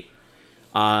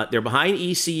 12-8. They're behind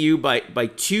ECU by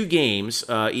 2 games.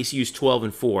 ECU's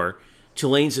 12-4.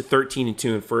 Tulane's at 13-2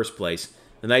 in first place.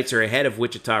 The Knights are ahead of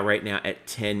Wichita right now at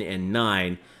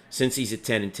 10-9. Cincy's at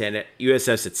 10-10.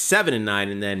 USF's at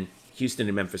 7-9, and then Houston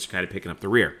and Memphis are kind of picking up the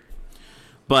rear.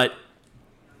 But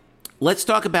let's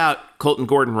talk about Colton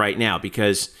Gordon right now,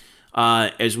 because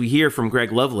as we hear from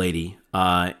Greg Lovelady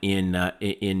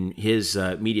in his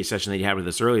media session that he had with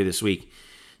us earlier this week,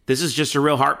 this is just a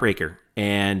real heartbreaker,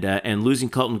 and losing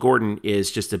Colton Gordon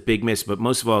is just a big miss. But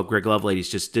most of all, Greg Lovelady is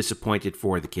just disappointed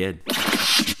for the kid.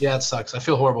 Yeah, it sucks. I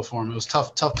feel horrible for him. It was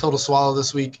tough pill to swallow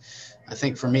this week. I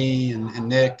think for me and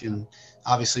Nick, and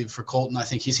obviously for Colton, I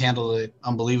think he's handled it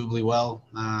unbelievably well.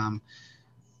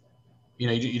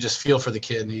 You just feel for the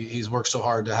kid. And he's worked so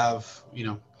hard to have,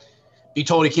 be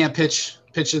told he can't pitch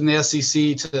in the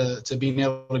SEC to being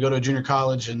able to go to a junior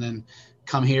college and then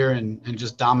come here and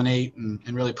just dominate and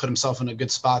really put himself in a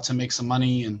good spot to make some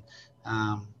money and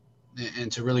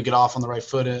to really get off on the right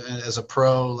foot as a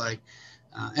pro. Like,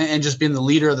 and just being the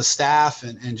leader of the staff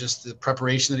and just the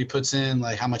preparation that he puts in,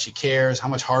 like how much he cares, how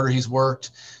much harder he's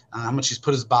worked, how much he's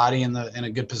put his body in a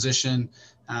good position.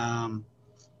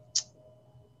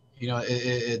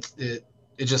 It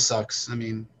just sucks. I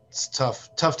mean, it's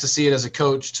tough to see it as a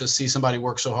coach, to see somebody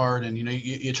work so hard. And,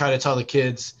 you try to tell the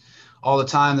kids all the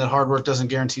time that hard work doesn't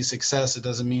guarantee success. It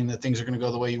doesn't mean that things are going to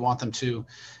go the way you want them to.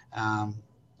 And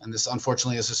this,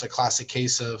 unfortunately, is just a classic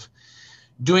case of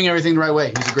doing everything the right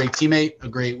way. He's a great teammate, a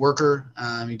great worker.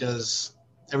 He does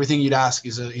everything you'd ask.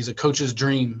 He's a coach's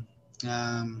dream.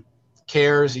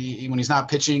 Cares. When he's not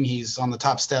pitching, he's on the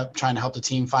top step trying to help the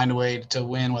team find a way to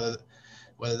win,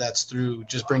 whether that's through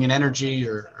just bringing energy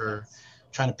or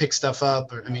trying to pick stuff up.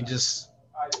 Just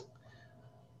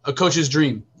a coach's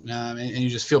dream. And you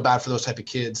just feel bad for those type of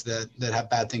kids that have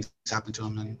bad things happen to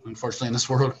them. And unfortunately, in this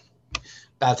world,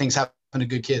 bad things happen to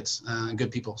good kids and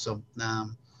good people. So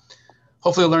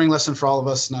hopefully a learning lesson for all of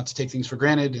us, not to take things for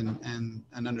granted and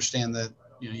understand that,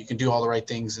 you can do all the right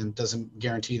things, and doesn't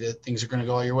guarantee that things are going to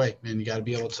go all your way. And you got to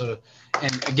be able to,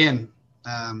 and again,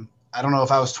 I don't know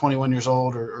if I was 21 years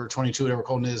old or 22, whatever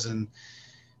Colton is, and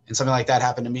something like that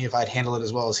happened to me, if I'd handle it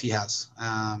as well as he has.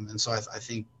 And so I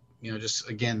think,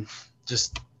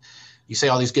 just you say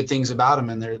all these good things about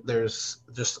him, and there's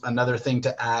just another thing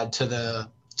to add to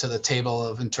the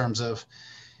table in terms of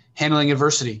handling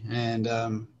adversity. And,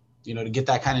 to get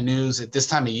that kind of news at this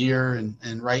time of year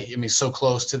and right, so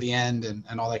close to the end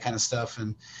and all that kind of stuff.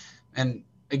 And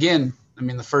again,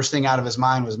 the first thing out of his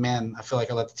mind was, man, I feel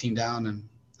like I let the team down, and,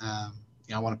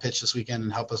 I want to pitch this weekend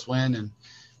and help us win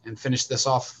and finish this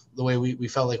off the way we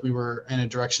felt like we were in a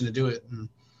direction to do it. And,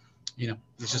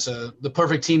 it's just the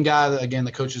perfect team guy, again,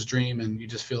 the coach's dream, and you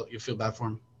feel bad for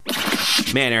him.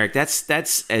 Man, Eric,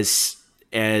 that's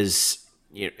as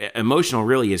emotional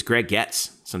really as Greg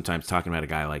gets sometimes talking about a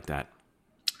guy like that.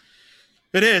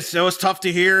 It is. It was tough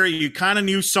to hear. You kind of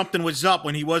knew something was up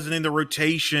when he wasn't in the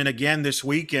rotation again this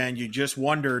weekend. You just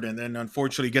wondered, and then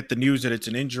unfortunately get the news that it's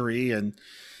an injury. And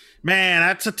man,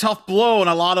 that's a tough blow on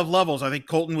a lot of levels. I think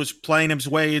Colton was playing his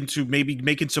way into maybe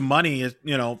making some money,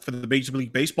 for the Major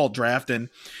League Baseball draft. And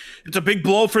it's a big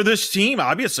blow for this team.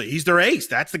 Obviously, he's their ace.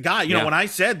 That's the guy. When I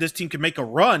said this team could make a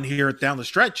run here down the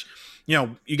stretch,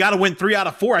 you got to win 3 out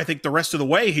of 4, I think, the rest of the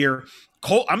way here.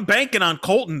 I'm banking on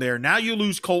Colton there. Now you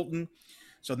lose Colton.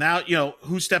 So now,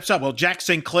 who steps up? Well, Jack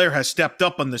St. Clair has stepped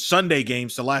up on the Sunday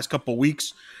games the last couple of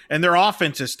weeks, and their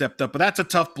offense has stepped up. But that's a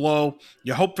tough blow.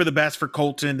 You hope for the best for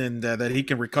Colton and that he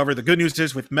can recover. The good news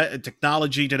is with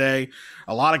technology today,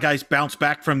 a lot of guys bounce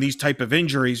back from these type of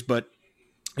injuries, but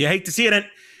you hate to see it. And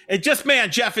it just,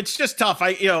 man, Jeff, it's just tough.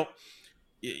 I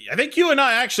think you and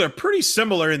I actually are pretty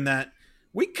similar in that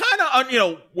we kind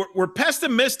of, we're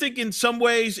pessimistic in some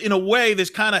ways. In a way, this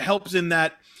kind of helps in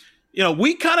that,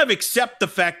 we kind of accept the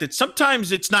fact that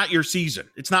sometimes it's not your season.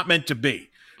 It's not meant to be.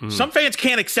 Mm-hmm. Some fans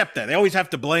can't accept that. They always have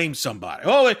to blame somebody.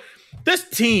 Oh, this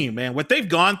team, man, what they've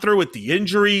gone through with the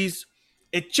injuries,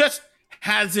 it just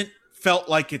hasn't felt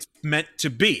like it's meant to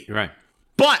be. Right.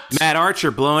 But Matt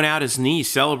Archer blowing out his knee,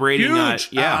 celebrating. Huge.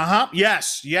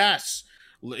 Yes.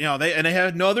 They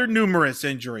had other numerous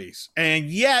injuries, and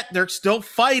yet they're still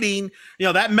fighting.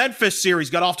 That Memphis series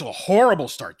got off to a horrible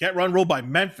start. Get run ruled by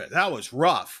Memphis. That was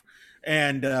rough.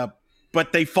 And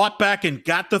but they fought back and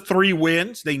got the 3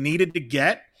 wins they needed to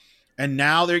get. And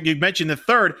now you mentioned the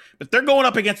third, but they're going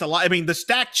up against a lot. The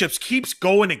stack chips keeps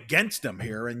going against them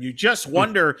here. And you just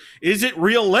wonder, is it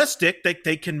realistic that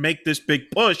they can make this big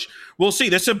push? We'll see.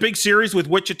 This is a big series with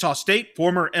Wichita State,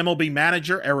 former MLB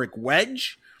manager Eric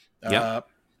Wedge. Yep.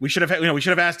 We should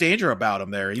have asked Andrew about him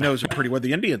there. He knows pretty well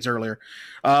the Indians earlier.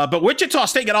 But Wichita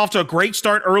State got off to a great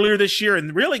start earlier this year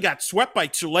and really got swept by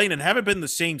Tulane and haven't been the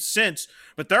same since.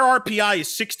 But their RPI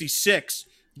is 66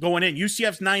 going in.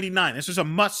 UCF's 99. This is a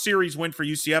must-series win for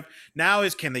UCF. Now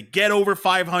can they get over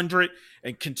 500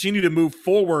 and continue to move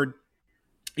forward?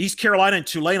 East Carolina and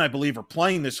Tulane, I believe, are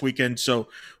playing this weekend. So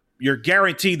you're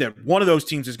guaranteed that one of those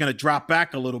teams is going to drop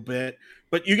back a little bit.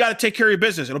 But you got to take care of your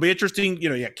business. It'll be interesting.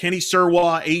 Kenny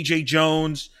Serwa, A.J.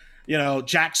 Jones,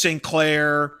 Jack St.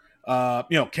 Clair.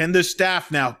 Can this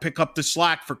staff now pick up the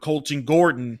slack for Colton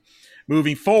Gordon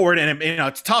moving forward? And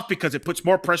it's tough because it puts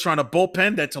more pressure on a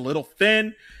bullpen that's a little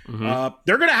thin. Mm-hmm.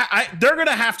 They're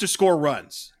gonna have to score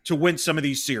runs to win some of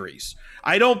these series.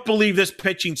 I don't believe this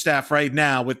pitching staff right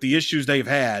now, with the issues they've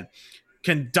had,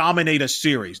 can dominate a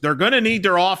series. They're going to need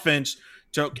their offense.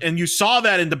 And you saw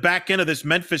that in the back end of this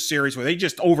Memphis series where they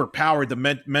just overpowered the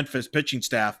Memphis pitching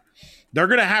staff. They're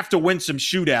going to have to win some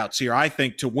shootouts here, I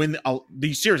think, to win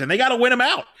these series. And they got to win them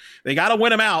out. They got to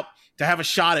win them out to have a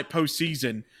shot at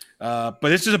postseason. But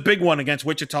this is a big one against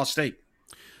Wichita State.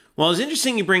 Well, it's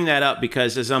interesting you bring that up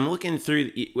because as I'm looking through,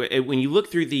 when you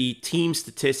look through the team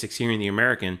statistics here in the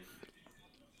American,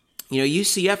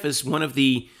 UCF is one of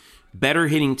the better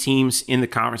hitting teams in the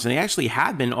conference, and they actually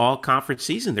have been all conference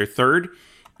season. They're third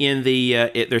in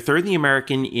the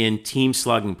American in team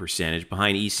slugging percentage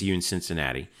behind ECU and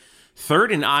Cincinnati.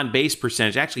 Third in on-base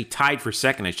percentage, actually tied for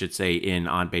second, I should say, in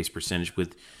on-base percentage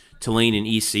with Tulane and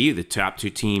ECU, the top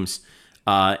two teams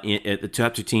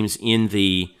in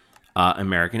the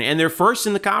American. And they're first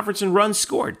in the conference in runs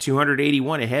scored,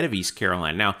 281 ahead of East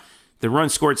Carolina. Now, the run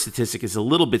scored statistic is a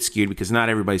little bit skewed because not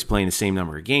everybody's playing the same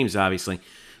number of games, obviously.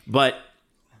 But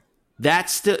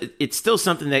it's still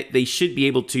something that they should be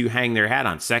able to hang their hat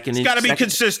on. It's got to be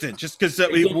consistent, just because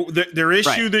their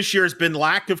issue this year has been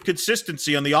lack of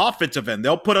consistency on the offensive end.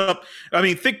 They'll put up. I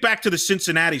mean, think back to the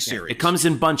Cincinnati series. It comes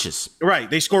in bunches, right?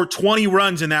 They scored 20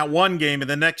 runs in that one game, and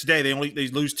the next day they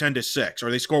lose 10-6, or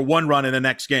they score 1 run in the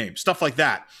next game. Stuff like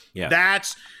that. Yeah,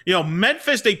 that's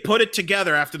Memphis. They put it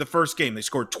together after the first game. They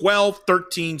scored 12,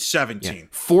 13, 17,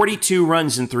 42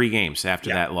 runs in 3 games after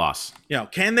that loss.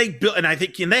 Can they build? And I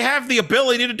think they have the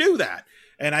ability to do that.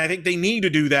 And I think they need to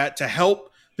do that to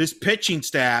help this pitching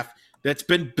staff that's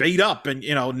been beat up. And,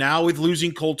 now with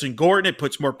losing Colton Gordon, it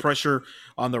puts more pressure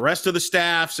on the rest of the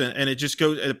staffs, and it just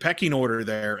goes a pecking order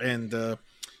there. And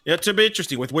it's a bit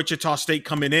interesting with Wichita State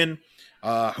coming in,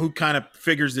 who kind of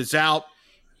figures this out,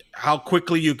 how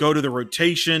quickly you go to the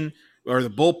rotation or the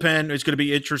bullpen is going to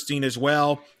be interesting as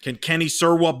well. Can Kenny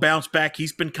Sirwell bounce back?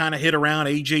 He's been kind of hit around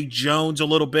A.J. Jones a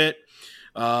little bit.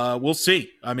 We'll see.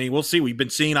 I mean, we'll see. We've been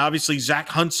seeing, obviously, Zach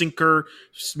Hunsicker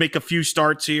make a few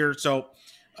starts here. So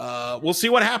we'll see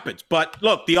what happens. But,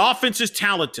 look, the offense is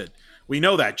talented. We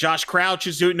know that. Josh Crouch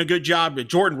is doing a good job.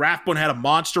 Jordan Rathbone had a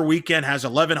monster weekend, has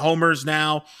 11 homers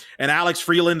now. And Alex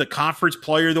Freeland, the conference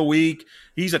player of the week.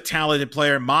 He's a talented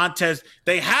player. Montez,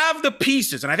 they have the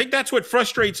pieces. And I think that's what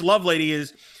frustrates Lovelady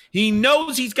is he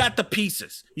knows he's got the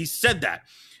pieces. He said that.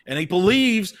 And he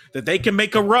believes that they can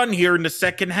make a run here in the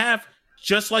second half,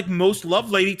 just like most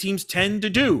Lovelady teams tend to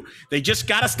do. They just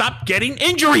got to stop getting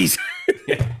injuries.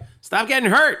 Stop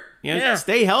getting hurt.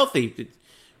 Stay healthy.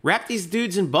 Wrap these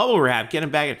dudes in bubble wrap. Get them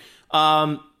back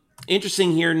in.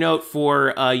 Interesting here note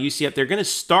for UCF. They're going to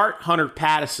start Hunter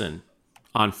Pattison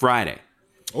on Friday.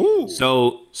 Ooh.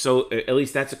 So at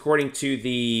least that's according to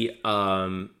the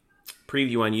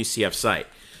preview on UCF site.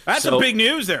 That's a big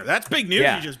news there. That's big news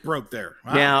you just broke there.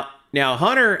 Wow. Now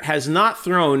Hunter has not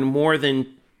thrown more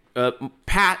than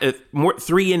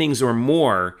 3 innings or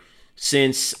more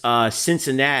since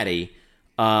Cincinnati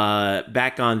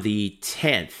back on the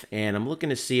 10th, and I'm looking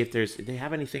to see if they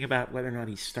have anything about whether or not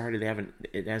he started. They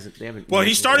haven't. Well,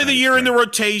 he started the year in the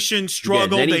rotation,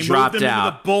 struggled. Then they dropped moved him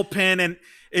out. to the bullpen, and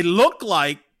it looked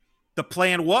like the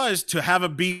plan was to have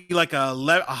him be like a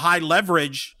high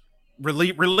leverage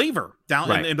reliever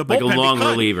down in the bullpen, like a long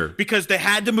reliever, because they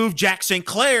had to move Jack St.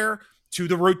 Clair to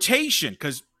the rotation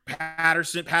because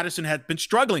Pattison had been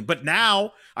struggling. But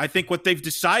now I think what they've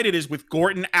decided is with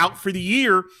Gordon out for the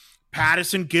year,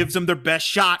 Pattison gives them their best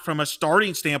shot from a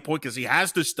starting standpoint because he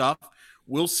has this stuff.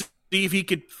 We'll see if he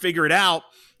could figure it out,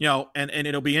 and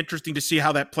it'll be interesting to see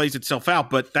how that plays itself out.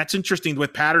 But that's interesting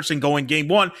with Patterson going game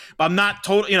 1. But I'm not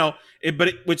total,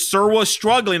 with Sirwa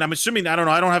struggling, I'm assuming, I don't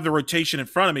know, I don't have the rotation in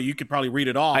front of me. You could probably read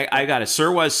it off. I got it.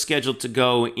 Sirwa's scheduled to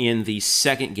go in the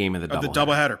second game of the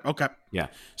doubleheader. Okay. Yeah.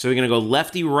 So we're going to go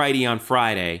lefty-righty on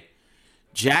Friday.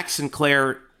 Jack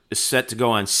Sinclair is set to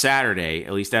go on Saturday,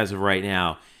 at least as of right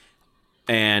now.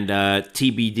 And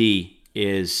TBD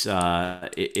is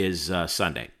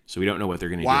Sunday, so we don't know what they're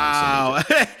going to do on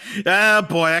Sunday. Wow, oh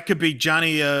boy, that could be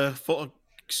Johnny full.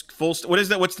 What is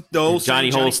that? What's the old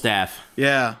Johnny Holstaff?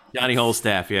 Yeah, Johnny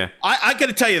Holstaff. Yeah, I got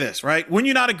to tell you this, right? When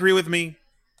you not agree with me,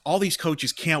 all these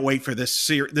coaches can't wait for the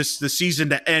season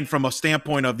to end from a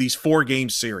standpoint of these 4-game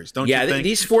series. Don't you think? Yeah,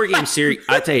 these 4-game series.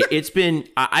 I tell you, it's been.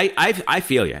 I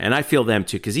feel you, and I feel them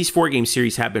too, because these 4-game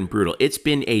series have been brutal. It's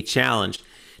been a challenge.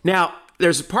 Now,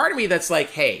 there's a part of me that's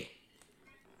like, hey,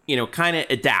 kind of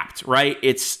adapt, right?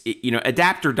 It's,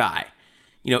 adapt or die.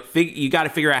 You got to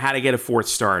figure out how to get a 4th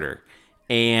starter.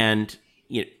 And,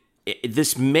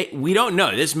 we don't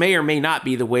know. This may or may not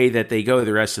be the way that they go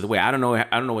the rest of the way. I don't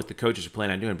know what the coaches are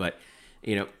planning on doing, but,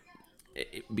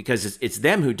 because it's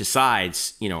them who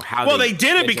decides, how. Well, they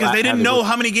did it because they didn't know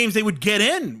how many games they would get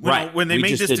in when they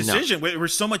made this decision. There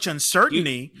was so much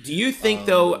uncertainty. Do you think,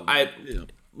 though,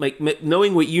 like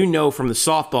knowing what you know from the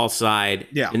softball side,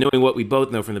 and knowing what we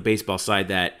both know from the baseball side,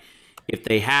 that if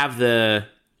they have the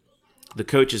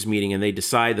coaches meeting and they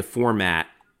decide the format,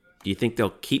 do you think they'll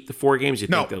keep the 4 games? Do you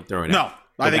think they'll throw it out?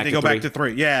 I think they go back to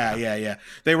 3. Yeah.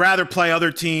 They rather play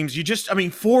other teams.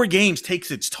 4 games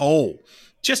takes its toll.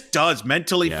 Just does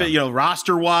mentally,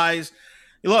 roster wise.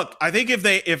 Look, I think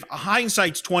if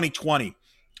hindsight's 2020,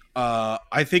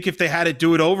 I think if they had to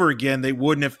do it over again, they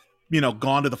wouldn't have,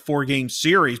 gone to the 4-game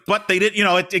series. But they did,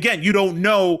 again, you don't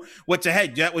know what's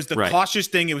ahead. That was the cautious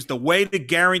thing. It was the way to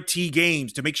guarantee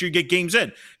games, to make sure you get games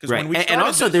in. Right. And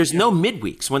also there's no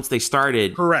midweeks once they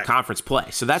started conference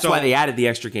play. So that's why they added the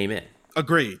extra game in.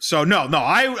 Agreed. So no,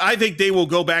 I think they will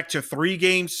go back to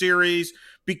 3-game series,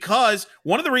 because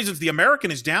one of the reasons the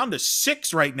American is down to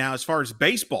 6 right now as far as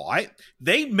baseball,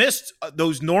 they missed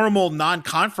those normal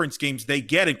non-conference games they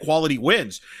get in quality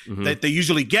wins that they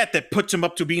usually get, that puts them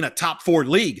up to being a top 4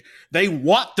 league. They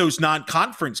want those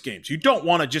non-conference games. You don't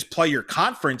want to just play your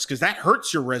conference, because that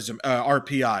hurts your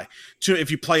RPI. If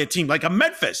you play a team like a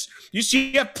Memphis,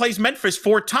 UCF plays Memphis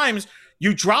 4 times.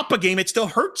 You drop a game, it still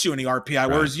hurts you in the RPI.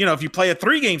 Whereas, if you play a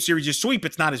 3-game series, you sweep,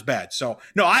 it's not as bad. So,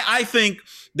 no, I think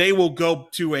they will go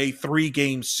to a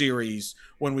 3-game series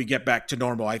when we get back to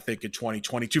normal, I think, in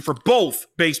 2022 for both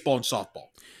baseball and softball.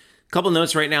 Couple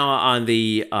notes right now on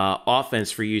the offense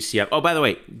for UCF. Oh, by the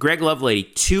way, Greg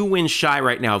Lovelady, 2 wins shy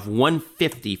right now of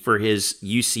 150 for his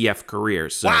UCF career.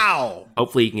 So wow!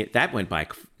 Hopefully he can get that. Went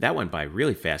by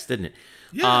really fast, didn't it?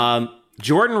 Yeah.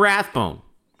 Jordan Rathbone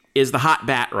is the hot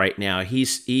bat right now.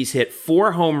 He's hit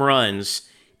 4 home runs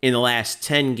in the last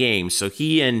 10 games. So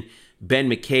he and Ben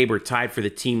McCabe are tied for the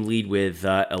team lead with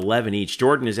 11 each.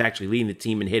 Jordan is actually leading the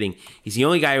team in hitting. He's the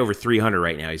only guy over 300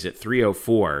 right now. He's at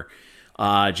 304.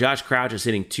 Josh Crouch is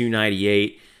hitting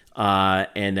 298.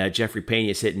 And Jeffrey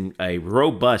Pena is hitting a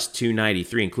robust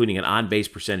 293, including an on-base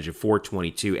percentage of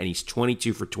 422. And he's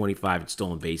 22 for 25 in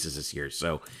stolen bases this year.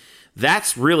 So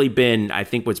that's really been, I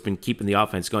think, what's been keeping the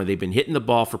offense going. They've been hitting the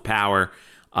ball for power,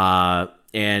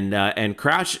 and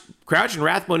Crouch and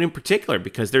Rathbone in particular,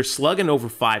 because they're slugging over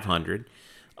 500.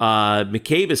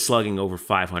 McCabe is slugging over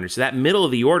 500. So that middle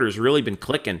of the order has really been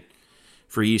clicking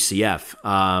for UCF.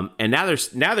 And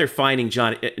now they're finding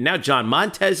John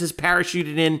Montez has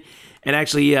parachuted in and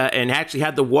actually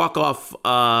had the walk-off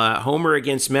homer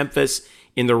against Memphis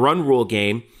in the run rule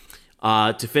game.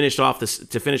 To finish off the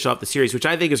series, which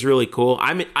I think is really cool.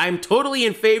 I'm totally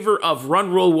in favor of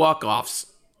run rule walk-offs.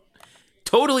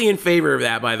 Totally in favor of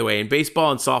that, by the way, in baseball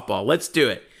and softball. Let's do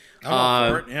it.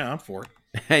 I'm for it. Yeah, I'm for it.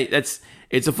 Hey,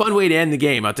 it's a fun way to end the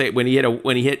game. I'll tell you, when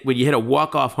you hit a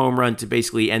walk-off home run to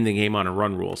basically end the game on a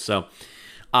run rule. So,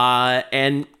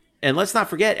 and let's not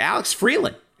forget Alex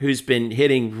Freeland, who's been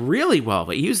hitting really well.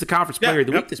 He was the conference player of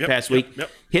the week this past week.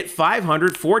 Hit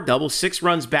 500, 4 doubles, 6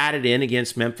 runs batted in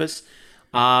against Memphis.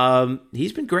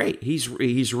 He's been great. He's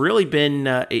really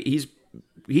been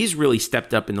he's really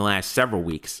stepped up in the last several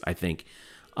weeks, I think.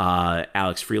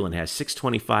 Alex Freeland has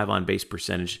 625 on base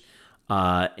percentage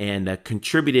and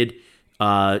contributed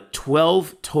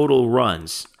 12 total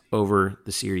runs over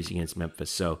the series against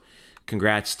Memphis. So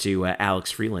congrats to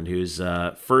Alex Freeland, who's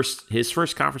his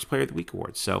first Conference Player of the Week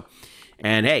award. So,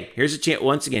 and hey, here's a chance for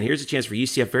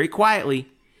UCF very quietly.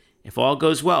 If all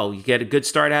goes well, you get a good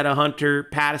start out of Hunter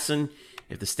Pattison.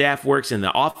 If the staff works and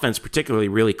the offense particularly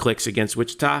really clicks against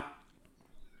Wichita,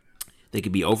 they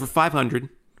could be over 500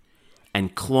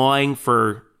 and clawing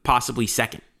for possibly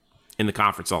second in the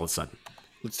conference all of a sudden.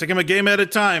 Let's take them a game at a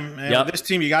time. And with this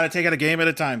team, you got to take it a game at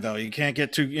a time, though. You can't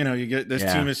get too,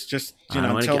 team is just,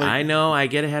 I know I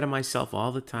get ahead of myself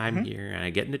all the time here, and I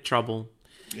get into trouble.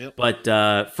 Yep. But,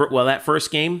 that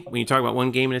first game, when you talk about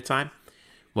one game at a time,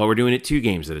 well, we're doing it 2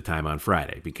 games at a time on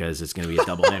Friday, because it's going to be a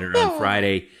doubleheader on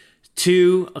Friday,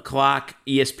 2 o'clock,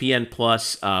 ESPN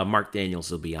Plus. Mark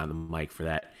Daniels will be on the mic for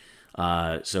that.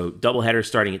 So doubleheader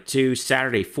starting at 2,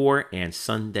 Saturday 4, and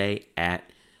Sunday at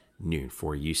noon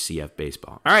for UCF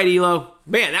baseball. All right, Elo.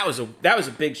 Man, that was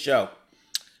a big show.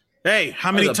 Hey,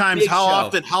 how many times, how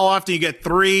often you get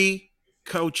 3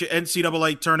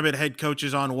 NCAA tournament head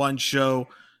coaches on one show?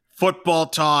 Football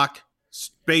talk,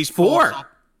 baseball. 4.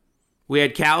 We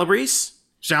had Calabrese.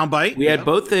 Soundbite. We had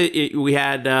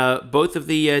both of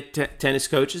the tennis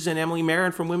coaches and Emily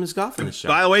Marin from Women's Golf in the show.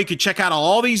 By the way, you can check out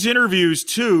all these interviews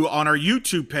too on our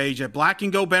YouTube page at Black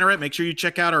and Go Bennett. Make sure you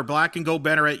check out our Black and Go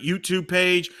Bennett YouTube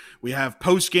page. We have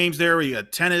post games there. We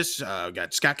got tennis. We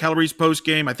got Scott Calabrese post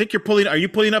game. I think are you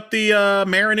pulling up the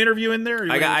Marin interview in there?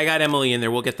 I got Emily in there.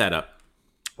 We'll get that up.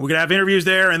 We're gonna have interviews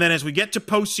there, and then as we get to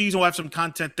postseason, we'll have some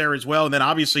content there as well. And then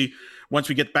obviously, once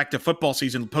we get back to football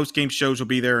season, post-game shows will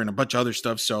be there and a bunch of other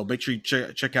stuff. So make sure you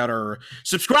check out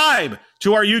subscribe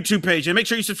to our YouTube page, and make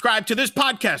sure you subscribe to this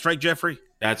podcast, right, Jeffrey?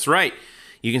 That's right.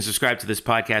 You can subscribe to this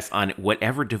podcast on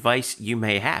whatever device you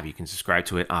may have. You can subscribe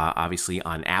to it, obviously,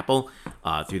 on Apple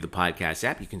through the podcast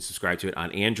app. You can subscribe to it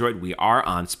on Android. We are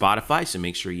on Spotify, so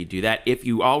make sure you do that. If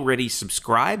you already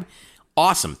subscribe,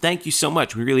 awesome. Thank you so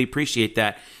much. We really appreciate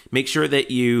that. Make sure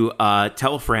that you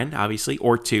tell a friend, obviously,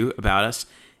 or two about us,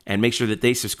 and make sure that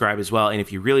they subscribe as well. And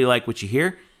if you really like what you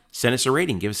hear, send us a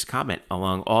rating, give us a comment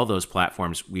along all those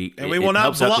platforms. It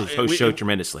helps out the show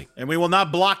tremendously. And we will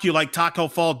not block you like Taco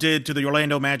Fall did to the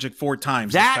Orlando Magic 4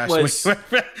 times. That was...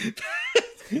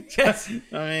 Yes.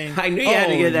 I knew you had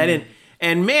to get that in.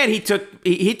 And man, he took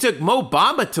Mo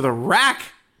Bamba to the rack.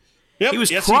 Yep, he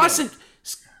was crossing...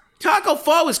 Taco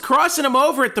Fall was crossing him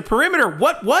over at the perimeter.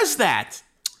 What was that?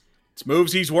 It's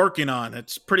moves he's working on.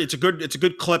 It's a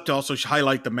good clip to also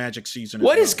highlight the Magic season.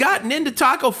 What has gotten into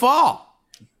Taco Fall?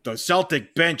 The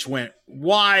Celtic bench went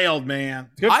wild,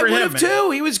 man. Good for him. I would have too.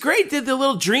 He was great. Did the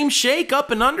little dream shake up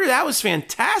and under. That was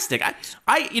fantastic.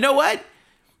 You know what?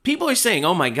 People are saying,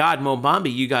 "Oh my God, Mo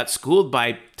Bamba, you got schooled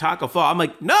by Taco Fall." I'm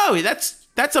like, no,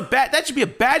 that should be a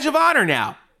badge of honor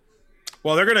now.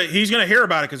 Well, he's gonna hear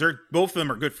about it because both of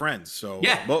them are good friends. So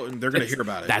yeah, they're gonna hear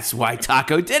about it. That's why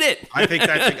Taco did it. I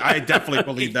definitely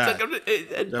believe that.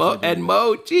 And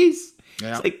Mo, geez,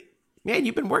 yeah. It's like, man,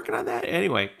 you've been working on that.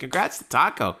 Anyway, congrats to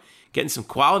Taco. Getting some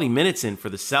quality minutes in for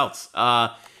the Celts.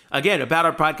 Again, about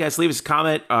our podcast, leave us a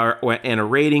comment and a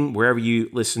rating wherever you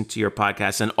listen to your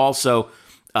podcast. And also,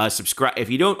 subscribe.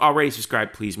 If you don't already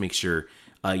subscribe, please make sure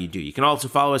you do. You can also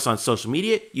follow us on social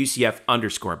media,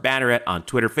 UCF_Banneret on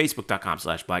Twitter,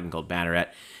 Facebook.com/blackandgoldbanneret.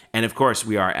 And of course,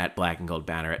 we are at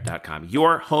blackandgoldbanneret.com,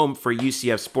 your home for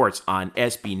UCF sports on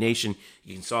SB Nation.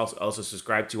 You can also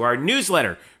subscribe to our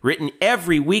newsletter, written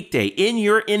every weekday in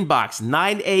your inbox,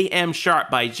 9 a.m.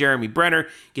 sharp by Jeremy Brenner,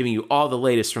 giving you all the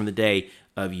latest from the day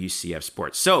of UCF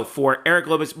sports. So for Eric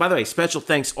Lopez, by the way, special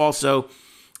thanks also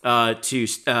to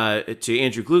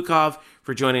Andrew Glukov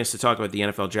for joining us to talk about the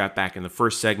NFL draft back in the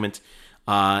first segment.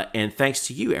 And thanks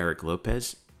to you, Eric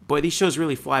Lopez. Boy, these shows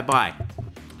really fly by.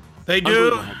 They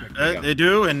do. They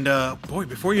do. And, boy,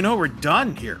 before you know, we're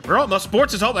done here.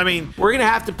 Sports is over. I mean, we're going to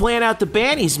have to plan out the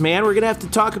bannies, man. We're going to have to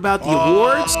talk about the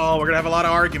awards. Oh, we're going to have a lot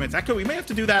of arguments. We may have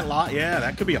to do that live. Yeah,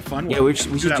 that could be a fun one. Yeah, we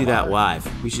should do that live.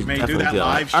 We should definitely do that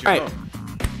live. Show. All right.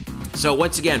 So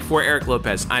once again, for Eric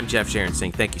Lopez, I'm Jeff Sharon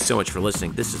saying thank you so much for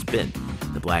listening. This has been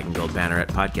the Black and Gold Banneret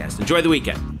podcast. Enjoy the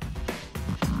weekend.